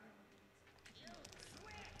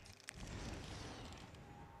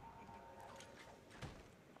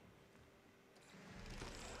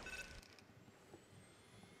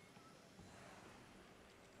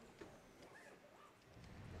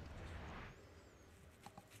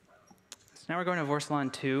 So now we're going to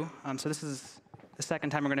Vorsalon 2. So this is the second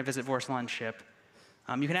time we're going to visit Vorsalon's ship.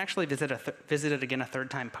 You can actually visit it again a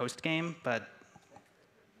third time post-game, but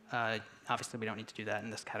obviously we don't need to do that in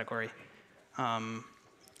this category.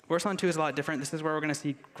 Vorsalon 2 is a lot different. This is where we're going to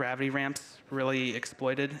see gravity ramps really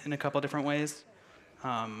exploited in a couple different ways.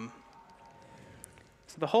 So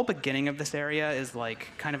the whole beginning of this area is like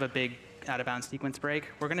kind of a big out-of-bounds sequence break.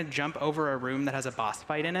 We're going to jump over a room that has a boss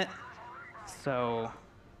fight in it. So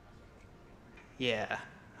yeah,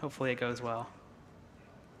 hopefully it goes well.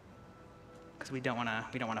 Because we don't want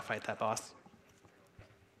to fight that boss.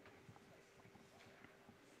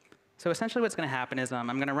 So essentially what's going to happen is I'm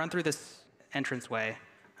going to run through this entranceway.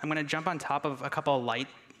 I'm going to jump on top of a couple of light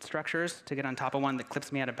structures to get on top of one that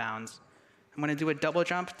clips me out of bounds. I'm going to do a double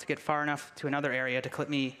jump to get far enough to another area to clip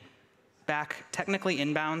me back, technically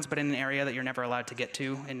inbounds, but in an area that you're never allowed to get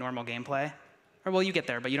to in normal gameplay. Or, well, you get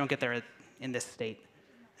there, but you don't get there in this state.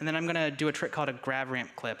 And then I'm going to do a trick called a grav ramp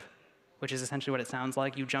clip, which is essentially what it sounds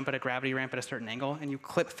like. You jump at a gravity ramp at a certain angle, and you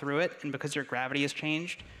clip through it, and because your gravity has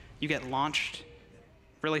changed, you get launched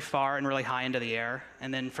really far and really high into the air,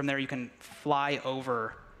 and then from there you can fly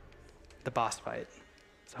over the boss fight.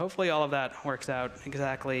 So hopefully all of that works out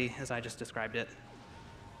exactly as I just described it.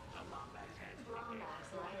 Lombax999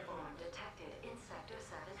 detected in Sector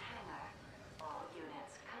 7 hangar. All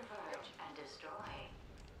units converge and destroy.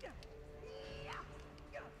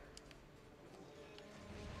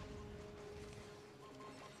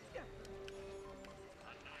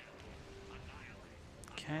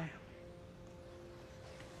 Okay.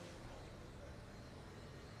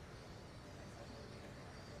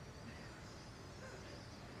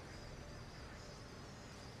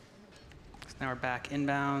 So now we're back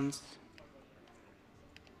inbounds.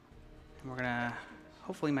 And we're gonna,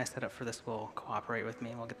 hopefully my setup for this will cooperate with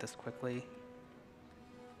me. We'll get this quickly.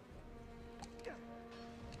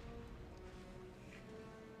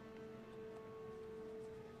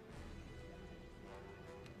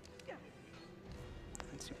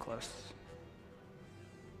 Too close.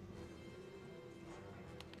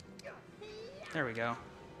 There we go.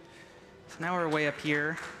 So now we're way up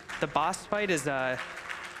here. The boss fight is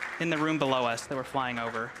in the room below us that we're flying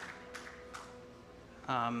over.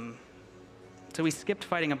 So we skipped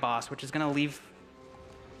fighting a boss, which is going to leave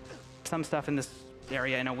some stuff in this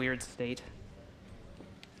area in a weird state.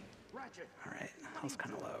 Ratchet, All right, that was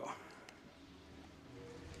kind of low.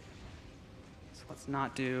 So let's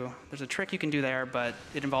not do, there's a trick you can do there, but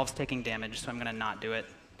it involves taking damage, so I'm gonna not do it.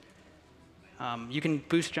 You can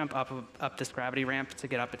boost jump up this gravity ramp to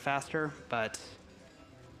get up it faster, but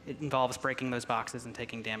it involves breaking those boxes and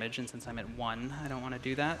taking damage, and since I'm at 1, I don't want to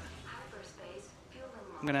do that.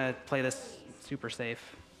 I'm going to play this super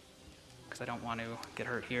safe, because I don't want to get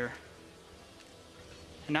hurt here.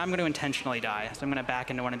 And now I'm going to intentionally die, so I'm going to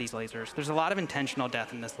back into one of these lasers. There's a lot of intentional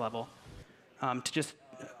death in this level to just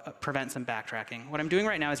prevent some backtracking. What I'm doing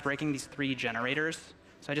right now is breaking these 3 generators.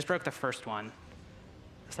 So I just broke the first one.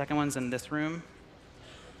 The second one's in this room.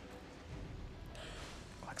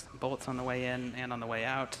 Collect some bullets on the way in and on the way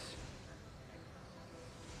out.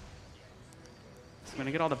 So I'm going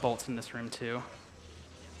to get all the bolts in this room, too.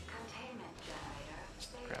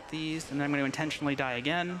 Just grab these, and then I'm going to intentionally die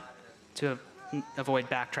again to avoid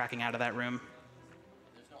backtracking out of that room.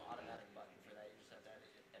 There's no automatic button for that. You just have to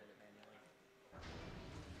edit it manually.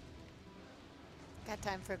 Got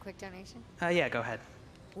time for a quick donation? Yeah, go ahead.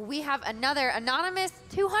 We have another anonymous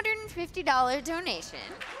 $250 donation.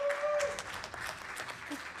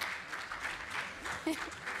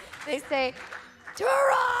 They say,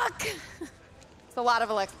 Turok! It's a lot of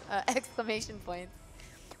exclamation points.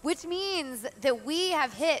 Which means that we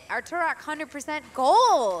have hit our Turok 100%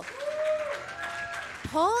 goal.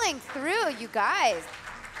 Pulling through, you guys.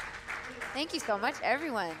 Thank you so much,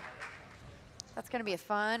 everyone. That's going to be a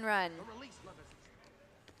fun run.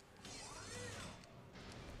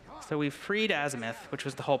 So we've freed Azimuth, which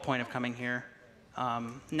was the whole point of coming here.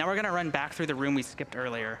 Now we're going to run back through the room we skipped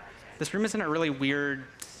earlier. This room is in a really weird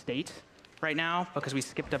state right now because we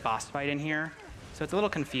skipped a boss fight in here. So it's a little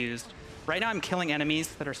confused. Right now I'm killing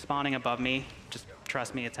enemies that are spawning above me. Just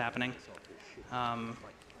trust me, it's happening. And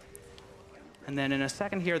then in a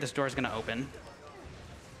second here, this door's going to open.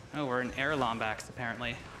 Oh, we're in air Lombax,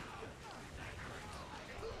 apparently.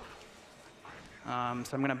 So I'm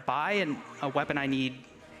going to buy a weapon I need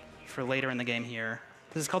for later in the game here.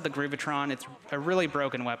 This is called the Groovatron. It's a really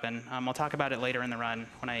broken weapon. I'll talk about it later in the run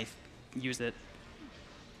when I use it.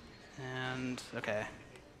 And, okay.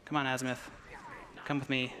 Come on, Azimuth. Come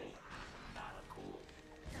with me.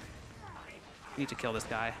 Need to kill this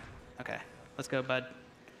guy. Okay, let's go, bud.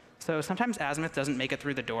 So sometimes Azimuth doesn't make it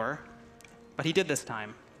through the door, but he did this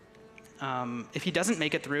time. If he doesn't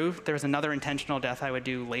make it through, there's another intentional death I would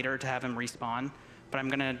do later to have him respawn, but I'm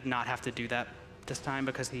gonna not have to do that this time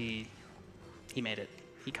because he made it.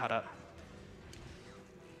 He caught up.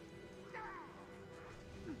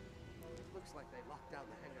 Looks like they locked down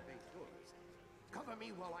the hangar bay doors. Cover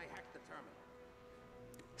me while I hack the terminal.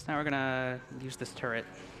 So now we're gonna use this turret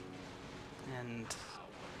and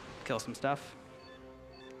kill some stuff.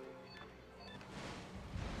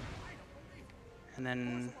 And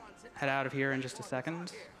then head out of here in just a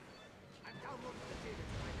second. I'm downloading the data to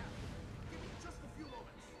my app. Give me just a few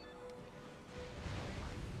moments.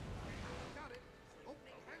 Got it.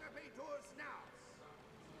 Opening hangar bay doors now.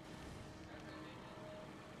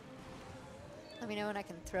 Let me know when I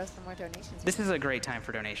can throw some more donations. This is a great time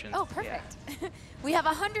for donations. Oh, perfect. Yeah. We have a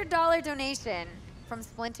 $100 donation from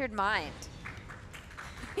Splintered Mind.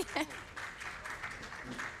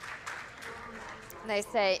 And they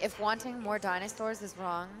say, if wanting more dinosaurs is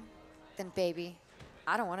wrong, then baby,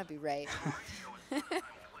 I don't want to be right.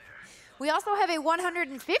 We also have a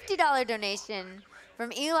 $150 donation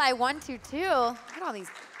from Eli122. Look at all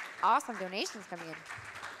these awesome donations coming in. It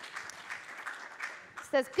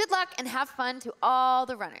says, good luck and have fun to all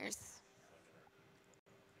the runners.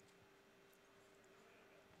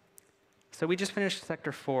 So we just finished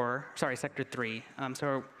Sector 3.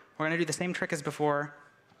 So we're going to do the same trick as before,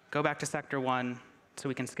 go back to Sector 1, so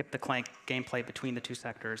we can skip the Clank gameplay between the 2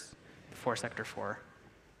 sectors before Sector 4.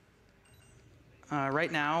 Right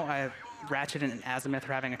now, I have Ratchet and Azimuth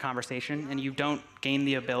are having a conversation, and you don't gain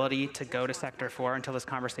the ability to go to Sector 4 until this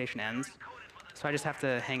conversation ends. So I just have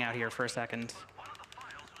to hang out here for a second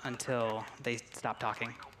until they stop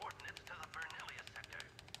talking.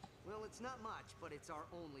 Well, it's not much, but it's our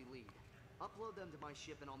only lead. Upload them to my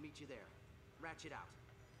ship and I'll meet you there. Ratchet out.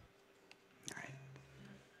 All right.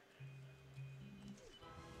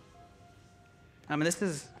 And this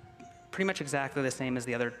is pretty much exactly the same as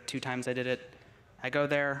the other 2 times I did it. I go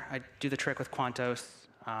there, I do the trick with Quantos,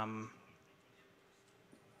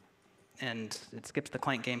 and it skips the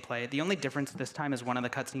Clank gameplay. The only difference this time is one of the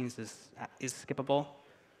cutscenes is skippable,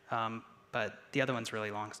 but the other one's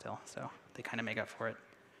really long still, so they kind of make up for it.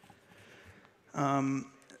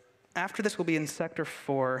 After this, we'll be in Sector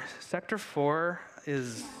 4. Sector 4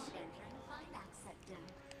 is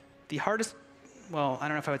the hardest, well, I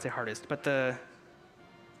don't know if I would say hardest, but the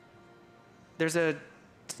there's a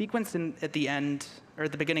sequence at the end, or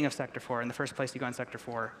at the beginning of Sector 4, in the first place you go in Sector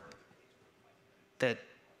 4, that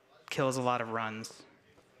kills a lot of runs.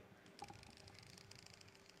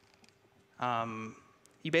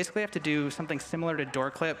 You basically have to do something similar to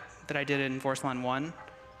door clip that I did in Vorsalon 1,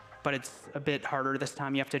 but it's a bit harder this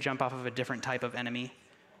time. You have to jump off of a different type of enemy.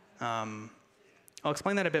 I'll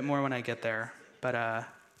explain that a bit more when I get there. But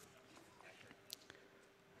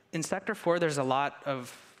in Sector 4, there's a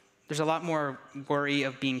lot more worry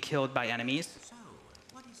of being killed by enemies. So,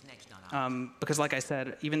 what is next on our Because like I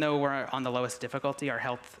said, even though we're on the lowest difficulty, our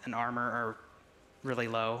health and armor are really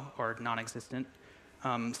low or non-existent.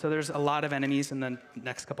 So there's a lot of enemies in the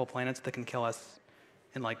next couple planets that can kill us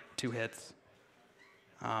in like 2 hits,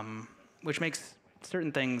 which makes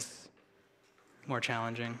certain things more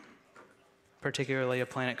challenging, particularly a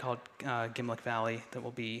planet called Gimlick Valley that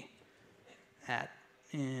we'll be at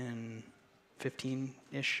in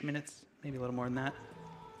 15-ish minutes, maybe a little more than that.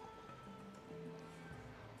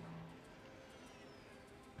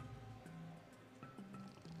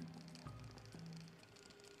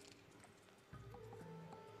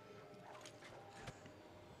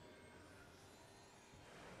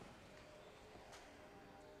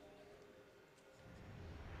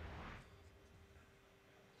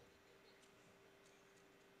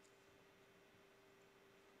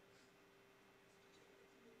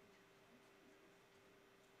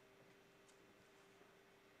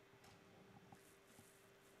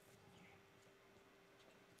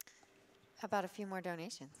 How about a few more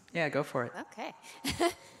donations? Yeah, go for it. Okay.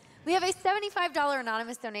 We have a $75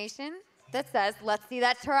 anonymous donation that says, let's see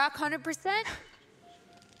that Turok 100%.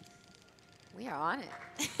 We are on it.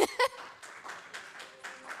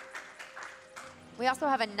 We also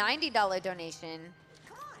have a $90 donation.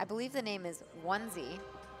 I believe the name is Onesie,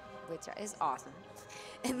 which is awesome.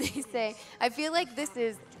 And they say, I feel like this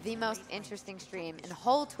is the most interesting stream in the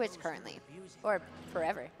whole Twitch currently, or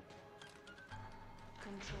forever.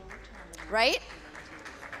 Right?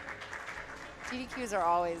 GDQs are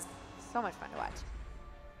always so much fun to watch.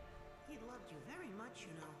 He loved you very much,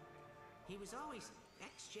 you know. He was always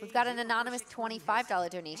We've got an anonymous $25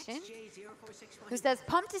 donation who says,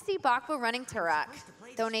 pumped to see Bakbo running Turok,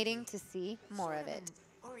 donating to see more of it.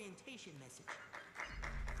 Orientation message.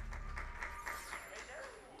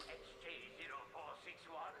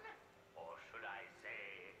 XJ0461, or should I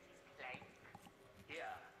say, Clank?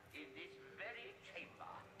 Here, in this very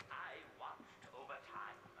chamber, I watched over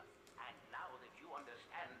time. And now that you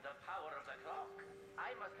understand the power of the clock,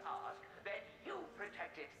 I must ask that you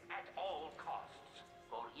protect it at all costs.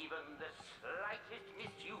 For even the slightest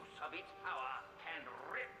misuse of its power can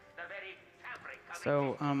rip the very fabric of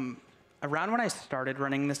So around when I started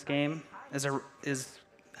running this game is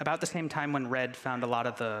about the same time when Red found a lot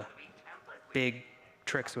of the big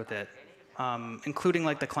tricks with it, including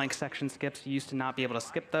like the Clank section skips. You used to not be able to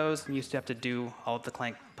skip those, and you used to have to do all of the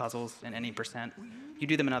Clank puzzles in any percent. You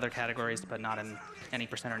do them in other categories, but not in any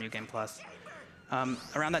percent or New Game Plus.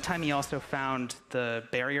 Around that time, he also found the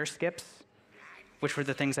barrier skips, which were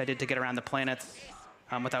the things I did to get around the planets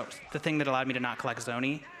without the thing that allowed me to not collect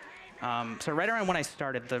Zoni. So right around when I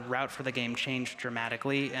started, the route for the game changed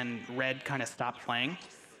dramatically, and Red kind of stopped playing.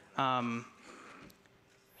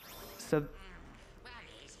 So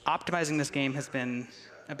optimizing this game has been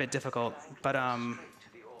a bit difficult, but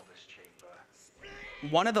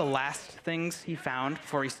one of the last things he found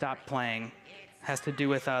before he stopped playing has to do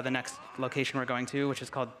with the next location we're going to, which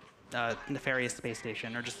is called Nefarious Space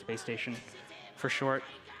Station, or just Space Station for short.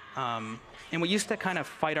 And we used to kind of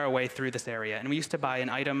fight our way through this area, and we used to buy an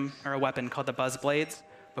item or a weapon called the Buzz Blades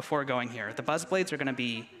before going here. The Buzz Blades are going to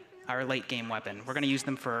be our late game weapon. We're going to use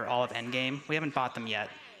them for all of endgame. We haven't bought them yet.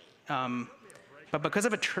 But because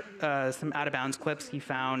of some out-of-bounds clips he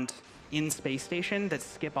found in Space Station that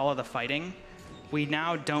skip all of the fighting, we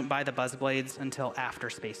now don't buy the Buzz Blades until after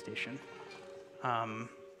Space Station.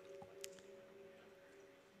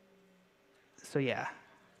 So yeah.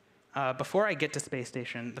 Before I get to Space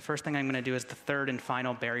Station, the first thing I'm going to do is the third and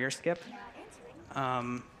final barrier skip.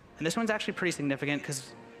 And this one's actually pretty significant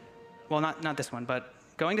because, well, not this one, but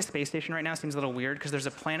going to Space Station right now seems a little weird because there's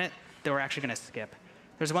a planet that we're actually going to skip.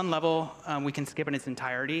 There's one level we can skip in its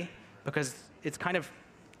entirety because it's kind of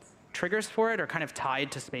triggers for it are kind of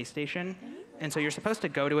tied to Space Station. And so you're supposed to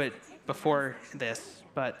go to it before this,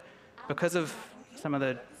 but because of some of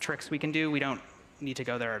the tricks we can do, we don't need to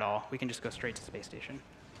go there at all. We can just go straight to Space Station.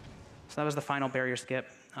 So that was the final barrier skip.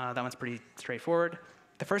 That one's pretty straightforward.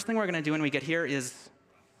 The first thing we're going to do when we get here is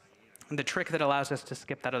the trick that allows us to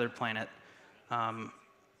skip that other planet.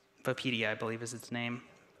 Vopedia, I believe, is its name.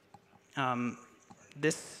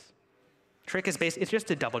 This trick is it's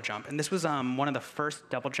just a double jump. And this was one of the first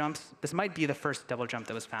double jumps. This might be the first double jump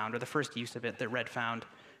that was found, or the first use of it that Red found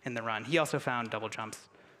in the run. He also found double jumps.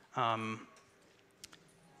 And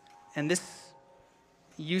this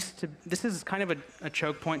is kind of a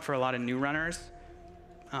choke point for a lot of new runners.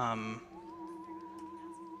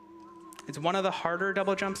 It's one of the harder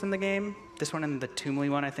double jumps in the game. This one and the Toomly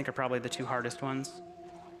one, I think, are probably the two hardest ones.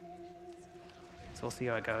 So we'll see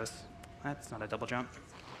how it goes. That's not a double jump.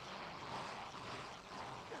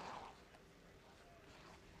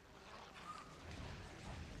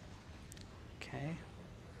 Okay.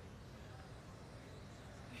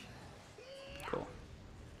 Cool.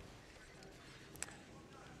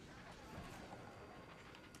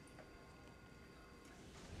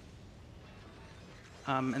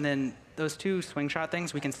 And then those two swing shot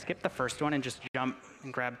things, we can skip the first one and just jump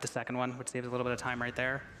and grab the second one, which saves a little bit of time right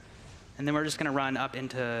there. And then we're just going to run up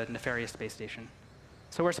into Nefarious Space Station.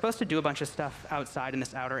 So we're supposed to do a bunch of stuff outside in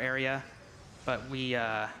this outer area, but we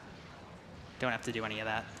don't have to do any of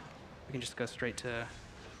that. We can just go straight to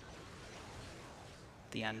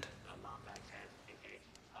the end.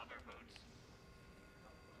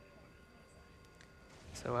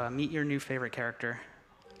 So meet your new favorite character.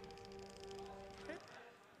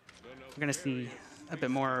 We're going to see a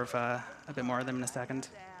bit more of them in a second.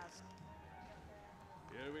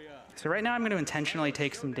 So right now I'm going to intentionally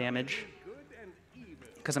take some damage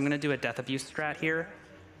because I'm going to do a death abuse strat here.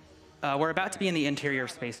 We're about to be in the interior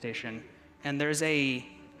of Space Station, and there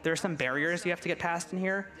are some barriers you have to get past in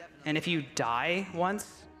here. And if you die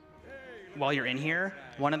once while you're in here,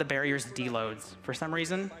 one of the barriers deloads for some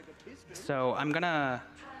reason. So I'm going to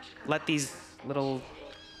let these little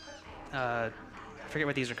I forget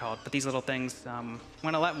what these are called, but these little things, I'm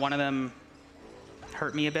going to let one of them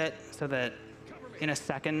hurt me a bit so that in a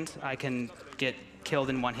second I can get killed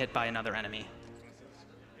in one hit by another enemy.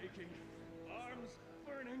 Arms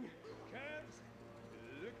burning, calves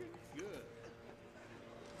looking good.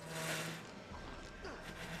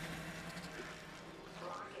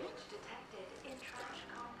 Blockage detected in trash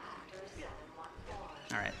compactor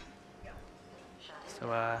 714. All right.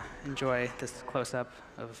 So enjoy this close-up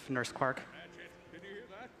of Nurse Quark. Ratchet, did you hear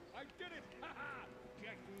that? I did it! Ha-ha!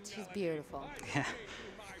 She's beautiful. Yeah.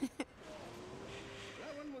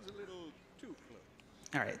 That one was a little too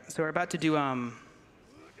close. All right, so we're about to do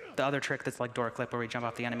the other trick that's like door clip where we jump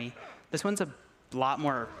off the enemy. This one's a lot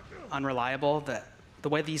more unreliable. The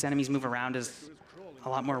way these enemies move around is a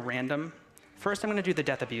lot more random. First, I'm going to do the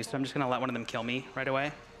death abuse, so I'm just going to let one of them kill me right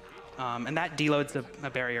away. And that deloads a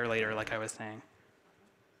barrier later, like I was saying.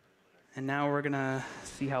 And now we're going to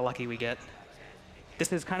see how lucky we get.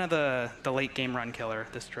 This is kind of the late game run killer,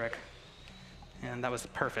 this trick. And that was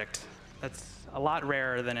perfect. That's a lot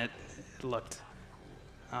rarer than it looked.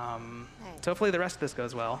 So hopefully the rest of this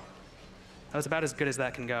goes well. That was about as good as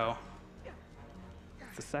that can go.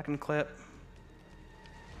 The second clip.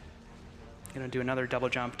 Gonna do another double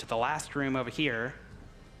jump to the last room over here.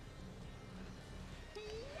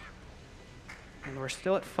 And we're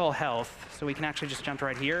still at full health, so we can actually just jump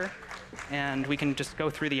right here, and we can just go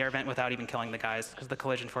through the air vent without even killing the guys, because the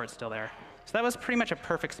collision for it's still there. So that was pretty much a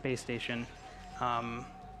perfect space station,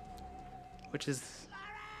 which is,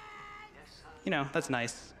 you know, that's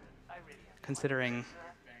nice, considering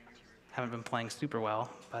I haven't been playing super well,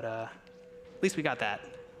 but at least we got that.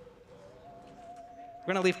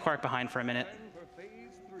 We're gonna leave Quark behind for a minute.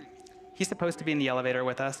 He's supposed to be in the elevator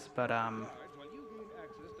with us, but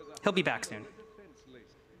he'll be back soon.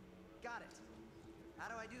 Got it. How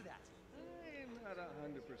do I do that? I'm not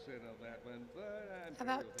 100% of that one, but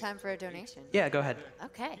How about time for a donation? Yeah, go ahead.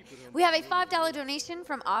 Okay. We have a $5 donation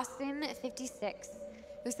from Austin56,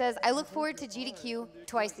 who says, I look forward to GDQ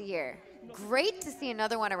twice a year. Great to see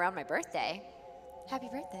another one around my birthday. Happy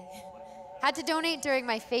birthday. Had to donate during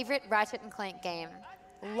my favorite Ratchet and Clank game.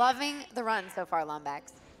 Loving the run so far,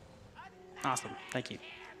 Lombax. Awesome, thank you.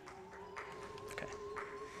 Okay.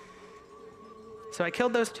 So I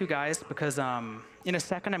killed those two guys because in a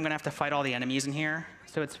second I'm gonna have to fight all the enemies in here,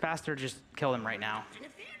 so it's faster to just kill them right now.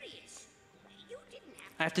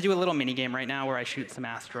 I have to do a little mini game right now where I shoot some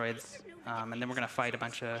asteroids, and then we're gonna fight a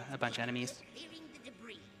bunch of enemies.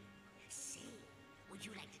 Would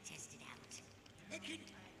you like to test it out?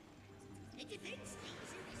 The defense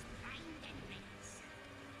laser is primed and ready.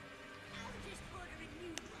 I'll just order a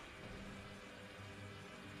new one.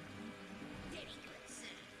 Very good,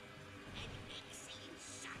 sir. An excellent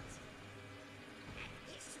shot. At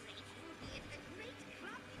this rate, you'll be at the great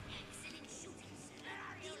club. Excellent shooting, sir.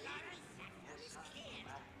 The enemy sector is clear.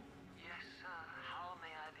 Yes, sir. How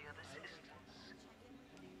may I be of assistance?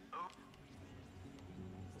 Oh.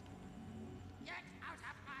 Get out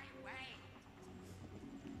of my way!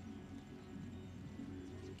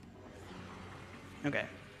 Okay.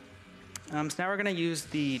 So now we're going to use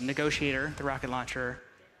the negotiator, the rocket launcher,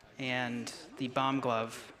 and the bomb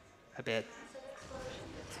glove a bit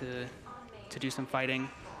to do some fighting.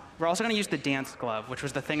 We're also going to use the dance glove, which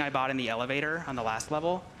was the thing I bought in the elevator on the last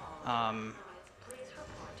level.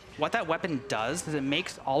 What that weapon does is it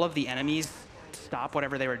makes all of the enemies stop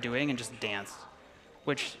whatever they were doing and just dance,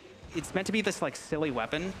 which it's meant to be this like silly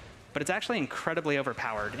weapon, but it's actually incredibly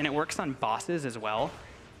overpowered, and it works on bosses as well.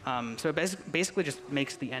 So it basically just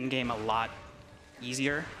makes the end game a lot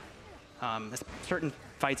easier. Certain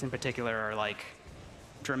fights in particular are like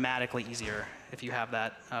dramatically easier if you have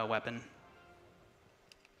that weapon.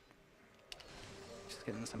 Just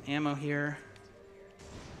getting some ammo here.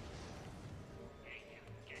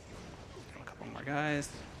 A couple more guys.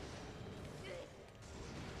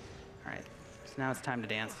 All right, so now it's time to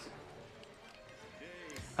dance.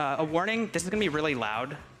 A warning, this is gonna be really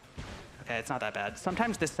loud. Okay, it's not that bad.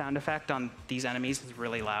 Sometimes this sound effect on these enemies is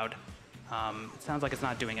really loud. It sounds like it's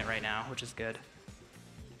not doing it right now, which is good.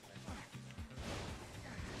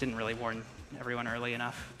 Didn't really warn everyone early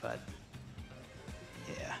enough, but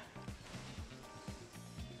yeah.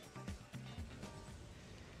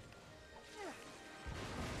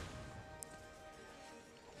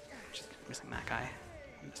 Just missing that guy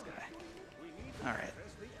and this guy. All right.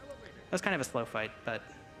 That was kind of a slow fight, but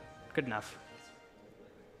good enough.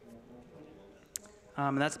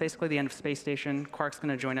 That's basically the end of Space Station. Quark's going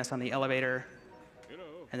to join us on the elevator,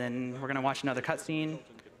 and then we're going to watch another cutscene,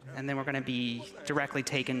 and then we're going to be directly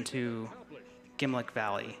taken to Gimlick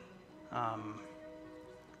Valley,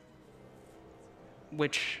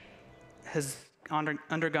 which has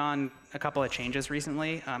undergone a couple of changes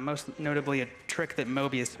recently, most notably a trick that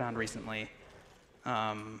Mobius found recently.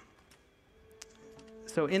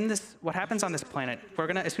 So in this, what happens on this planet,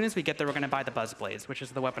 as soon as we get there, we're gonna buy the Buzz Blades, which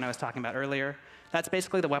is the weapon I was talking about earlier. That's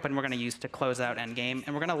basically the weapon we're gonna use to close out endgame,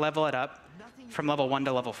 and we're gonna level it up from level 1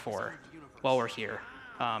 to level 4 while we're here.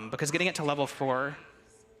 Because getting it to level 4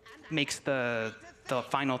 makes the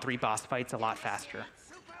final 3 boss fights a lot faster.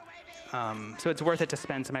 So it's worth it to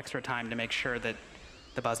spend some extra time to make sure that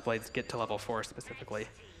the Buzz Blades get to level 4 specifically.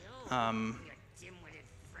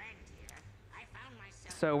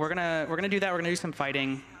 So we're gonna do that. We're gonna do some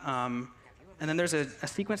fighting, and then there's a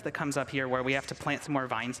sequence that comes up here where we have to plant some more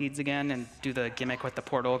vine seeds again and do the gimmick with the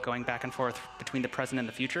portal going back and forth between the present and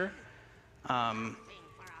the future. And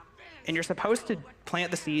you're supposed to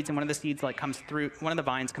plant the seeds, and one of the seeds comes through. One of the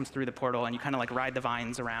vines comes through the portal, and you kind of ride the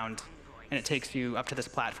vines around, and it takes you up to this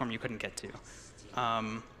platform you couldn't get to.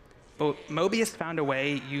 But Mobius found a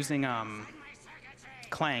way using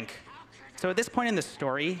Clank. So at this point in the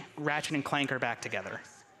story, Ratchet and Clank are back together.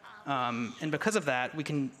 And because of that,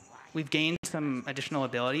 we've gained some additional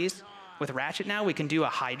abilities. With Ratchet now, we can do a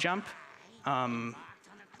high jump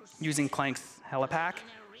using Clank's helipack.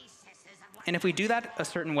 And if we do that a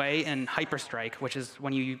certain way in Hyper Strike, which is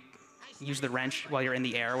when you use the wrench while you're in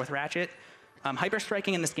the air with Ratchet, Hyper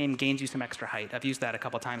Striking in this game gains you some extra height. I've used that a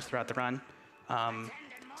couple times throughout the run.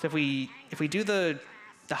 So if we do the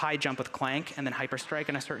high jump with Clank and then Hyper Strike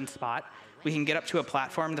in a certain spot, we can get up to a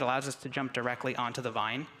platform that allows us to jump directly onto the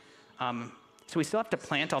vine. So we still have to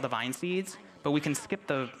plant all the vine seeds, but we can skip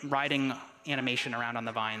the riding animation around on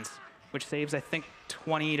the vines, which saves, I think,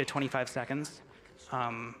 20 to 25 seconds.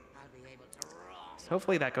 So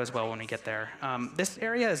hopefully that goes well when we get there. This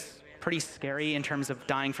area is pretty scary in terms of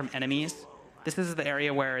dying from enemies. This is the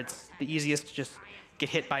area where it's the easiest to just get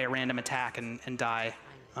hit by a random attack and die.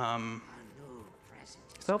 So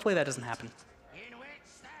hopefully that doesn't happen.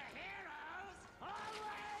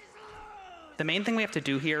 The main thing we have to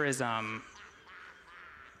do here is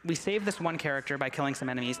we save this one character by killing some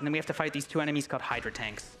enemies, and then we have to fight these 2 enemies called Hydra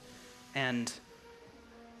Tanks. And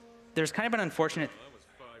there's kind of an unfortunate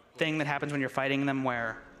thing that happens when you're fighting them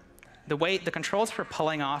where the controls for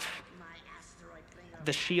pulling off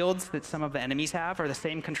the shields that some of the enemies have are the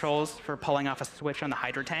same controls for pulling off a switch on the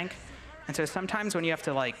Hydra Tank. And so sometimes when you have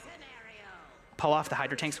to pull off the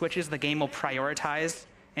Hydra Tank switches, the game will prioritize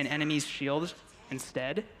an enemy's shield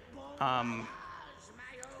instead,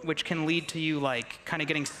 which can lead to you kind of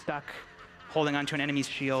getting stuck holding onto an enemy's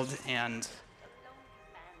shield. And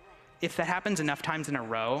if that happens enough times in a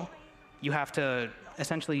row, you have to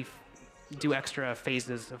essentially do extra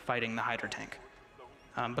phases of fighting the Hydra Tank.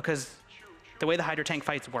 Because the way the Hydra Tank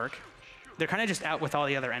fights work, they're kind of just out with all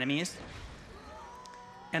the other enemies.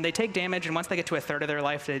 And they take damage, and once they get to 1/3 of their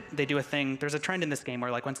life, they do a thing. There's a trend in this game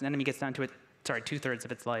where once an enemy gets down to 2/3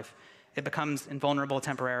 of its life, it becomes invulnerable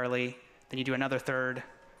temporarily, then you do another 1/3,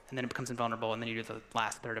 and then it becomes invulnerable, and then you do the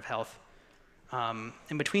last 1/3 of health.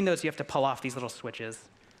 In between those, you have to pull off these little switches.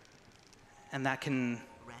 And that can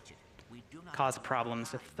cause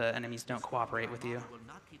problems if the enemies don't cooperate with you. Will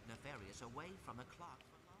not keep Nefarious away from a clock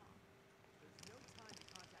for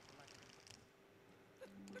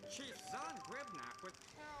long. Chief Zahn Gribnak with...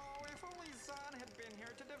 Oh, if only Zahn had been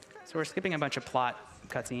here to defend... So we're skipping a bunch of plot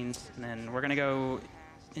cutscenes, and then we're going to go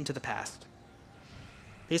into the past.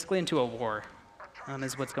 Basically into a war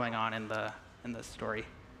is what's going on in the story.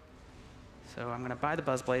 So I'm going to buy the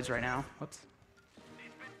Buzzblades right now. Whoops.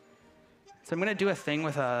 So I'm going to do a thing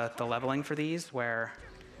with the leveling for these where,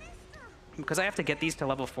 because I have to get these to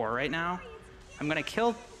level 4 right now, I'm going to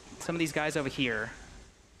kill some of these guys over here.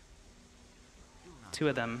 2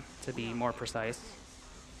 of them, to be more precise.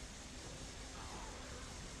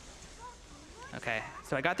 Okay,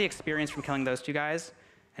 so I got the experience from killing those 2 guys,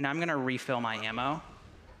 and now I'm going to refill my ammo,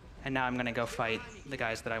 and now I'm going to go fight the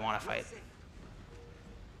guys that I want to fight.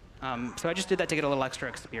 So I just did that to get a little extra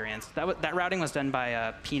experience. That routing was done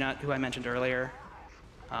by Peanut, who I mentioned earlier,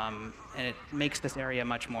 and it makes this area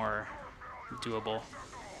much more doable.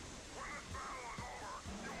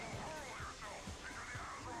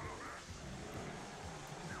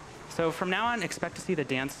 So from now on, expect to see the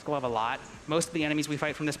dance glove a lot. Most of the enemies we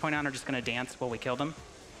fight from this point on are just going to dance while we kill them.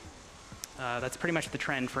 That's pretty much the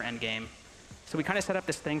trend for endgame. So we kind of set up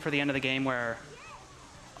this thing for the end of the game where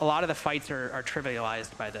a lot of the fights are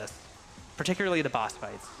trivialized by this, particularly the boss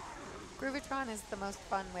fights. Groovatron is the most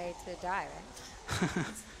fun way to die,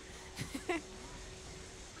 right?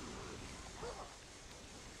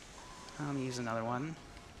 Let me use another one.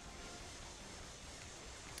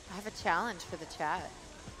 I have a challenge for the chat.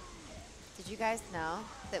 Did you guys know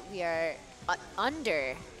that we are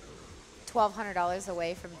under $1,200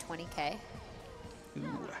 away from 20K?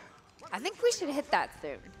 Ooh. I think we should hit that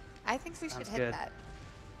soon. I think we should hit good. that.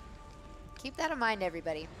 Keep that in mind,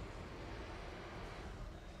 everybody.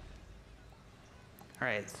 All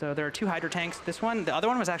right, so there are 2 Hydra tanks. This one, the other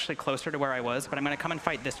one was actually closer to where I was, but I'm going to come and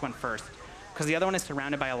fight this one first, because the other one is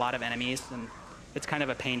surrounded by a lot of enemies, and it's kind of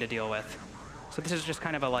a pain to deal with. So this is just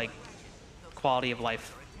kind of a like quality of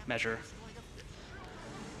life measure.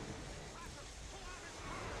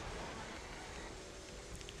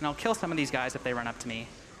 And I'll kill some of these guys if they run up to me.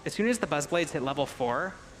 As soon as the Buzzblades hit level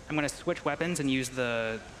 4, I'm going to switch weapons and use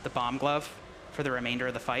the Bomb Glove for the remainder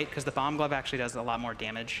of the fight, because the Bomb Glove actually does a lot more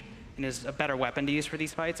damage and is a better weapon to use for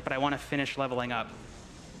these fights, but I want to finish leveling up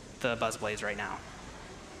the Buzzblades right now.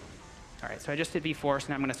 All right, so I just did V4, so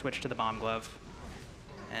now I'm going to switch to the Bomb Glove,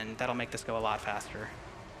 and that'll make this go a lot faster.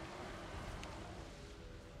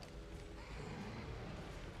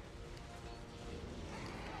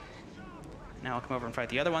 Now I'll come over and fight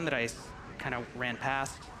the other one that I kind of ran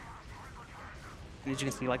past. And as you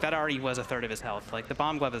can see, like that already was 1/3 of his health. Like the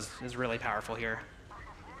Bomb Glove is really powerful here.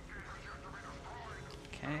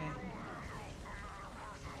 Okay.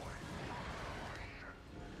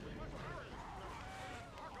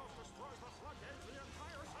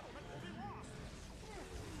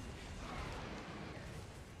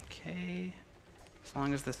 Okay. As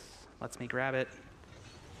long as this lets me grab it.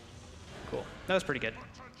 Cool. That was pretty good.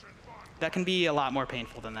 That can be a lot more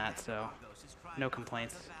painful than that, so no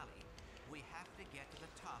complaints.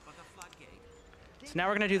 So now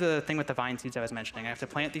we're going to do the thing with the vine seeds I was mentioning. I have to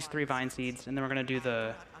plant these 3 vine seeds, and then we're going to do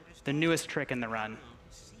the newest trick in the run.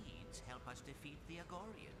 Seeds help us defeat the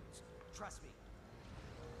Agorians. Trust me.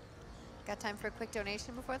 Got time for a quick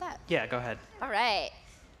donation before that? Yeah, go ahead. All right.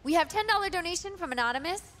 We have $10 donation from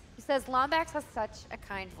Anonymous, who says, Lombax has such a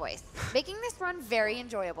kind voice, making this run very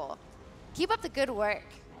enjoyable. Keep up the good work.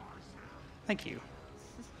 Thank you.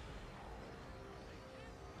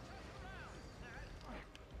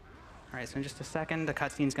 All right, so in just a second, the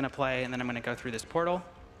cutscene's going to play, and then I'm going to go through this portal.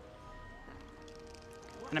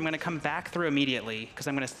 And I'm going to come back through immediately, because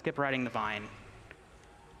I'm going to skip riding the vine.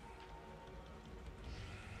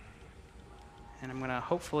 And I'm going to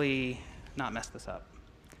hopefully not mess this up.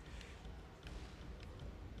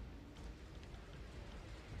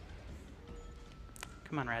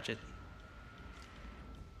 Come on, Ratchet.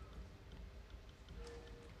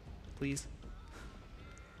 Please.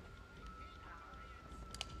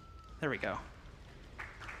 There we go.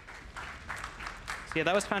 So yeah,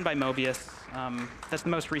 that was found by Mobius. That's the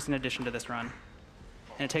most recent addition to this run.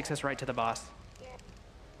 And it takes us right to the boss.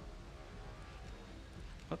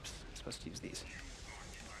 Whoops, I'm supposed to use these.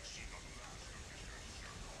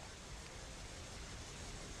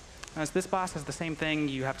 So this boss has the same thing.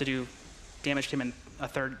 You have to do damage to him in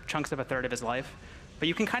chunks of 1/3 of his life. But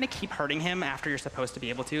you can kind of keep hurting him after you're supposed to be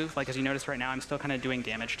able to. Like as you notice right now, I'm still kind of doing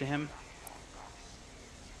damage to him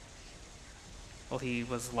while he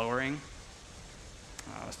was lowering.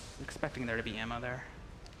 I was expecting there to be ammo there.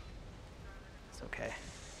 It's okay.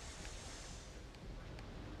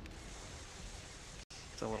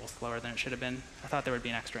 It's a little slower than it should have been. I thought there would be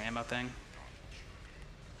an extra ammo thing.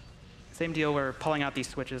 Same deal, we're pulling out these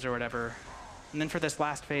switches or whatever. And then for this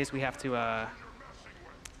last phase, we have to,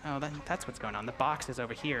 oh, that's what's going on. The box is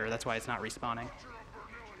over here. That's why it's not respawning.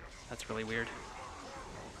 That's really weird.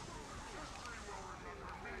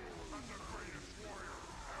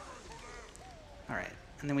 All right,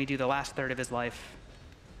 and then we do the last third of his life.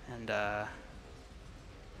 And that'll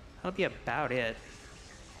be about it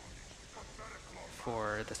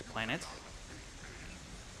for this planet.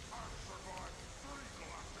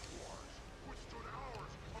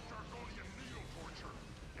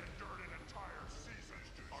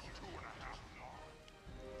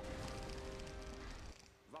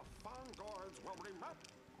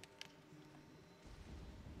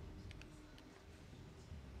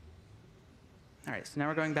 All right, so now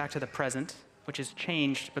we're going back to the present, which is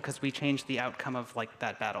changed because we changed the outcome of like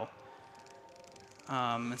that battle.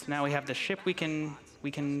 And so now we have the ship we can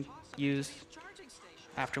use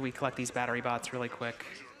after we collect these battery bots really quick.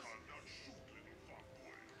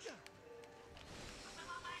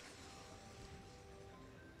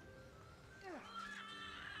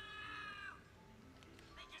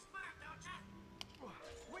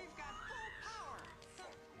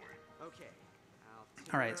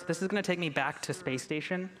 All right, so this is going to take me back to Space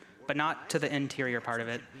Station, but not to the interior part of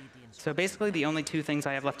it. So basically, the only two things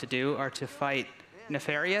I have left to do are to fight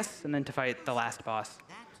Nefarious and then to fight the last boss.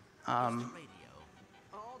 So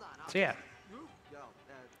yeah.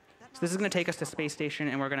 So this is going to take us to Space Station,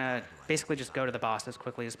 and we're going to basically just go to the boss as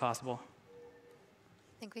quickly as possible.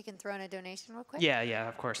 Think we can throw in a donation real quick? Yeah,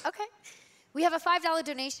 of course. Okay. We have a $5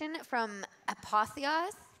 donation from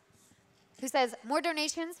Apotheos, who says, more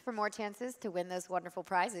donations for more chances to win those wonderful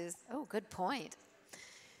prizes. Oh, good point.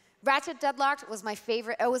 Ratchet Deadlocked was my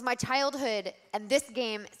favorite, it was my childhood, and this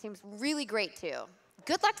game seems really great too.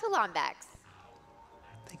 Good luck to Lombax.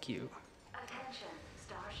 Thank you. Attention,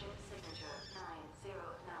 Starship Signature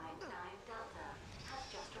 9099 Delta has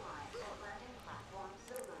just arrived at landing platform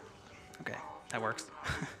Zulu. Okay, that works.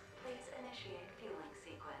 Please initiate fueling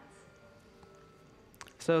sequence.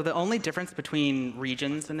 So the only difference between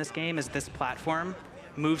regions in this game is this platform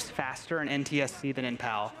moves faster in NTSC than in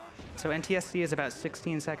PAL. So NTSC is about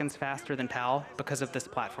 16 seconds faster than PAL because of this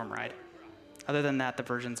platform ride. Other than that, the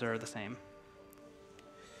versions are the same.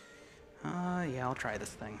 Yeah, I'll try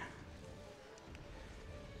this thing.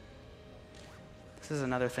 This is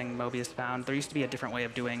another thing Mobius found. There used to be a different way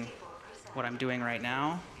of doing what I'm doing right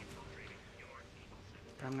now.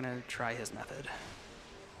 But I'm going to try his method.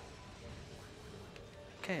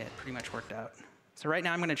 Okay, it pretty much worked out. So right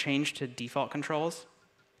now I'm going to change to default controls.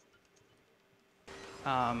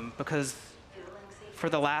 Because for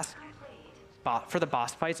the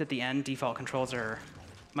boss fights at the end, default controls are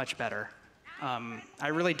much better. I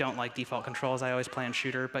really don't like default controls. I always play in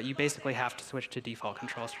shooter, but you basically have to switch to default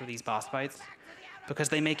controls for these boss fights because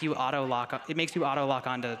they make you auto-lock. It makes you auto-lock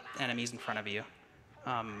onto enemies in front of you.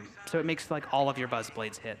 So it makes like all of your buzz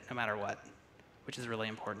blades hit no matter what, which is really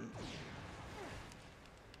important.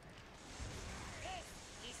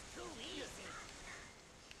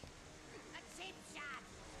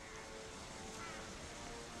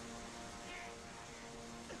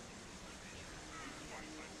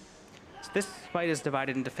 This fight is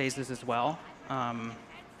divided into phases as well.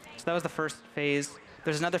 So that was the first phase.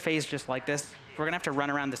 There's another phase just like this. We're going to have to run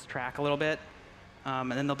around this track a little bit. And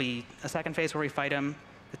then there'll be a second phase where we fight him.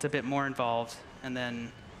 It's a bit more involved. And then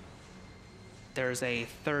there's a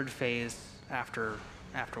third phase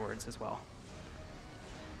afterwards as well.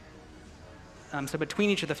 So between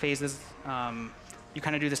each of the phases, you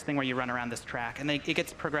kind of do this thing where you run around this track. And it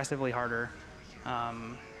gets progressively harder.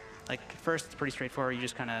 Like first, it's pretty straightforward.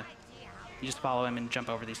 You just follow him and jump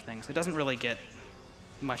over these things. It doesn't really get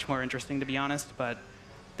much more interesting, to be honest, but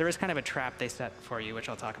there is kind of a trap they set for you, which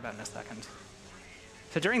I'll talk about in a second.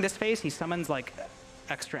 So during this phase, he summons like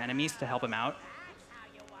extra enemies to help him out.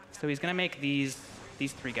 So he's gonna make these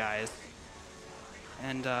three guys.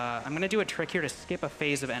 And I'm gonna do a trick here to skip a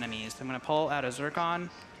phase of enemies. I'm gonna pull out a Zircon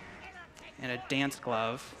and a Dance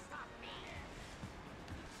Glove.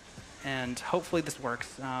 And hopefully this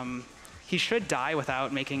works. He should die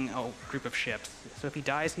without making a group of ships. So if he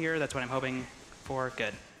dies here, that's what I'm hoping for.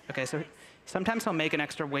 Good. Okay, so sometimes he'll make an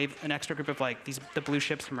extra group of like the blue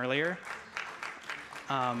ships from earlier.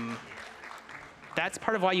 That's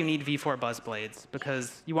part of why you need V4 buzz blades,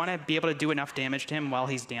 because you want to be able to do enough damage to him while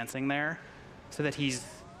he's dancing there, so that he's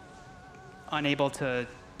unable to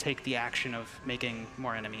take the action of making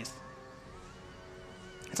more enemies.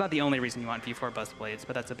 It's not the only reason you want V4 buzz blades,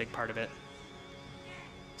 but that's a big part of it.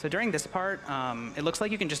 So during this part, it looks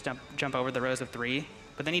like you can just jump over the rows of 3,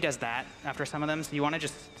 but then he does that after some of them, so you want to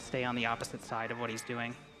just stay on the opposite side of what he's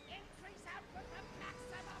doing. Increase output of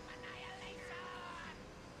maximum annihilation!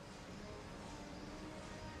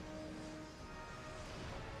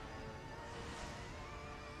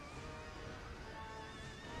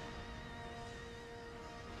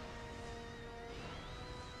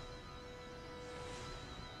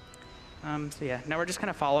 So yeah, now we're just kind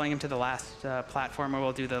of following him to the last platform where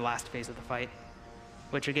we'll do the last phase of the fight.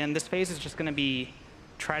 Which again, this phase is just going to be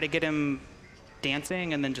try to get him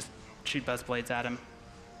dancing and then just shoot buzz blades at him.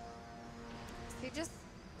 Is he just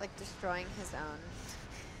like destroying his own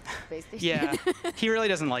space station? Yeah, he really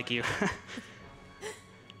doesn't like you. Just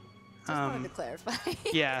wanted to clarify.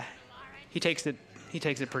 Yeah, he takes it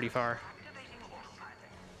pretty far.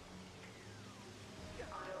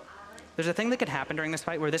 There's a thing that could happen during this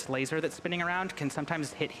fight where this laser that's spinning around can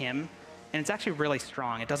sometimes hit him, and it's actually really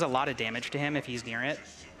strong. It does a lot of damage to him if he's near it.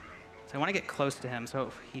 So I want to get close to him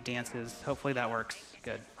so he dances. Hopefully that works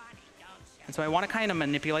good. And so I want to kind of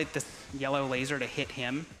manipulate this yellow laser to hit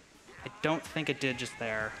him. I don't think it did just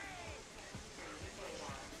there.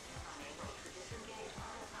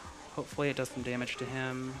 Hopefully it does some damage to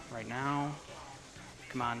him right now.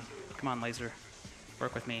 Come on, laser.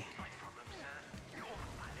 Work with me.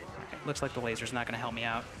 Okay, looks like the laser's not going to help me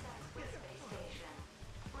out.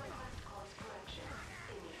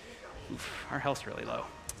 Oof, our health's really low.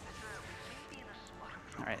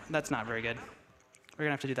 All right, that's not very good. We're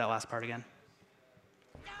gonna have to do that last part again.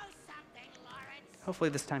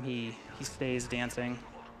 Hopefully this time he stays dancing.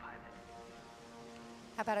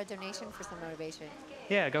 How about a donation for some motivation?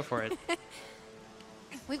 Yeah, go for it.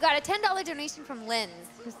 We've got a $10 donation from Linz,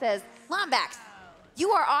 who says, Lombax,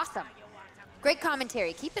 you are awesome. Great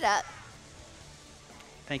commentary. Keep it up.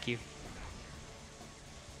 Thank you.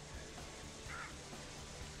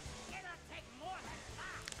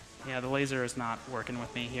 Yeah, the laser is not working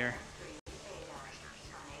with me here.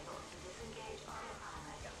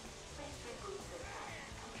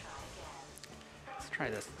 Let's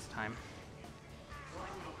try this time. No,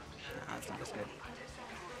 that's not as good.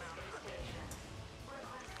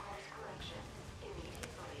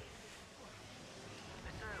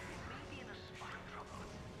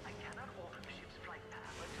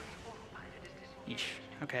 Yeesh.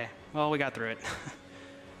 Okay, well, we got through it.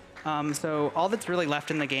 So all that's really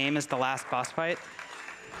left in the game is the last boss fight.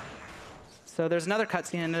 So there's another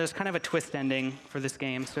cutscene, and there's kind of a twist ending for this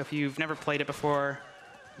game. So if you've never played it before,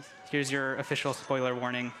 here's your official spoiler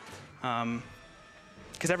warning.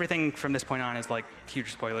 Because everything from this point on is like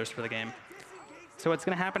huge spoilers for the game. So what's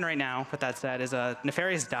going to happen right now, with that said, is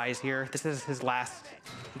Nefarious dies here. This is his last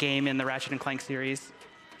game in the Ratchet and Clank series.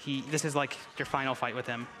 This is like your final fight with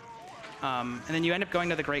him. And then you end up going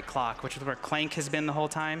to the Great Clock, which is where Clank has been the whole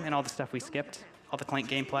time, and all the stuff we skipped, all the Clank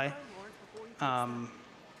gameplay. And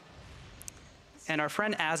our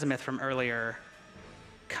friend Azimuth from earlier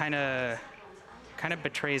kind of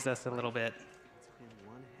betrays us a little bit,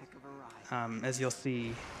 as you'll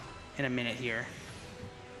see in a minute here.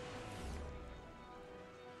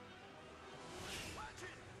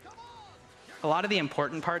 A lot of the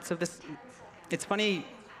important parts of this, it's funny,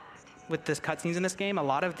 with this cutscenes in this game, a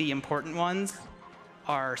lot of the important ones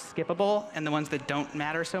are skippable, and the ones that don't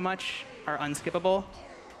matter so much are unskippable.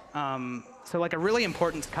 So like a really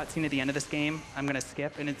important cutscene at the end of this game, I'm gonna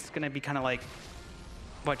skip, and it's gonna be kind of like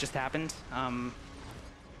what just happened.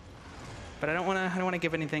 But I don't wanna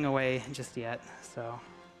give anything away just yet. So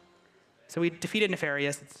we defeated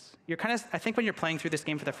Nefarious. I think when you're playing through this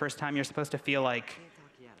game for the first time, you're supposed to feel like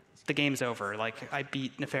the game's over. Like I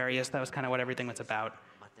beat Nefarious. That was kind of what everything was about.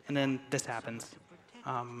 And then this happens.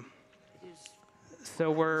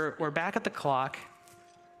 So we're back at the clock.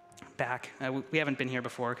 We haven't been here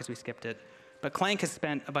before because we skipped it. But Clank has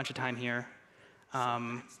spent a bunch of time here.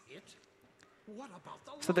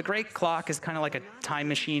 So the Great Clock is kind of like a time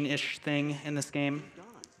machine-ish thing in this game.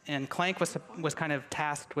 And Clank was kind of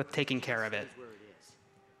tasked with taking care of it.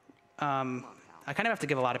 I kind of have to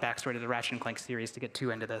give a lot of backstory to the Ratchet and Clank series to get too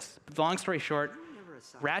into this. But the long story short,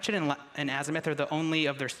 Ratchet and Azimuth are the only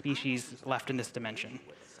of their species left in this dimension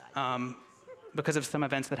because of some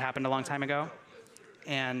events that happened a long time ago.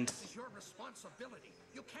 And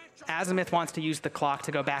Azimuth wants to use the clock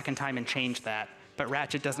to go back in time and change that, but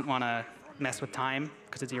Ratchet doesn't want to mess with time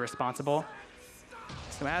because it's irresponsible.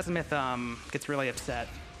 So Azimuth gets really upset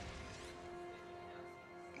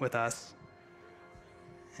with us,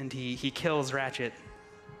 and he kills Ratchet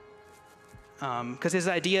because his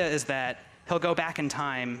idea is that he'll go back in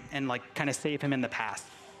time and like kind of save him in the past,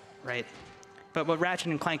 right? But what Ratchet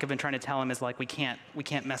and Clank have been trying to tell him is like we can't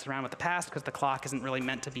mess around with the past because the clock isn't really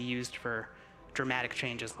meant to be used for dramatic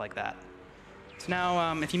changes like that. So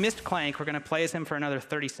now, if you missed Clank, we're going to play as him for another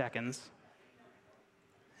 30 seconds.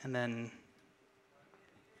 And then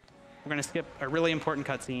we're going to skip a really important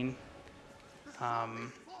cutscene.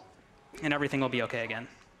 And everything will be OK again.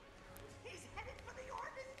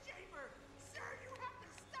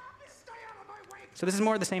 So this is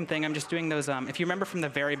more of the same thing. I'm just doing those, if you remember from the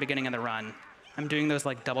very beginning of the run, I'm doing those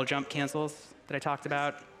like double jump cancels that I talked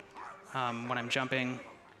about when I'm jumping.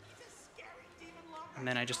 And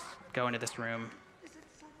then I just go into this room.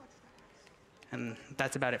 And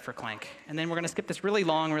that's about it for Clank. And then we're going to skip this really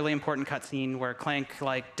long, really important cutscene where Clank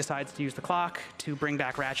like decides to use the clock to bring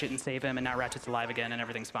back Ratchet and save him, and now Ratchet's alive again, and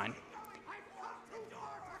everything's fine.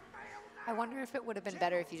 I wonder if it would have been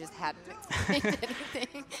better if you just hadn't explained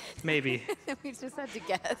anything. Maybe. We just had to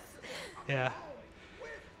guess. Yeah.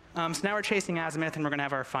 So now we're chasing Azimuth, and we're going to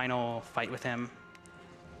have our final fight with him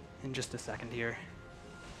in just a second here.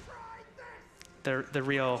 The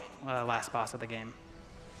real last boss of the game.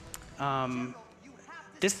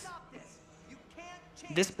 This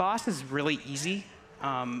boss is really easy.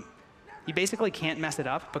 You basically can't mess it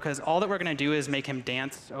up because all that we're going to do is make him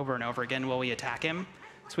dance over and over again while we attack him.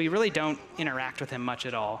 So we really don't interact with him much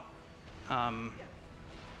at all.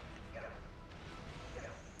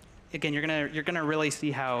 Again, you're gonna really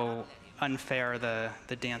see how unfair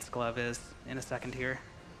the dance glove is in a second here.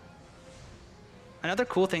 Another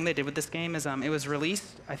cool thing they did with this game is it was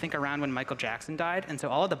released, I think, around when Michael Jackson died, and so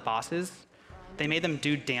all of the bosses, they made them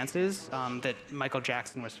do dances that Michael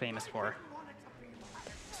Jackson was famous for.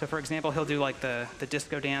 So for example, he'll do like the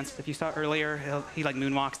disco dance. If you saw earlier, he like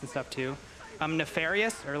moonwalks and stuff too.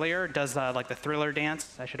 Nefarious earlier does like the Thriller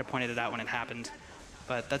dance. I should have pointed it out when it happened,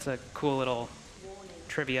 but that's a cool little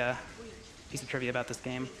piece of trivia about this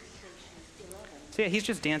game. So yeah, he's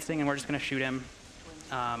just dancing, and we're just gonna shoot him.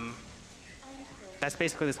 That's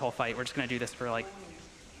basically this whole fight. We're just gonna do this for like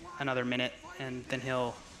another minute, and then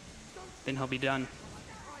he'll be done.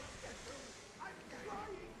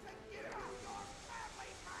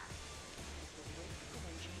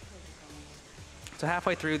 So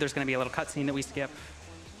halfway through, there's going to be a little cutscene that we skip.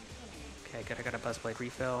 Okay, good. I got a Buzzblade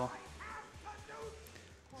refill.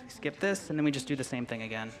 So we skip this, and then we just do the same thing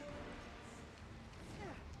again.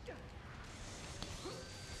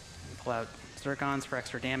 And pull out Zircons for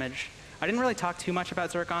extra damage. I didn't really talk too much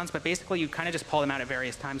about Zircons, but basically you kind of just pull them out at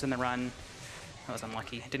various times in the run. That was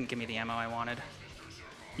unlucky. It didn't give me the ammo I wanted.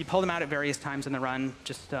 You pull them out at various times in the run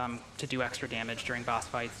just to do extra damage during boss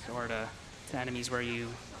fights or to enemies where you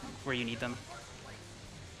need them.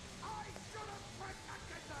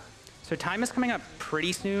 So time is coming up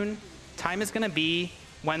pretty soon. Time is going to be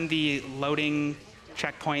when the loading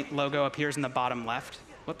checkpoint logo appears in the bottom left.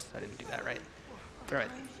 Whoops, I didn't do that right. All right,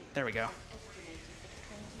 there we go.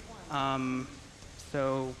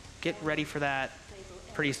 So get ready for that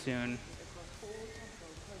pretty soon.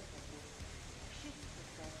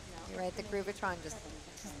 You're right, the Groovatron just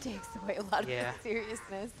takes away a lot of the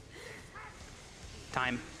seriousness.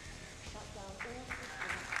 Time.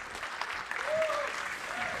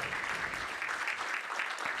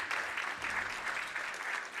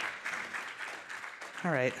 All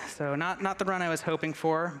right, so not the run I was hoping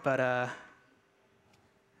for, but a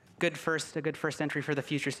good first entry for the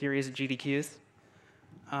future series of GDQs.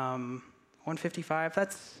 155,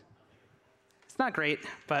 it's not great,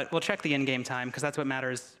 but we'll check the in-game time because that's what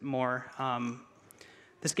matters more.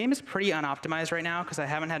 This game is pretty unoptimized right now because I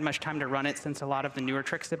haven't had much time to run it since a lot of the newer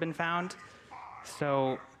tricks have been found.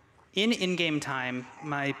 So in-game time,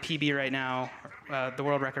 my PB right now, the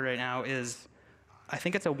world record right now is, I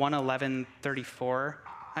think it's a 1:11:34.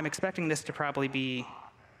 I'm expecting this to probably be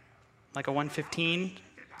like a 1:15,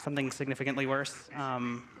 something significantly worse.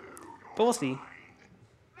 But we'll see.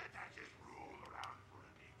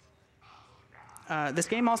 This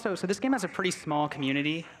game has a pretty small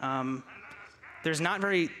community. There's not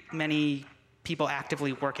very many people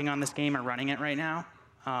actively working on this game or running it right now.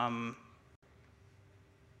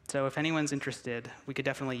 So if anyone's interested, we could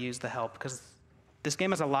definitely use the help because this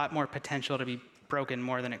game has a lot more potential to be broken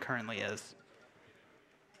more than it currently is.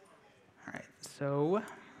 All right, so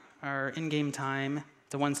our in-game time,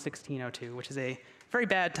 it's a 1:16:02, which is a very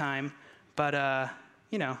bad time, but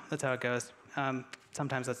you know, that's how it goes.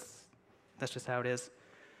 Sometimes that's just how it is.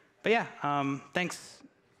 But yeah, thanks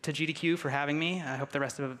to GDQ for having me. I hope the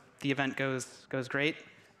rest of the event goes great.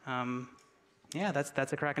 Yeah,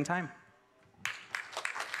 that's a cracking time.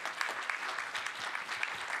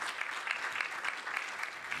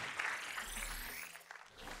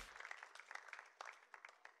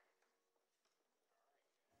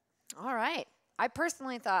 All right. I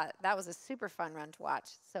personally thought that was a super fun run to watch.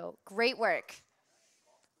 So great work.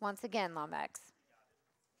 Once again, Lombax.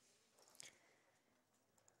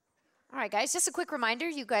 All right, guys, just a quick reminder,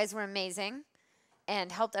 you guys were amazing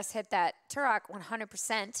and helped us hit that Turok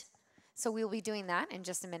 100%. So we will be doing that in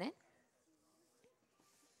just a minute.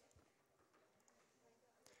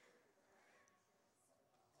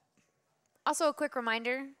 Also, a quick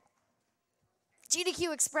reminder,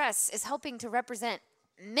 GDQ Express is helping to represent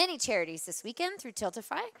many charities this weekend through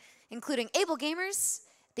Tiltify, including Able Gamers,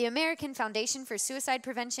 the American Foundation for Suicide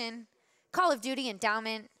Prevention, Call of Duty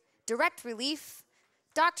Endowment, Direct Relief,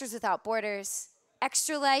 Doctors Without Borders,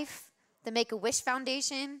 Extra Life, the Make-A-Wish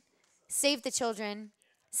Foundation, Save the Children,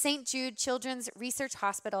 St. Jude Children's Research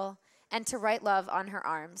Hospital, and To Write Love on Her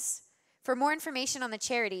Arms. For more information on the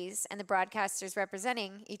charities and the broadcasters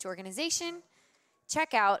representing each organization,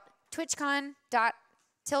 check out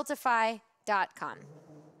twitchcon.tiltify.com.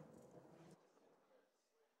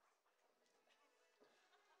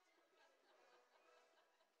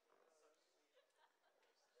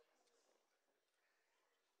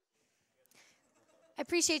 I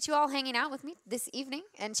appreciate you all hanging out with me this evening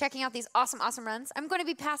and checking out these awesome, awesome runs. I'm going to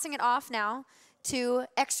be passing it off now to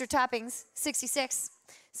Extra Toppings 66.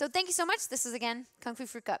 So thank you so much. This is, again, Kung Fu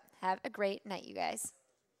Fruit Cup. Have a great night, you guys.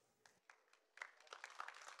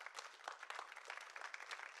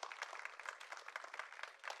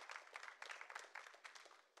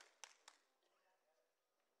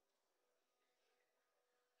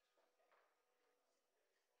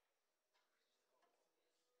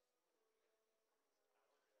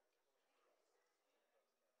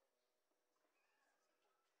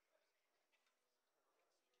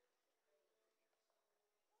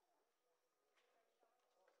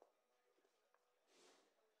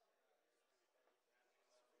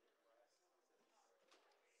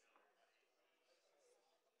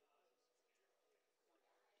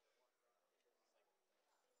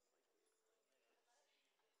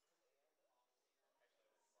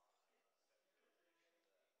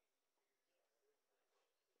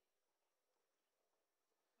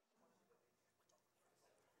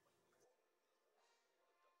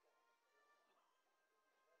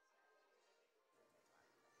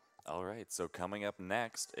 All right, so coming up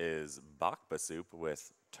next is Bakba Soup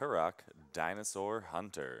with Turok Dinosaur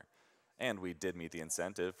Hunter. And we did meet the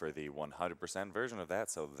incentive for the 100% version of that,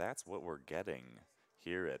 so that's what we're getting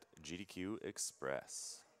here at GDQ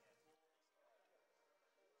Express.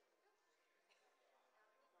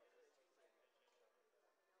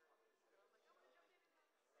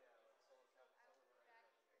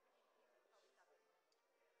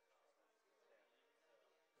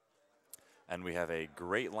 And we have a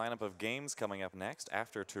great lineup of games coming up next.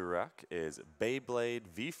 After Turok is Beyblade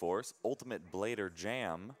V-Force, Ultimate Blader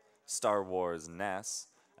Jam, Star Wars NES,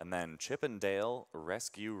 and then Chip and Dale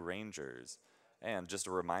Rescue Rangers. And just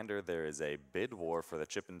a reminder, there is a bid war for the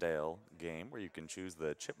Chip and Dale game where you can choose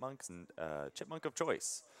the chipmunk of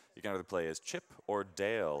choice. You can either play as Chip or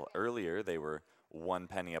Dale. Earlier, they were 1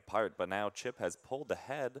 penny apart, but now Chip has pulled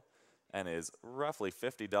ahead and is roughly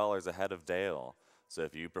 $50 ahead of Dale. So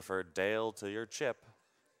if you prefer Dale to your Chip,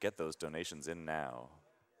 get those donations in now.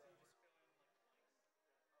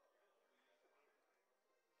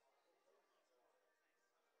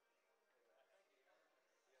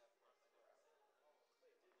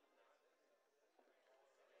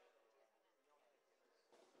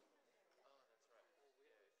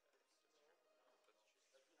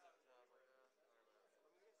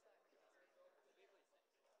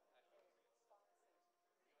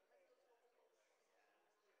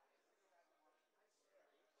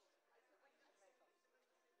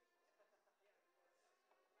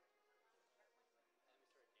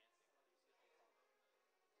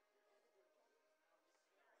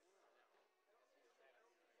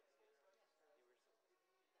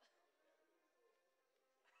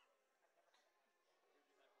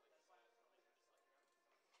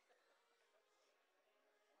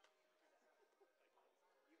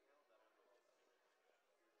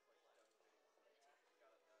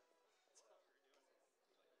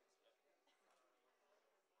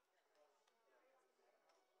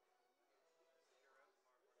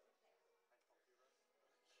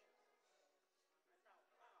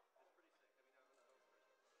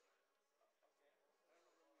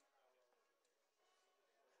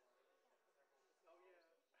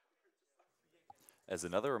 As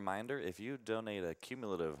another reminder, if you donate a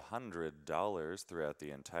cumulative $100 throughout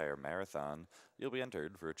the entire marathon, you'll be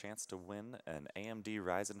entered for a chance to win an AMD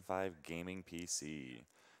Ryzen 5 gaming PC.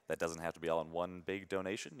 That doesn't have to be all in one big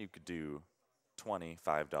donation. You could do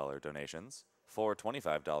 $25 donations, 4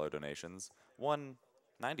 $25 donations, one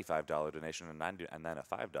 $95 donation, and then a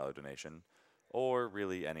 $5 donation, or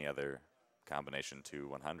really any other combination to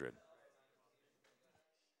 100.